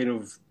kind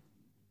of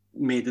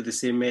made of the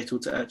same metal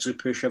to actually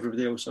push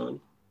everybody else on.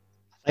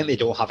 I think they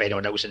don't have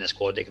anyone else in the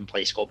squad that can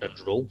play Scott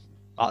Brown's role.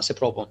 That's the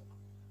problem.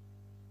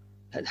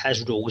 And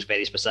his role is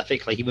very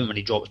specific. Like, even when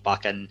he drops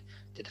back in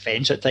to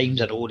defence at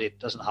times, I know he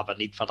doesn't have a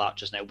need for that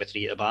just now with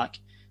 3 at the back.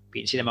 But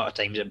you can see the amount of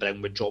times that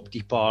Brown would drop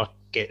deeper,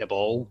 get the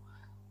ball.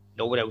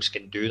 No one else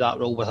can do that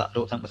role with it, I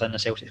don't think, within the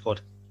Celtic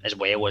squad as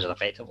well as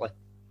effectively.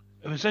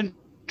 It was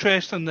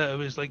interesting that it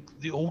was like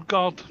the old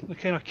guard that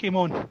kind of came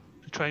on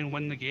to try and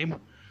win the game.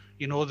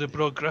 They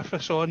brought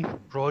Griffiths on,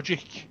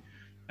 Rogic,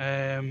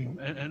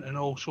 and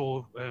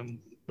also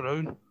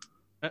Brown.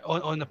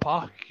 on the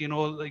park. You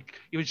know, like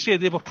you would say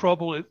they were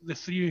probably the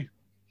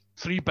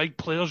three big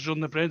players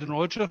during the Brendan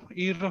Rodgers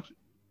era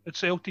at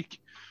Celtic.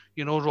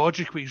 You know,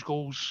 Roderick with his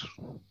goals.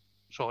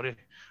 Sorry,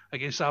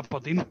 against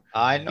Aberdeen.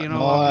 I know. You know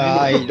what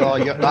I mean?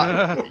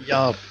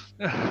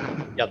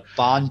 You're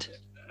banned.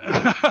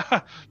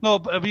 No,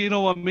 but you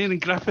know what I mean.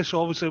 And Griffiths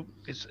obviously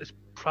it's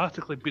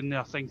practically been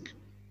there. I think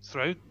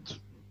throughout.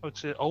 I would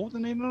say all the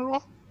 9 in a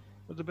row.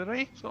 Would it be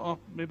right? Or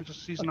maybe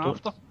just season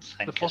after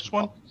the first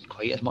one.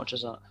 Quite as much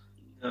as that.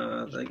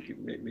 I think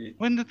maybe.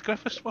 When did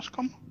Griffiths first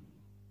come?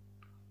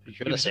 He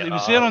He was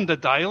there on the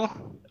dialer.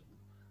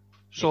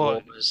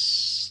 So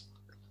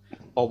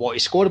he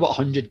scored about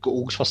 100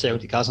 goals for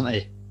Celtic, hasn't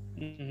he?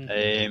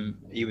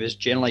 Mm-hmm. He was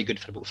generally good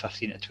for about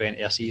 15 to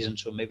 20 a season,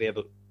 so maybe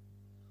about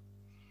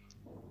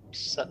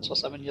 6 or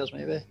 7 years,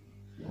 maybe.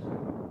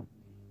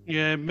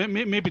 Yeah,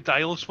 maybe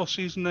Dialer's first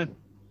season then.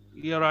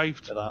 He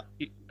arrived. For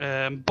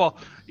that. But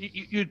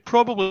you'd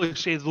probably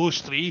say those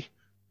three,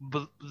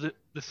 but the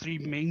three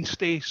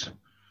mainstays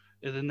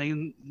of the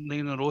nine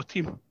in a row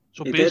team.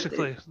 So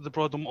basically, they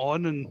brought them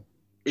on and.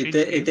 He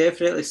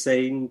definitely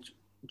signed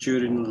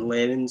during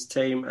Lennon's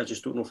time. I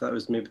just don't know if that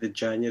was maybe the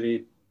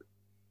January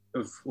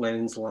of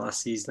Lennon's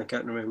last season. I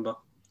can't remember.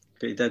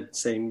 But he did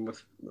sign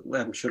with.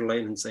 I'm sure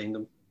Lennon signed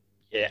him.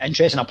 Yeah,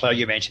 interesting. A player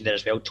you mentioned there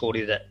as well,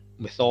 Tory, that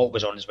we thought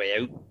was on his way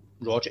out.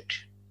 Roderick.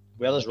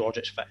 Where is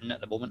Roderick fitting at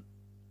the moment?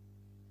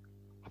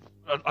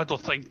 I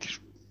don't think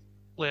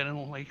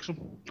Lennon likes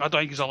him. I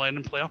don't think he's a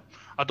Lennon player.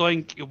 I don't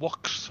think he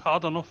works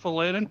hard enough for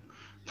Lennon.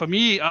 For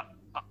me,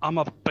 I'm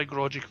a big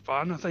Roderick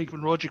fan. I think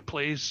when Roderick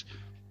plays,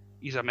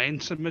 he's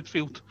immense in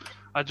midfield.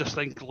 I just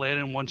think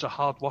Lennon wants a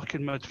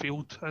hard-working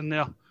midfield in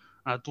there.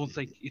 I don't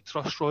think he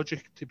trusts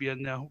Roderick to be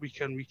in there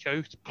week in, week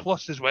out.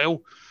 Plus, as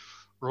well,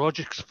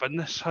 Roderick's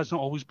fitness hasn't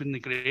always been the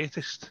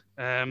greatest.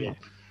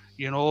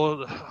 You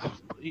know,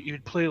 he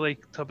would play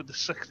like to about the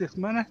 60th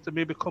minute and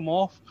maybe come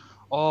off,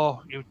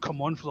 or he would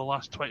come on for the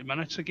last 20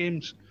 minutes of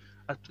games.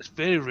 It's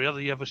very rare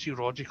that you ever see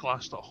Roderick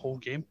last a whole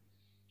game.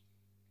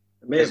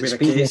 It may have been a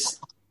case.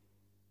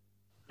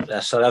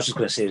 Sorry, I was just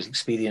going to say his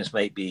experience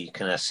might be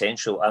kind of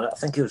essential. I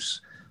think he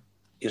was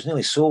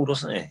nearly sold,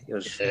 wasn't he? He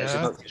was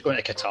going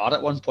to Qatar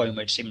at one point,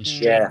 which seems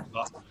strange,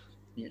 but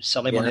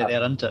silly money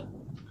there, isn't it?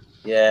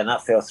 Yeah, and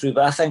that fell through.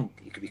 But I think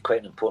he could be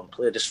quite an important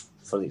player just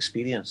for the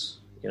experience.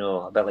 You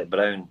know, a bit like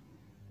Brown,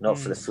 not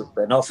for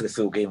the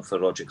full game for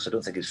Roderick, because I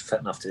don't think he's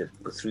fit enough to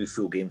go through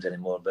full games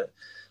anymore. But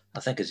I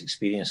think his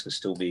experience would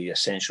still be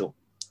essential.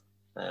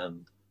 I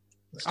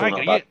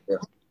agree.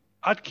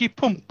 I'd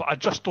keep him, but I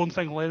just don't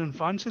think Lennon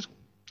fancies him.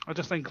 I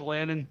just think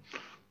Lennon,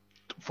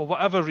 for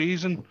whatever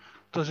reason,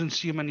 doesn't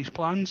see him in his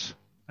plans.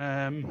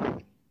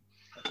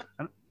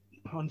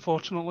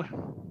 Unfortunately.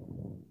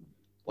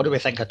 What do we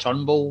think of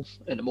Turnbull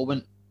at the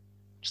moment?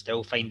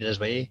 Still finding his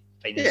way?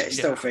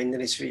 Still finding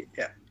his feet,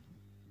 yeah.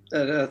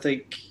 I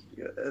think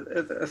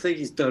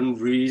he's done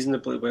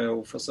reasonably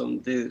well for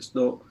somebody that's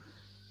not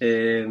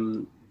a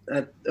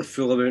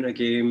full amount of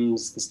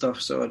games and stuff.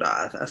 So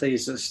I think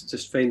he's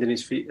just finding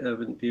his feet. I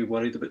wouldn't be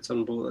worried about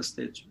Turnbull at this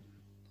stage.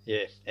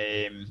 Yeah.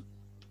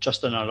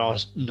 Just on another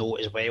note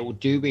as well,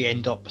 do we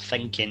end up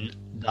thinking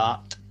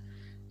that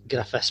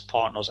Griffiths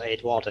partners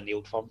Edouard in the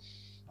Old Firm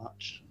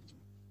match?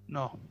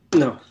 No.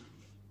 Oh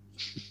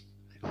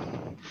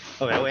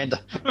well, Ender.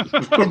 Are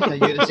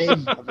you the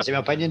same? Have the same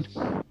opinion?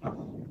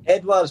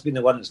 Edouard's been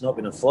the one that's not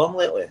been in form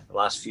lately, the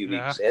last few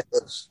weeks.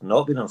 Edouard's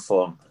not been in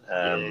form.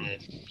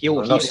 He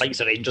likes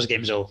the Rangers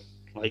games though.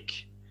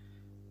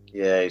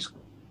 Yeah, he's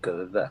got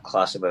a bit of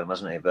class about him,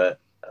 hasn't he? But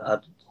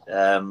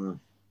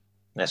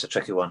that's a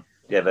tricky one.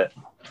 Yeah, but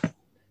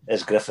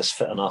is Griffiths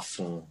fit enough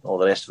and all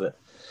the rest of it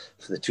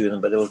for the two of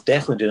them? But they were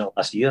definitely doing it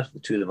last year. The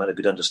two of them had a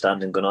good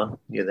understanding going on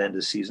near the end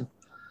of the season.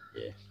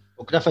 Yeah.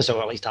 Well, Griffiths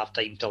will at least have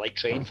time to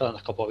train for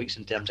a couple of weeks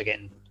in terms of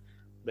getting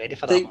ready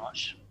for that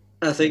match.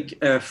 I think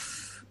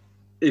if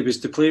he was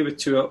to play with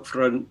two up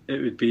front,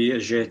 it would be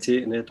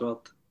Ajeti and Edouard,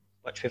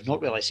 which we've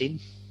not really seen.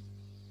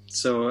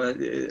 So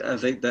I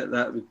think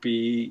that would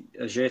be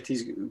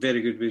Ajeti's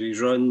very good with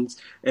his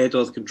runs.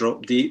 Edouard can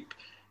drop deep.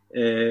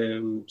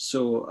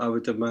 So I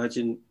would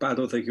imagine, but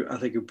I think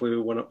he'll play with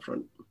one up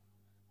front.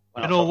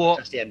 You know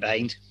what? Staying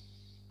behind.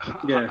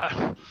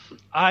 Yeah,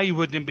 I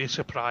wouldn't be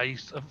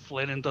surprised if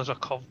Lennon does a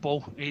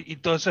curveball. He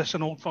does this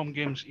in Old Firm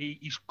games.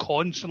 He's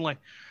constantly,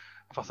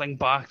 if I think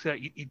back to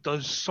it, he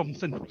does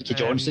something. Mickey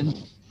Johnson.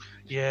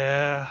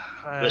 Yeah.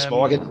 Chris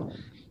Morgan.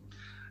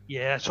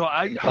 Yeah, so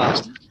I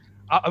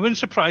wouldn't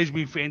surprise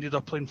me if we ended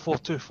up playing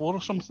 4-2-4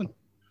 or something.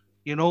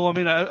 You know, I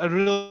mean, I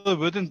really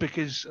wouldn't,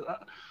 because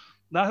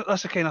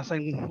that's the kind of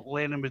thing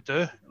Lennon would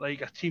do.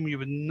 Like a team you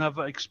would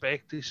never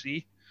expect to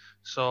see.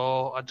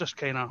 So I just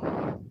kind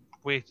of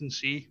wait and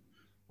see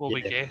what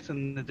we get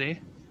in the day.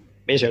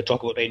 Basically, I'll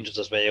talk about Rangers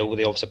as well.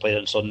 They obviously played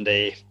on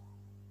Sunday.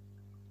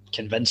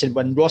 Convincing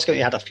win. Ross County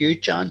had a few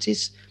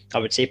chances. I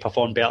would say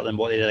performed better than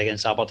what they did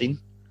against Aberdeen.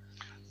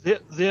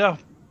 Their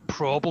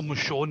problem was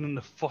shown in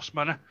the first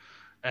minute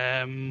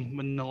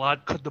when the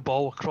lad cut the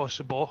ball across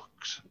the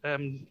box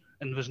and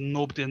there was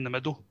nobody in the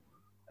middle.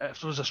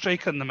 if there was a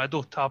striker in the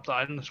middle, tap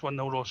that in, it's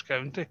 1-0 Ross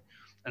County.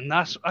 And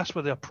that's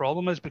where their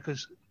problem is,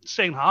 because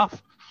second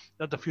half,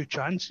 they had a few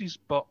chances,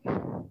 but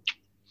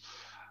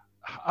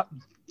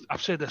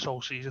I've said this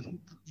all season,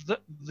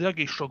 they're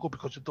going to struggle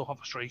because they don't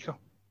have a striker.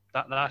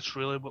 That's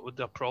really what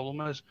their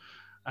problem is.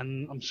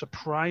 And I'm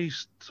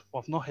surprised,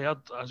 I've not heard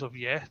as of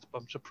yet,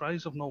 but I'm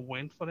surprised I've not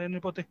went for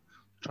anybody to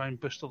try and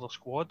boost their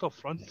squad up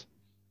front.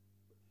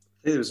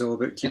 I think it was all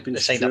about keeping They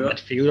signed a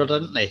midfielder,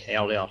 didn't they,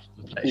 earlier?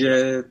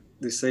 Yeah,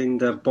 they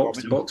signed a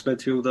box-to-box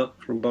midfielder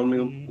from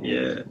Birmingham. Mm-hmm.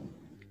 Yeah.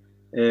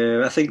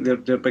 I think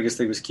their biggest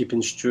thing was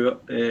keeping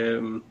Stewart.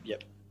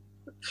 Yep.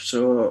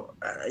 So,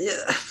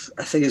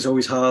 I think it's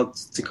always hard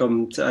to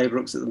come to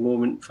Ibrox at the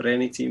moment for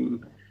any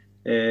team.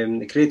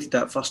 They created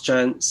that first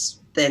chance,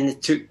 then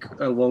it took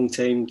a long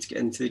time to get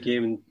into the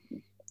game, and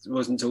it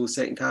wasn't until the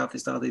second half they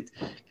started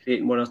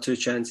creating one or two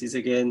chances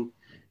again.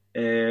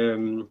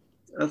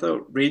 I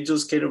thought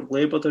Rangers kind of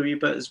laboured a wee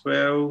bit as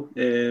well.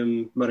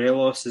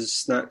 Morelos is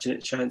snatching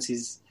at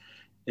chances.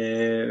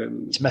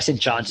 He's missing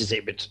chances that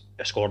he would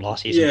have scored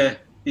last season. Yeah,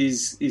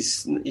 he's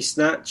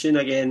snatching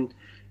again,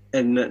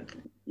 and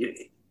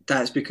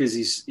that's because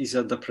he's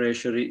under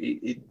pressure.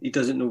 He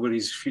doesn't know where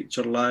his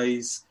future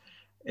lies.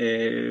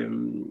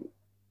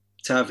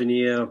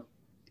 Tavernier,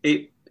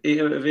 8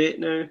 out of 8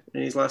 now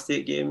in his last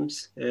 8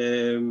 games.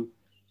 Kind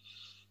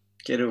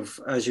of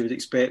as you would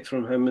expect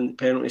from him in the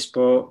penalty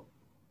spot.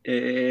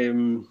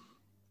 Game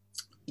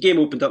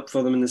opened up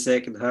for them in the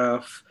second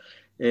half.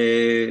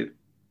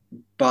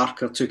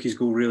 Barker took his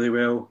goal really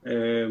well. I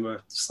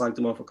slagged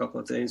him off a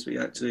couple of times, but he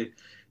actually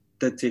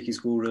did take his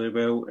goal really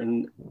well.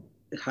 And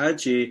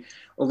Hadji,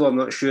 although I'm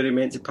not sure he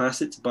meant to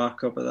pass it to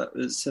Barker, but that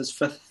was his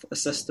 5th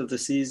assist of the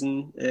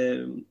season,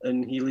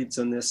 and he leads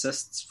on the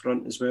assists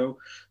front as well,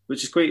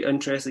 which is quite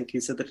interesting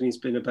considering he's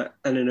been a bit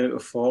in and out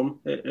of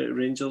form at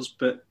Rangers,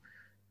 but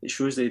it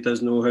shows that he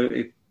does know how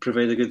to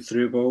provide a good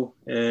through ball.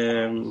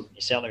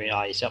 He certainly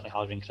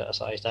has been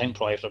criticised. I think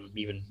probably from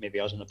even maybe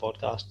us on the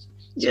podcast.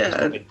 Yeah, he's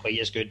not been quite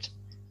as good,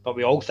 but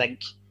we all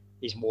think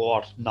he's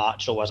more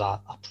natural as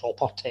a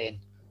proper 10,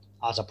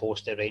 as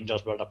opposed to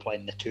Rangers where they're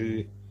playing the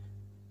 2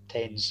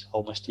 10s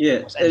almost. Yeah,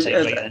 almost inside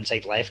right and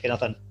inside left kind of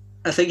thing.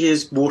 I think he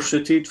is more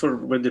suited for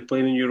when they're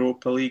playing in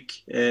Europa League.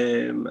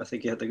 I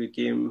think he had a good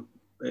game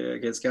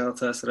against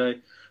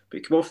Galatasaray. But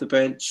he came off the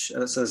bench,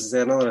 and it says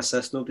there's another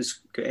assist.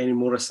 Nobody's got any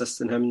more assists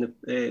than him in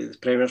the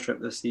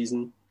Premiership this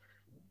season.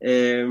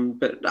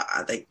 But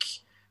I think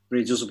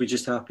Rangers will be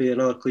just happy.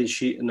 Another clean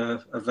sheet and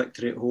a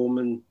victory at home,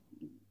 and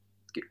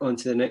get on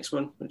to the next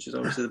one, which is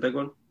obviously the big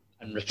one.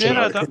 And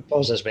returning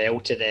footballs as well,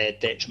 to the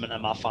detriment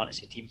of my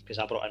fantasy team, because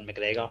I brought in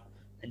McGregor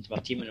into my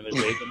team and it was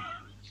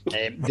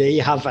Reagan. They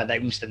have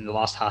announced in the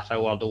last half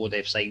hour, though,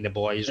 they've signed the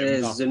boys from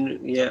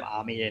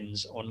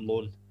Amiens on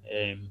loan.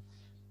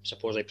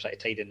 Supposedly pretty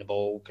tight in the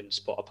ball, can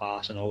spot a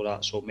pass and all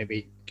that, so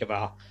maybe give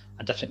a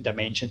different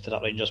dimension to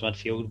that Rangers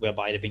midfield,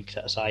 whereby they've been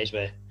criticised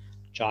with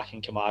Jack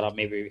and Kamara.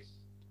 Maybe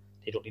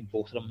they don't need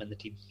both of them in the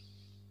team.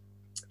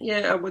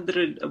 Yeah, I'm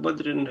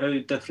wondering how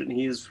different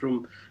he is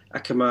from a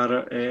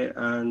Kamara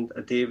and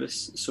a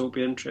Davis. So it'll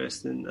be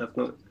interesting.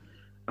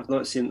 I've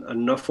not seen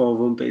enough of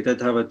him, but he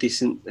did have a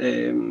decent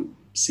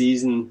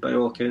season by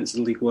all accounts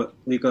in League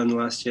One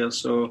last year.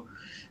 So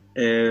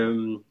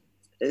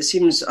it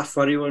seems a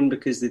funny one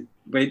because they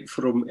went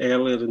for him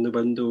earlier in the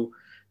window,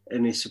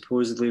 and he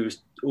supposedly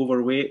was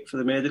overweight for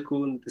the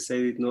medical and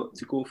decided not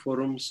to go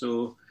for him.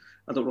 So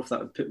I don't know if that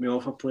would put me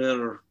off a player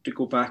or to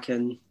go back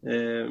in.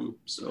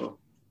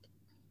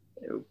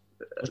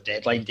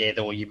 Deadline day,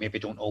 though, you maybe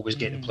don't always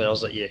get the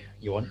players that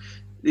you want.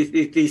 They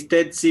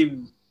did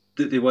seem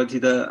that they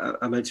wanted a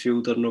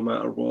midfielder no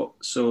matter what.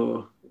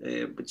 So,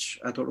 which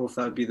I don't know if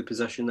that would be the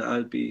position that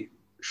I'd be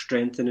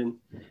strengthening.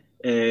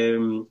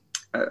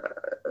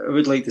 I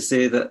would like to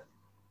say that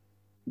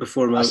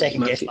before my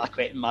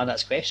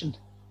that's question.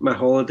 My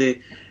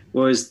holiday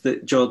was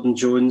that Jordan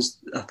Jones,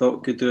 I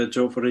thought, could do a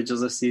job for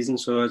Rangers this season.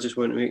 So I just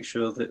want to make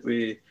sure that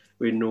we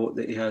note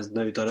that he has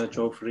now done a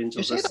job for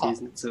Rangers this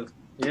season. So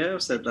yeah,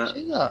 I've said that.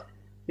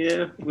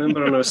 Yeah,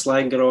 remember when I was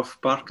slanging off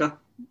Barker?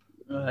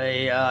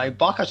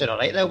 Barker's doing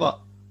alright now,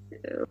 but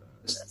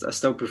I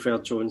still prefer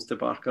Jones to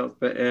Barker.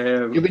 But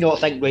you would not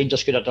think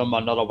Rangers could have done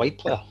another white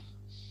player?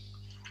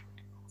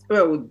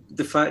 Well,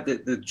 the fact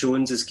that the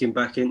Joneses came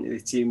back into the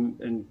team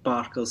and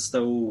Barker's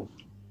still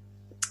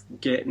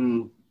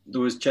getting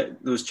those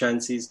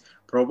chances,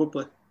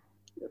 probably.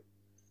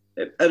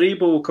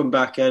 Aribo will come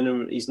back in,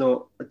 and he's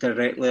not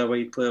directly a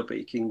wide player, but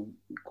he can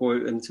go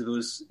out into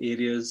those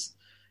areas.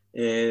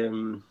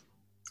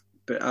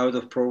 But I would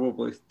have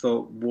probably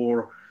thought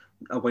more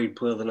a wide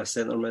player than a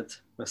centre mid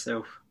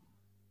myself.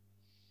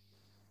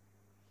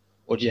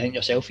 What do you think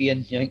yourself,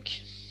 Ian? You think?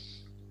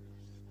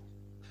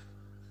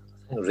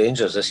 I think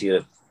Rangers this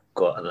year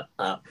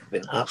have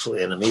been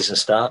absolutely an amazing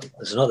start.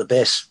 It's not the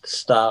best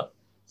start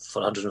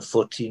for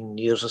 114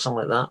 years or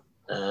something like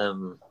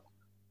that.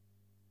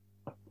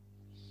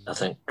 I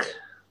think,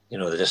 they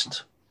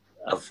just...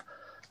 I've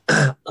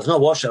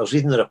not watched it. I was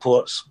reading the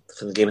reports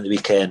from the game of the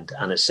weekend,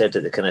 and it said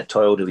that they kind of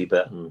toiled a wee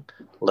bit and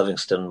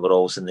Livingston were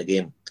always in the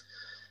game.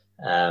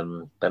 But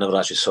I never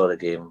actually saw the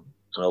game,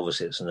 and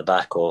obviously it's in the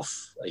back of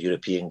a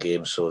European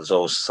game, so there's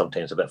always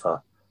sometimes a bit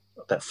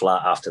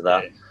flat after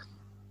that.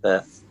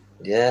 But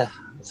yeah,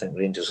 I think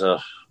Rangers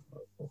are.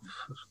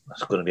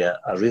 It's going to be a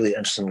really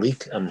interesting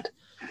league, and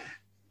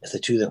if the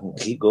two of them can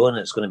keep going,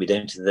 it's going to be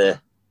down to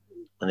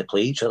when they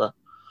play each other.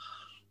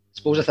 I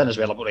suppose the thing as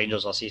well about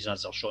Rangers this season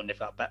is they're showing they've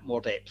got a bit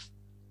more depth.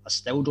 I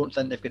still don't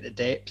think they've got the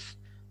depth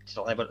to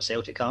the level that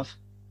Celtic have.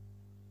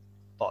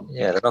 But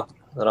yeah,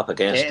 they're up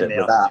against it.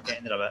 There, that.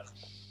 Getting there a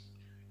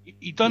bit.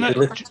 He done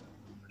it.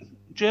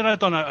 Gerrard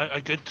done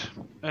a good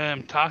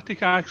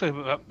tactic actually.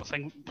 I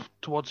think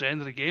towards the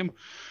end of the game,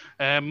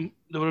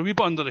 they were a wee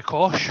bit under the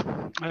cosh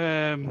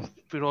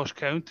for Ross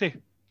County.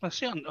 I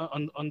say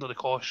under the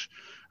cosh.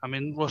 I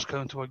mean, Ross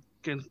County were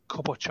getting a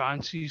couple of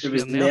chances. It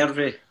was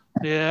nervy.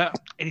 Yeah,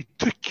 and he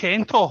took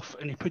Kent off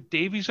and he put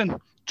Davies in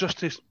just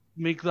to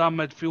make that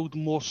midfield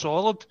more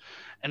solid.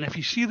 And if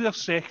you see their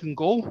second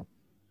goal,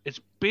 it's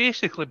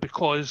basically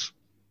because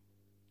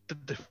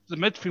the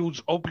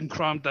midfield's all been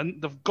crammed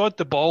in. They've got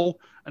the ball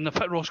and they've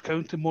hit Ross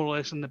County more or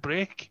less in the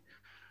break.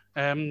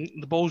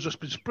 The ball's just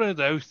been spread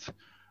out.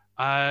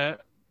 And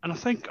I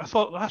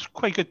thought that's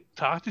quite good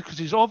tactic because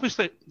he's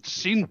obviously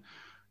seen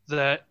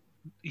that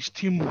his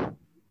team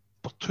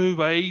were too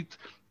wide,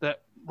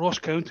 that Ross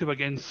County were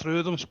getting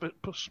through them,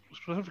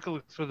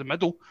 specifically through the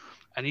middle,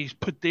 and he's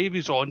put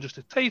Davies on just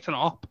to tighten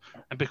up,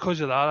 and because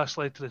of that, that's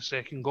led to the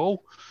second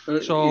goal.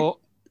 So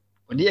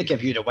we need to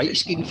give you the white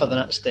screen for the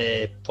next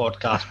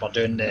podcast. We're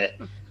doing the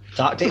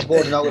tactics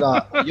board and all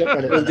that. You're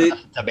going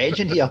to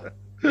mention here.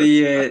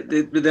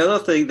 The other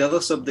thing, the other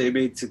sub that he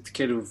made to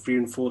kind of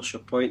reinforce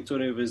your point,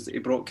 Tony, was that he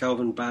brought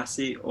Calvin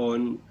Bassey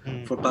on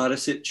for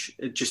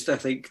Barisic. I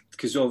think,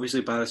 because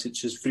obviously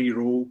Barisic has free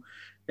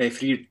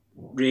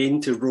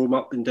reign to roam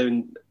up and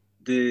down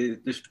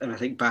and I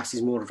think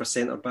Bassey's more of a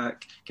centre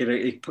back.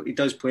 He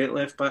does play at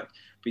left back, but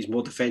he's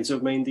more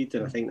defensive minded.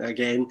 And I think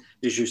again,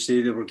 as you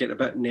say, they were getting a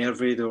bit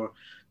nervy.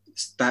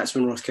 That's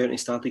when Ross County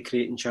started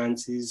creating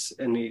chances,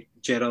 and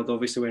Gerrard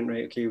obviously went,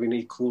 right, okay, we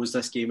need to close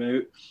this game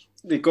out.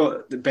 They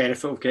got the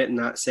benefit of getting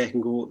that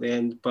second goal at the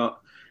end, but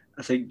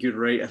I think you're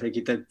right. I think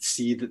he did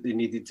see that they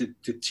needed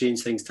to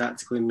change things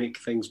tactically and make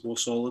things more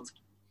solid.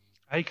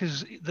 Aye,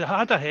 because they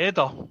had a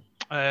header.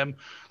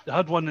 They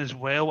had one as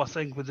well, I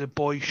think, with the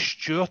boy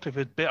Stewart, who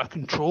had better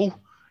control.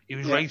 He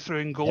was right through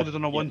in goal. They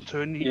done a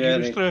 1-2 and he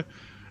was through.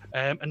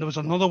 And there was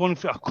another one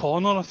for a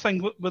corner, I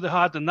think, where they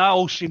had, and that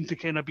all seemed to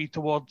kind of be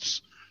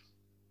towards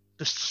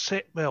the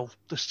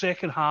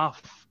second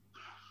half.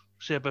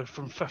 Say about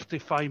from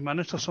 55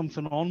 minutes or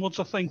something onwards,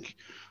 I think.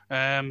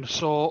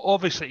 So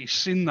obviously he's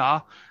seen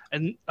that,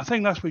 and I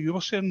think that's what you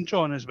were saying,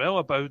 John, as well,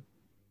 about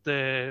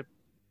the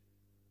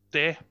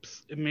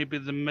depth and maybe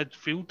the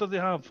midfield that they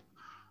have,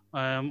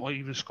 or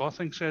even Scott, I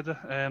think, said it.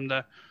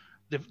 That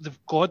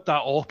they've got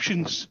that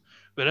options,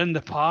 but in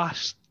the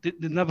past they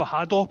never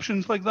had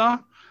options like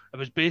that. It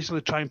was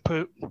basically try and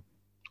put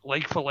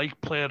like for like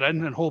player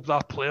in and hope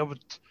that player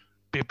would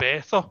be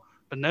better.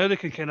 But now they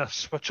can kind of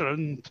switch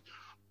around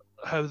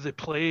how they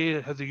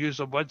play, how they use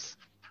the width,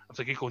 if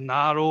they could go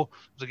narrow,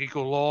 if they could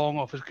go long,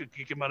 or if they could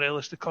get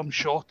Morelos to come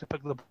short to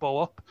pick the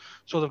ball up.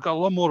 So they've got a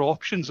lot more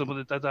options than what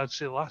they did, I'd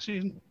say, last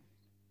season.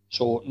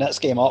 So next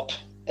game up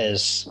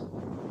is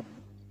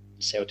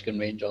Celtic and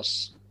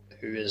Rangers.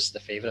 Who is the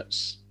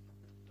favourites?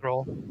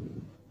 Draw.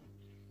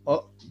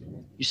 Oh,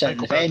 you said in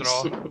the fence.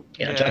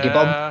 Yeah. A jaggy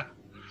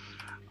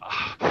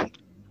bum.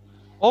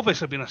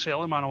 Obviously, being a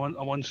Celtic man, I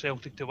want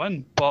Celtic to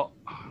win, but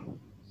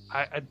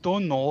I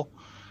don't know.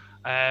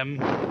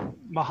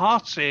 My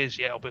heart says,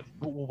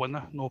 we'll win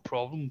it, no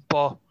problem.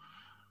 But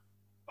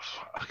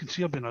I can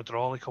see it being a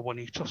draw, like a 1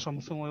 each or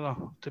something like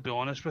that, to be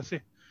honest with you.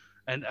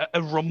 And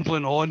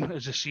rumbling on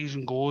as the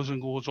season goes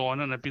and goes on,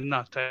 and it being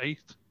that tight.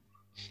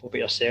 What about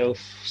yourself,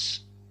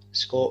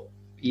 Scott?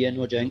 Ian,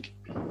 what do you think?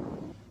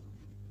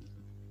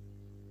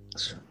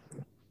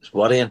 It's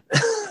worrying.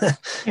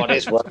 What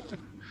is what?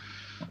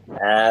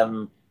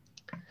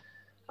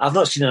 I've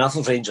not seen enough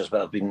of Rangers,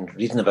 but I've been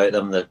reading about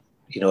them. That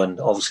and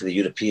obviously the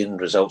European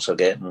results are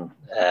getting,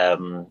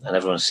 and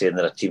everyone's saying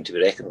they're a team to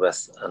be reckoned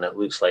with, and it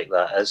looks like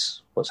that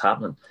is what's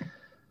happening.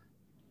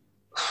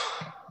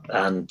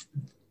 And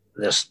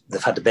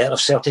they've had the better of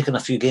Celtic in a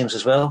few games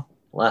as well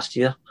last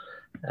year,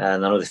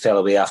 and I know they fell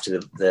away after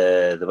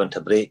the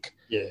winter break.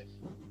 Yeah.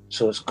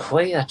 So it's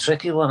quite a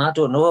tricky one. I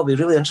don't know. It'll be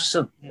really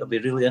interesting. It'll be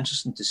really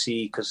interesting to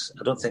see, because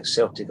I don't think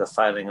Celtic are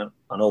firing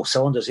on all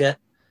cylinders yet.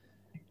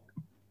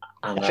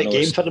 And a big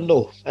game for them,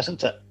 though,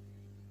 isn't it?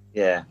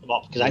 Yeah.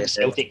 Because I think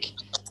Celtic,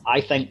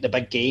 I think the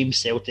big game,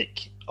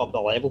 Celtic up the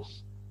level.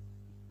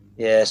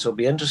 Yeah, so it'll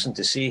be interesting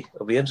to see.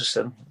 It'll be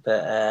interesting.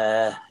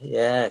 But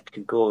it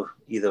could go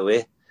either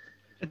way.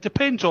 It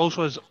depends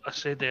also, as I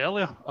said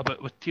earlier,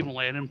 about what Team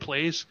Lennon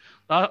plays.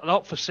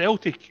 That for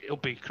Celtic, it'll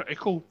be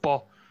critical,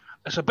 but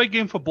it's a big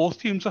game for both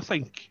teams, I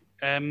think.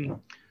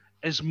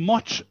 As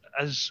much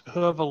as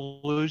whoever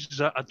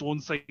loses it, I don't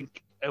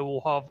think it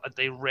will have a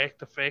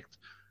direct effect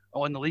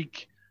on the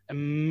league. It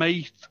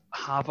might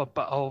have a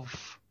bit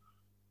of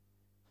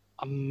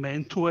a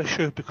mental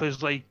issue,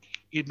 because like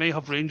you may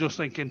have Rangers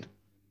thinking,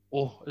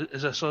 "Oh,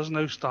 is this us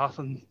now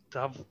starting to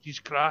have these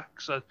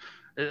cracks?" Like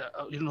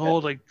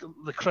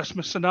the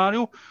Christmas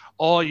scenario,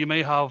 or you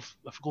may have,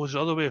 if it goes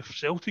the other way, if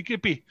Celtic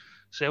could be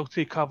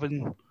Celtic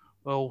having,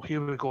 well,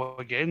 here we go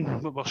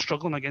again. We're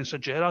struggling against a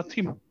Gerrard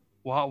team.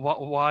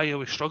 Why are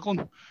we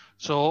struggling?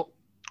 So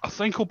I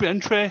think it'll be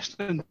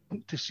interesting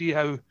to see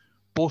how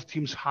both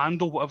teams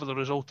handle whatever the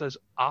result is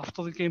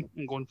after the game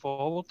and going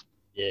forward.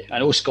 Yeah, I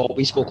know, Scott,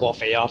 we spoke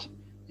off air at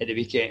the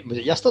weekend. Was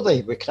it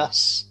yesterday with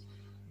Chris?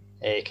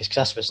 Because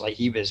Chris was like,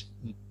 he was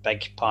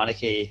big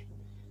panicky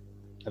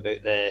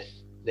about the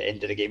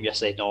end of the game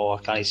yesterday. No, I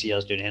can't see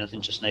us doing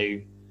anything just now.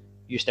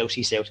 You still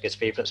see Celtic as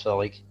favourites for the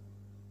league?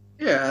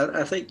 Yeah,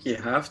 I think you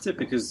have to,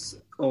 because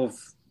of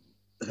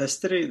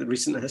history, the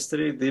recent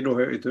history. They know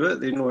how to do it.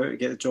 They know how to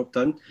get the job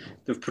done.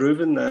 They've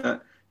proven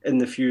that in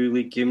the few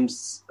league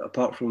games,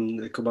 apart from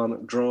the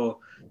Kilmarnock draw,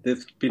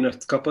 they've been a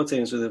couple of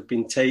times where they've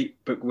been tight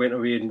but went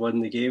away and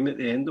won the game at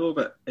the end of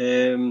it.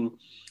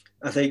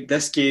 I think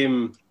this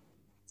game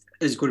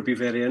is going to be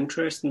very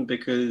interesting,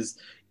 because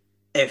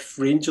if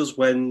Rangers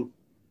win,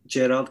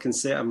 Gerrard can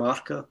set a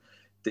marker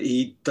that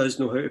he does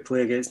know how to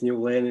play against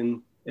Neil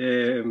Lennon,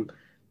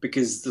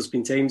 because there's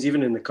been times,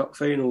 even in the cup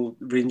final,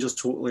 Rangers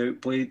totally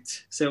outplayed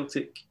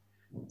Celtic.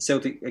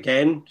 Celtic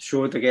again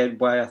showed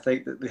why I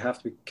think that they have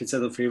to be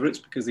considered favourites,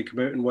 because they come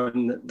out and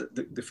won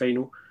the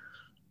final.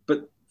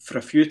 But for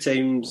a few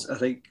times, I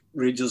think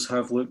Rangers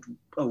have looked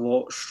a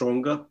lot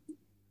stronger,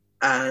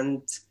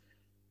 and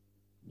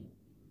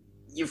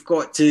you've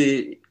got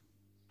to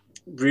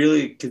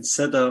really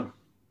consider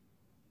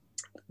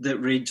that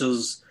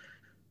Rangers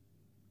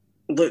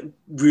look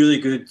really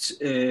good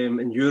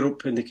in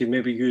Europe, and they can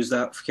maybe use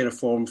that kind of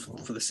form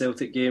for the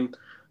Celtic game.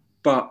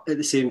 But at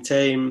the same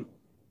time,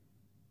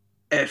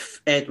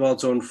 if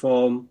Edouard's on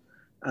form,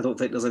 I don't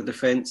think there's a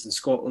defence in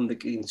Scotland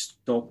that can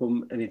stop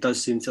him, and he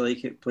does seem to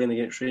like it playing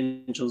against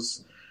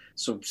Rangers.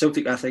 So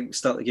Celtic, I think,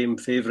 start the game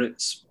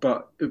favourites,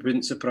 but it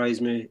wouldn't surprise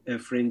me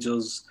if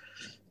Rangers,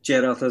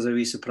 Gerrard has a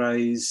wee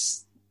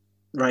surprise,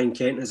 Ryan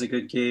Kent has a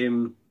good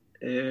game.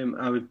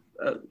 I would,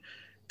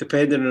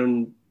 depending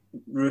on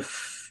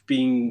Roof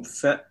being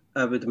fit,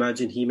 I would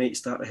imagine he might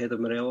start ahead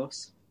of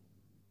Morelos.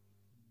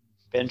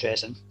 Be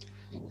interesting.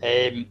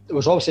 There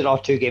was obviously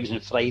our 2 games on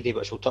Friday,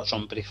 which we'll touch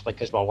on briefly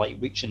because we're like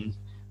reaching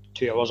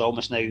 2 hours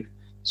almost now.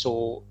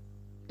 So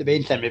the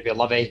main thing would be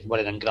Livy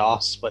winning in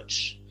grass,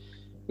 which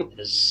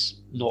is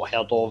not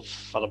heard of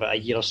for about a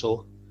year or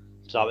so.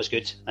 So that was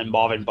good. And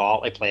Marvin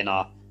Bartley getting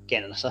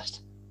an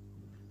assist.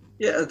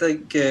 Yeah, I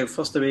think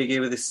first away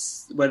game of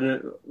this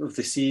win of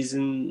the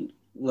season,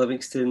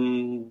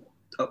 Livingston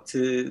up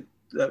to,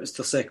 that was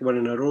their second win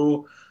in a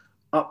row,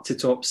 up to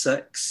top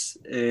 6.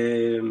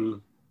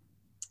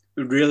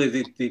 Really,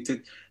 they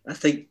did. I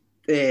think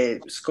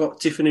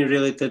Scott Tiffany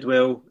really did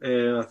well.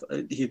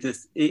 He did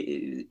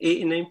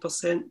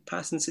 89%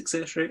 passing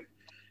success rate.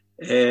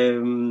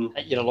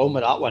 You're alone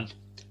with that one.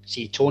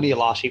 See, Tony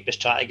last week was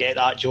trying to get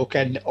that joke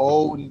in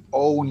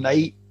all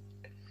night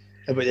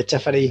about the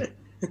Tiffany.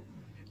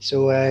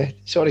 So,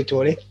 sorry,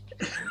 Tony.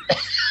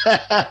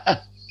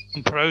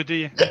 I'm proud of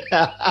you.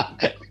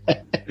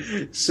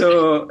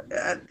 So,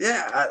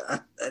 I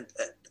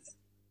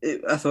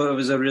thought it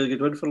was a really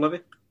good win for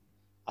Livy.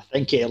 I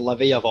think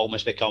Livy have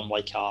almost become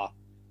like a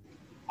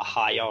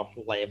higher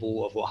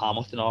level of what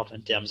Hamilton are,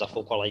 in terms of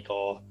folk are like,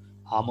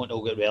 Hamilton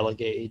will get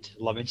relegated,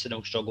 Livingston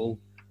will struggle.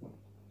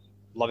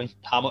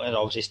 Hamilton are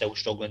obviously still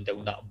struggling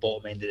down that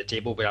bottom end of the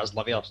table, whereas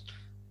Livy are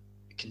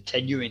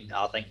continuing,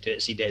 I think, to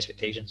exceed the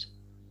expectations.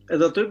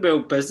 And they're doing well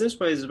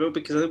business-wise as well,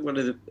 because I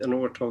think I know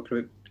we're talking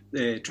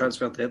about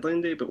transfer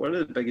deadline day, but one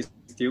of the biggest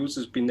deals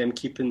has been them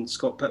keeping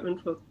Scott Pittman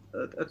for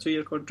a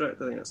 2-year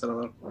contract. I think that's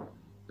another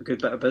good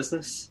bit of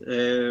business.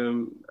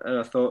 And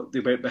I thought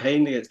they went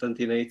behind against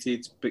Dundee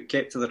United, but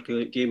kept to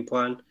their game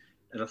plan,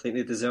 and I think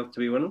they deserve to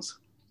be winners.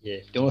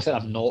 Yeah, the only thing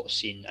I've not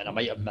seen, and I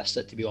might have missed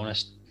it to be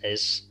honest,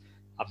 is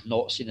I've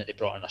not seen that they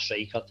brought in a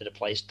striker to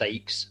replace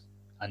Dykes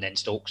and then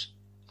Stokes,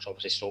 because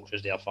obviously Stokes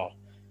was there for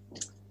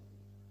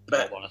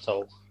not long at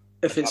all.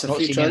 If it's a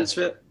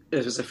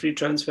free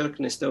transfer,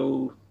 can they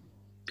still?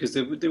 Because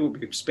they won't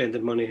be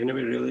spending money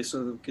anyway, really.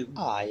 So they could.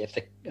 Aye,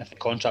 if the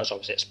contracts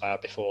obviously expire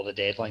before the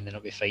deadline, then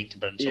it'll be fine to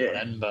bring someone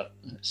in. But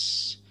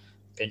it's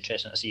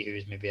interesting to see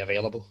who's maybe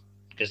available,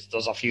 because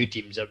there's a few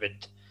teams that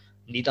would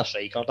need a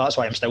striker. That's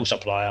why I'm still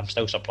surprised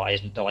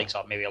the likes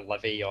of maybe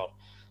Livy or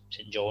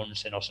St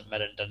John's or St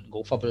Mirren didn't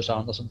go for Bruce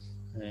Anderson.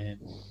 Maybe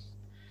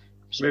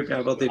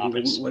Aberdeen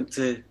wouldn't want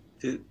to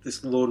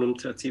just loan him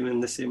to a team in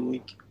the same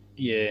league.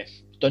 Yeah.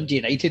 Dundee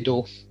United,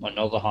 though, on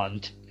the other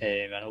hand,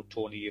 I know,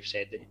 Tony, you've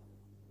said that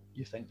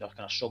you think they're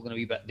kind of struggling a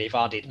wee bit. They've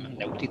added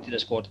McNulty to the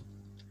squad.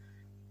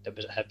 That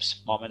was at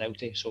Hibs,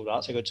 McNulty, so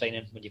that's a good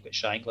signing when you've got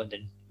Shankland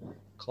and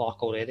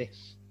Clark already.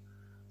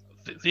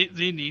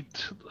 They need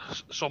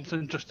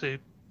something just to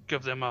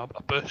give them a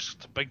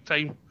boost, big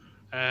time.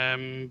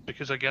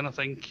 Because again, I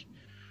think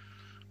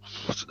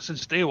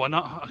since day one,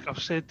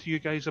 I've said to you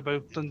guys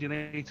about Dundee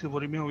United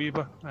worry me a wee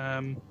bit.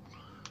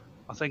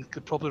 I think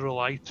they probably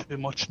rely too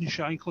much on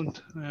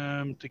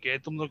Shankland to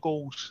get them their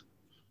goals.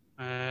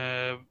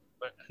 And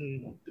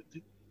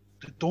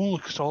they don't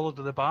look solid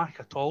at the back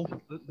at all.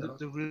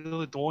 They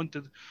really don't.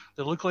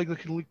 They look like they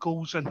can leak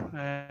goals in.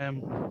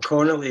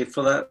 Connolly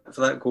for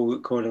that goal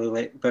that Connolly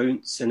let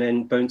bounce and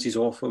then bounces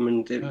off him,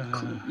 and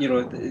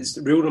it's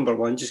rule number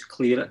one: just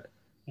clear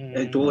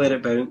it. Don't let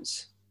it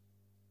bounce.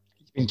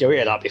 He's been guilty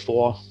of that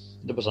before.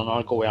 There was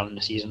another goal early in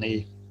the season.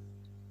 He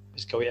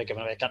was guilty of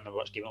giving away. I can't remember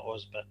which game it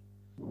was, but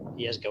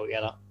he is guilty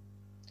of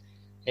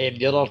that.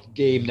 The other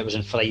game that was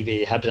on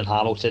Friday, Hibs and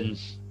Hamilton.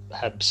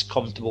 Hibs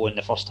comfortable in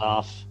the first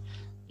half,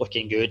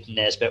 looking good.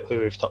 Nesbitt, who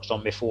we've touched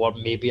on before,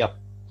 maybe a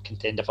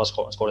contender for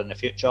Scotland squad in the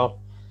future,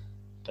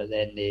 but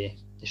then they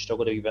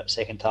struggled a wee bit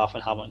second half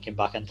when Hamilton came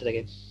back into the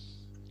game.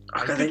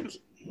 I think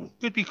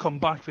could be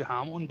comeback for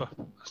Hamilton, but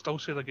I still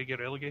say they could get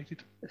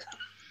relegated.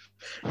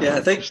 Yeah, I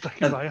think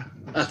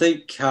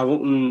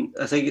Hamilton.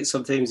 I think it's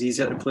sometimes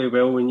easier to play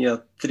well when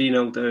you're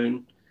 3-0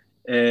 down,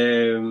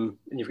 and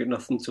you've got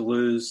nothing to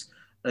lose.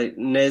 Like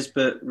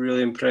Nesbitt,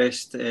 really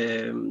impressed.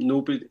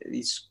 Nobody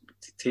he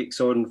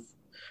takes on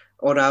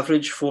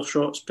average 4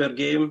 shots per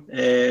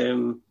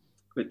game,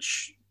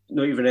 which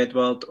not even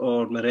Edward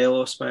or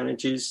Morelos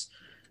manages.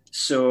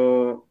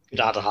 So He'd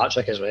had a hat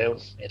trick as well.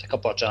 He had a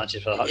couple of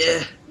chances for a hat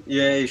trick.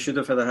 Yeah, he should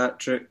have had a hat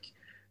trick.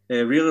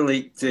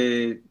 Really liked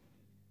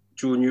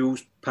Joe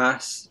Newell's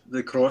pass,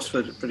 the cross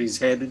for his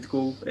headed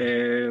goal.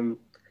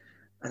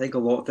 I think a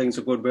lot of things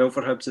are going well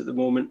for Hibs at the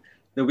moment.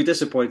 They'll be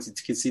disappointed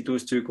to concede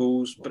those 2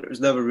 goals, but it was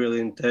never really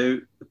in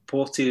doubt.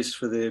 Porteous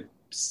for the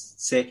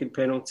second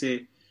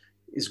penalty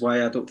is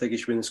why I don't think he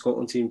should be in the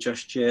Scotland team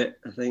just yet.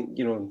 I think,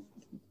 you're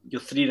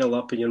 3-0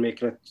 up and you're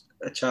making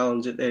a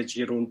challenge at the edge of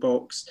your own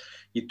box.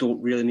 You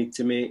don't really need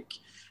to make.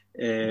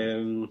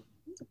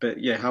 But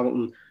yeah,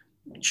 Hamilton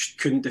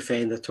couldn't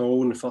defend at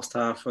all in the first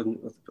half and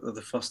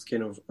the first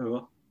kind of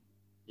hour.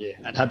 Yeah,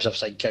 and Hibs have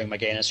signed Kyle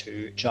McGuinness,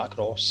 who Jack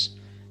Ross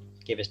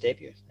gave his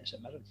debut at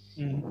St Mirren.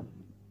 Mm.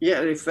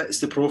 Yeah, he fits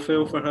the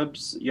profile for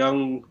Hibs.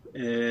 Young,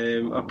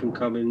 up and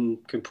coming,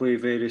 can play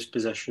various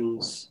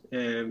positions.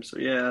 So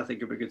yeah, I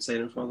think it'll be a good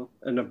signing for them,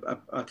 and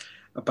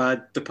a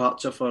bad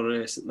departure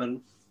for St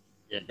Mirren.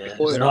 Yeah,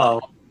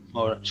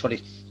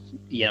 sorry.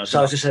 Yeah, so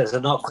I was just saying, is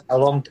it not quite a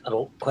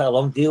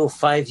long deal?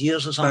 5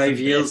 years or something? 5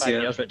 years, 5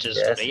 years, which is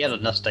rare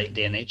in this day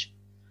and age.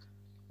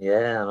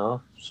 Yeah, I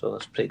know. So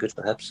that's pretty good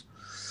for Hibs.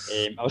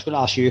 I was going to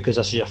ask you, because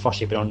this is your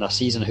first year been on this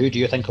season, who do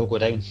you think will go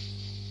down?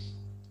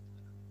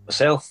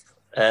 Myself,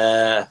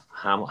 I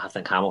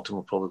think Hamilton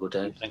will probably go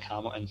down. I think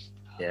Hamilton.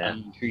 Yeah.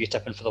 And who are you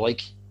tipping for the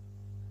league?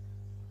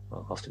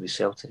 Well, it'll have to be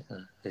Celtic.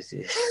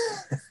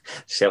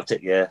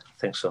 Celtic, yeah, I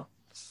think so.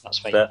 That's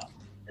fine. But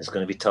it's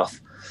going to be tough.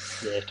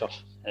 Yeah, tough.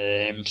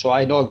 So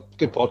I know,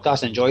 good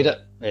podcast, enjoyed it.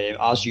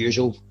 As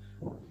usual,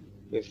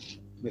 we've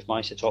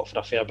managed to talk for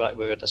a fair bit.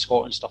 We were the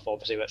Scotland stuff,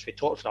 obviously, which we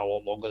talked for a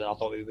lot longer than I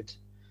thought we would.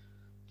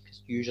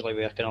 Because usually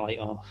we're kind of like,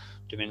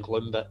 doom and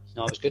gloom, but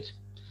no, it was good.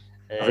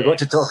 Have we got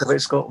to talk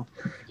about Scotland?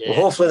 Yeah.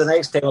 Well, hopefully the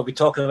next time I'll be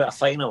talking about a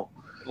final.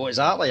 Well,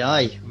 exactly,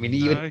 aye. I mean,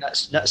 even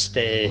next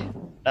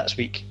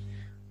week,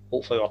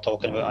 hopefully we're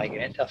talking about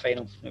getting into a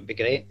final. It would be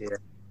great. Yeah.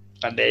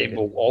 And then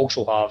we'll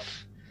also have,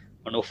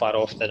 we're not far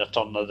off the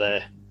return of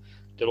the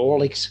lower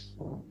leagues.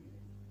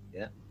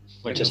 Yeah.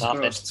 Which is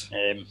happening.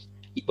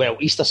 Well,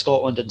 East of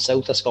Scotland and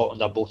South of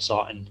Scotland are both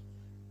starting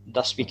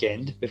this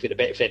weekend. We've got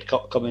the Betfred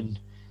Cup coming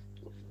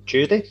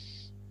Tuesday.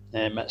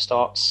 It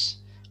starts.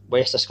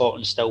 West of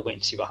Scotland still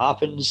waiting to see what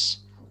happens.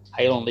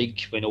 Highland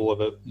League we know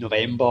about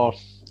November,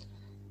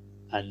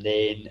 and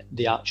then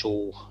the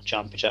actual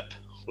Championship,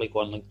 League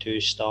 1, League 2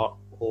 start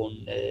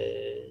on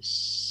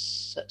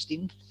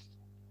 16th.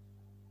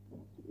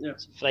 Yeah,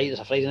 It's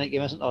a Friday night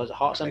game, isn't it? Or is it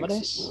Hearts and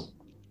Inverness?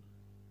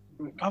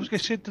 I was going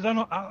to say,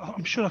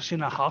 I'm sure I've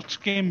seen a Hearts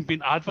game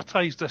being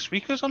advertised this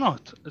week, is it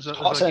not?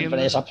 Hearts and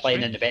Inverness are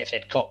playing in the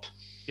Betfred Cup.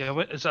 Yeah,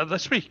 is that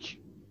this week?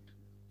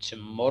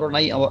 Tomorrow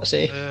night, I want to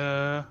say.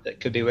 It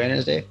could be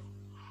Wednesday.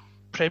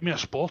 Premier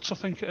Sports, I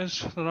think it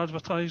is. They're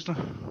advertising.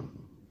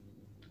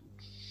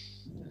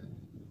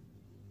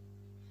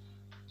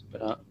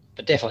 But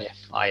definitely,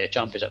 the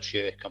Championship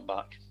should come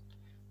back.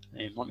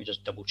 Let me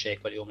just double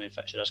check what the opening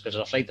fixture is, because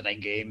there's a Friday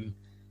night game.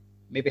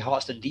 Maybe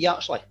Hearts Dundee,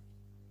 actually.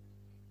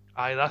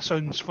 Aye, that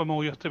sounds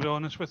familiar, to be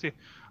honest with you.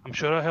 I'm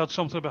sure I heard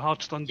something about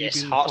Hearts Dundee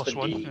being Hearts the first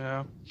Dundee, one.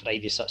 Yeah.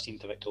 Friday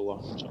 16th of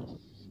October. So.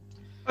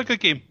 A good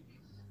game.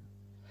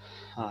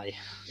 Aye,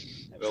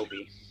 it will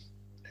be.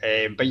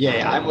 But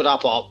yeah, I'm going to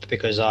wrap it up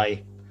because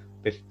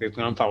we've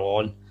gone on for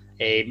long.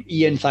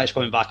 Ian, thanks for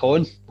coming back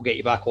on. We'll get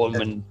you back on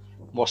when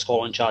more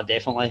Scotland chat,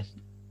 definitely.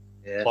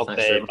 Yeah, Plug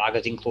the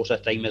magazine closer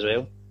time as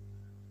well.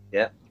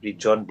 Yeah, read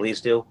John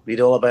Blaisdell.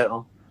 Read all about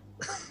him.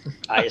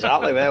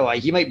 Exactly. Well,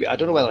 he might be. I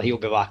don't know whether he'll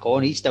be back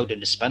on. He's still doing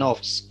the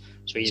spin-offs.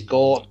 So he's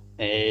got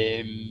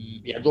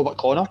Robert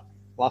Connor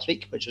last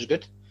week, which was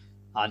good,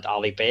 and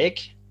Ali Begg.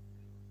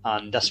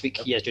 And this week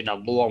he is doing a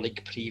lower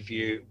league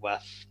preview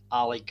with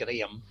Ali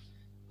Graham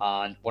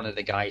and one of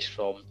the guys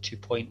from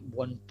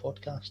 2.1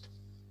 podcast.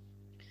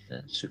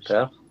 Yeah,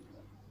 superb.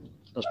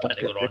 There's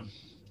plenty going on.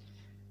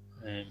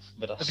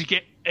 with us. Have you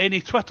got any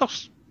Twitter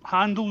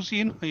handles,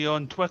 Ian? Are you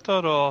on Twitter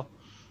or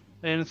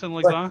anything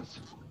like that?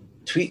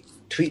 Tweet.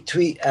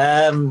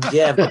 Yeah, I've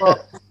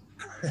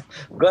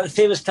got the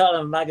Famous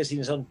Tartan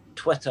magazines on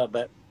Twitter,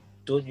 but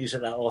don't use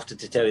it that often,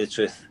 to tell you the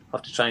truth. I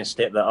have to try and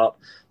step that up.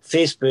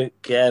 Facebook,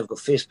 yeah, I've got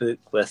Facebook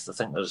with, I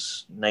think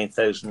there's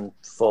 9,000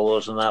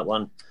 followers on that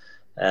one.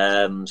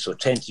 So I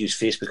tend to use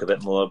Facebook a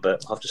bit more,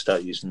 but I'll have to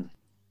start using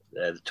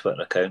the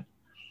Twitter account.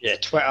 Yeah,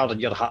 Twitter,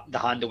 and the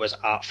handle is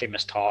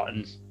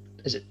 @FamousTartan.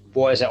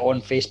 What is it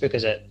on Facebook?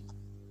 Is it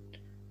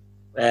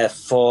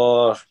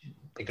for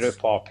the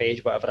group or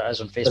page, whatever it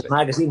is on Facebook? The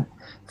magazine.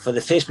 For the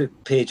Facebook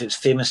page, it's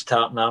Famous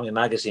Tartan Army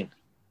Magazine.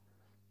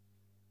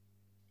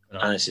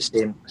 And it's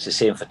the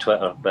same for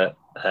Twitter, but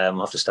I'll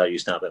have to start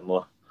using that a bit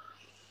more.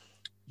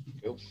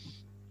 Cool.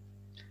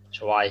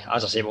 So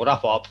as I say, we'll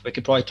wrap up. We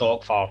could probably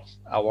talk for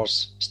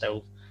hours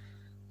still.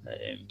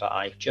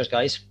 But cheers,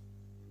 guys.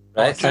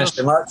 Right, thanks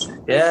very much.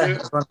 Yeah,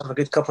 everyone have a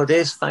good couple of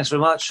days. Thanks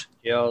very much.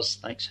 Cheers,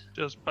 thanks.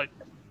 Cheers, bye.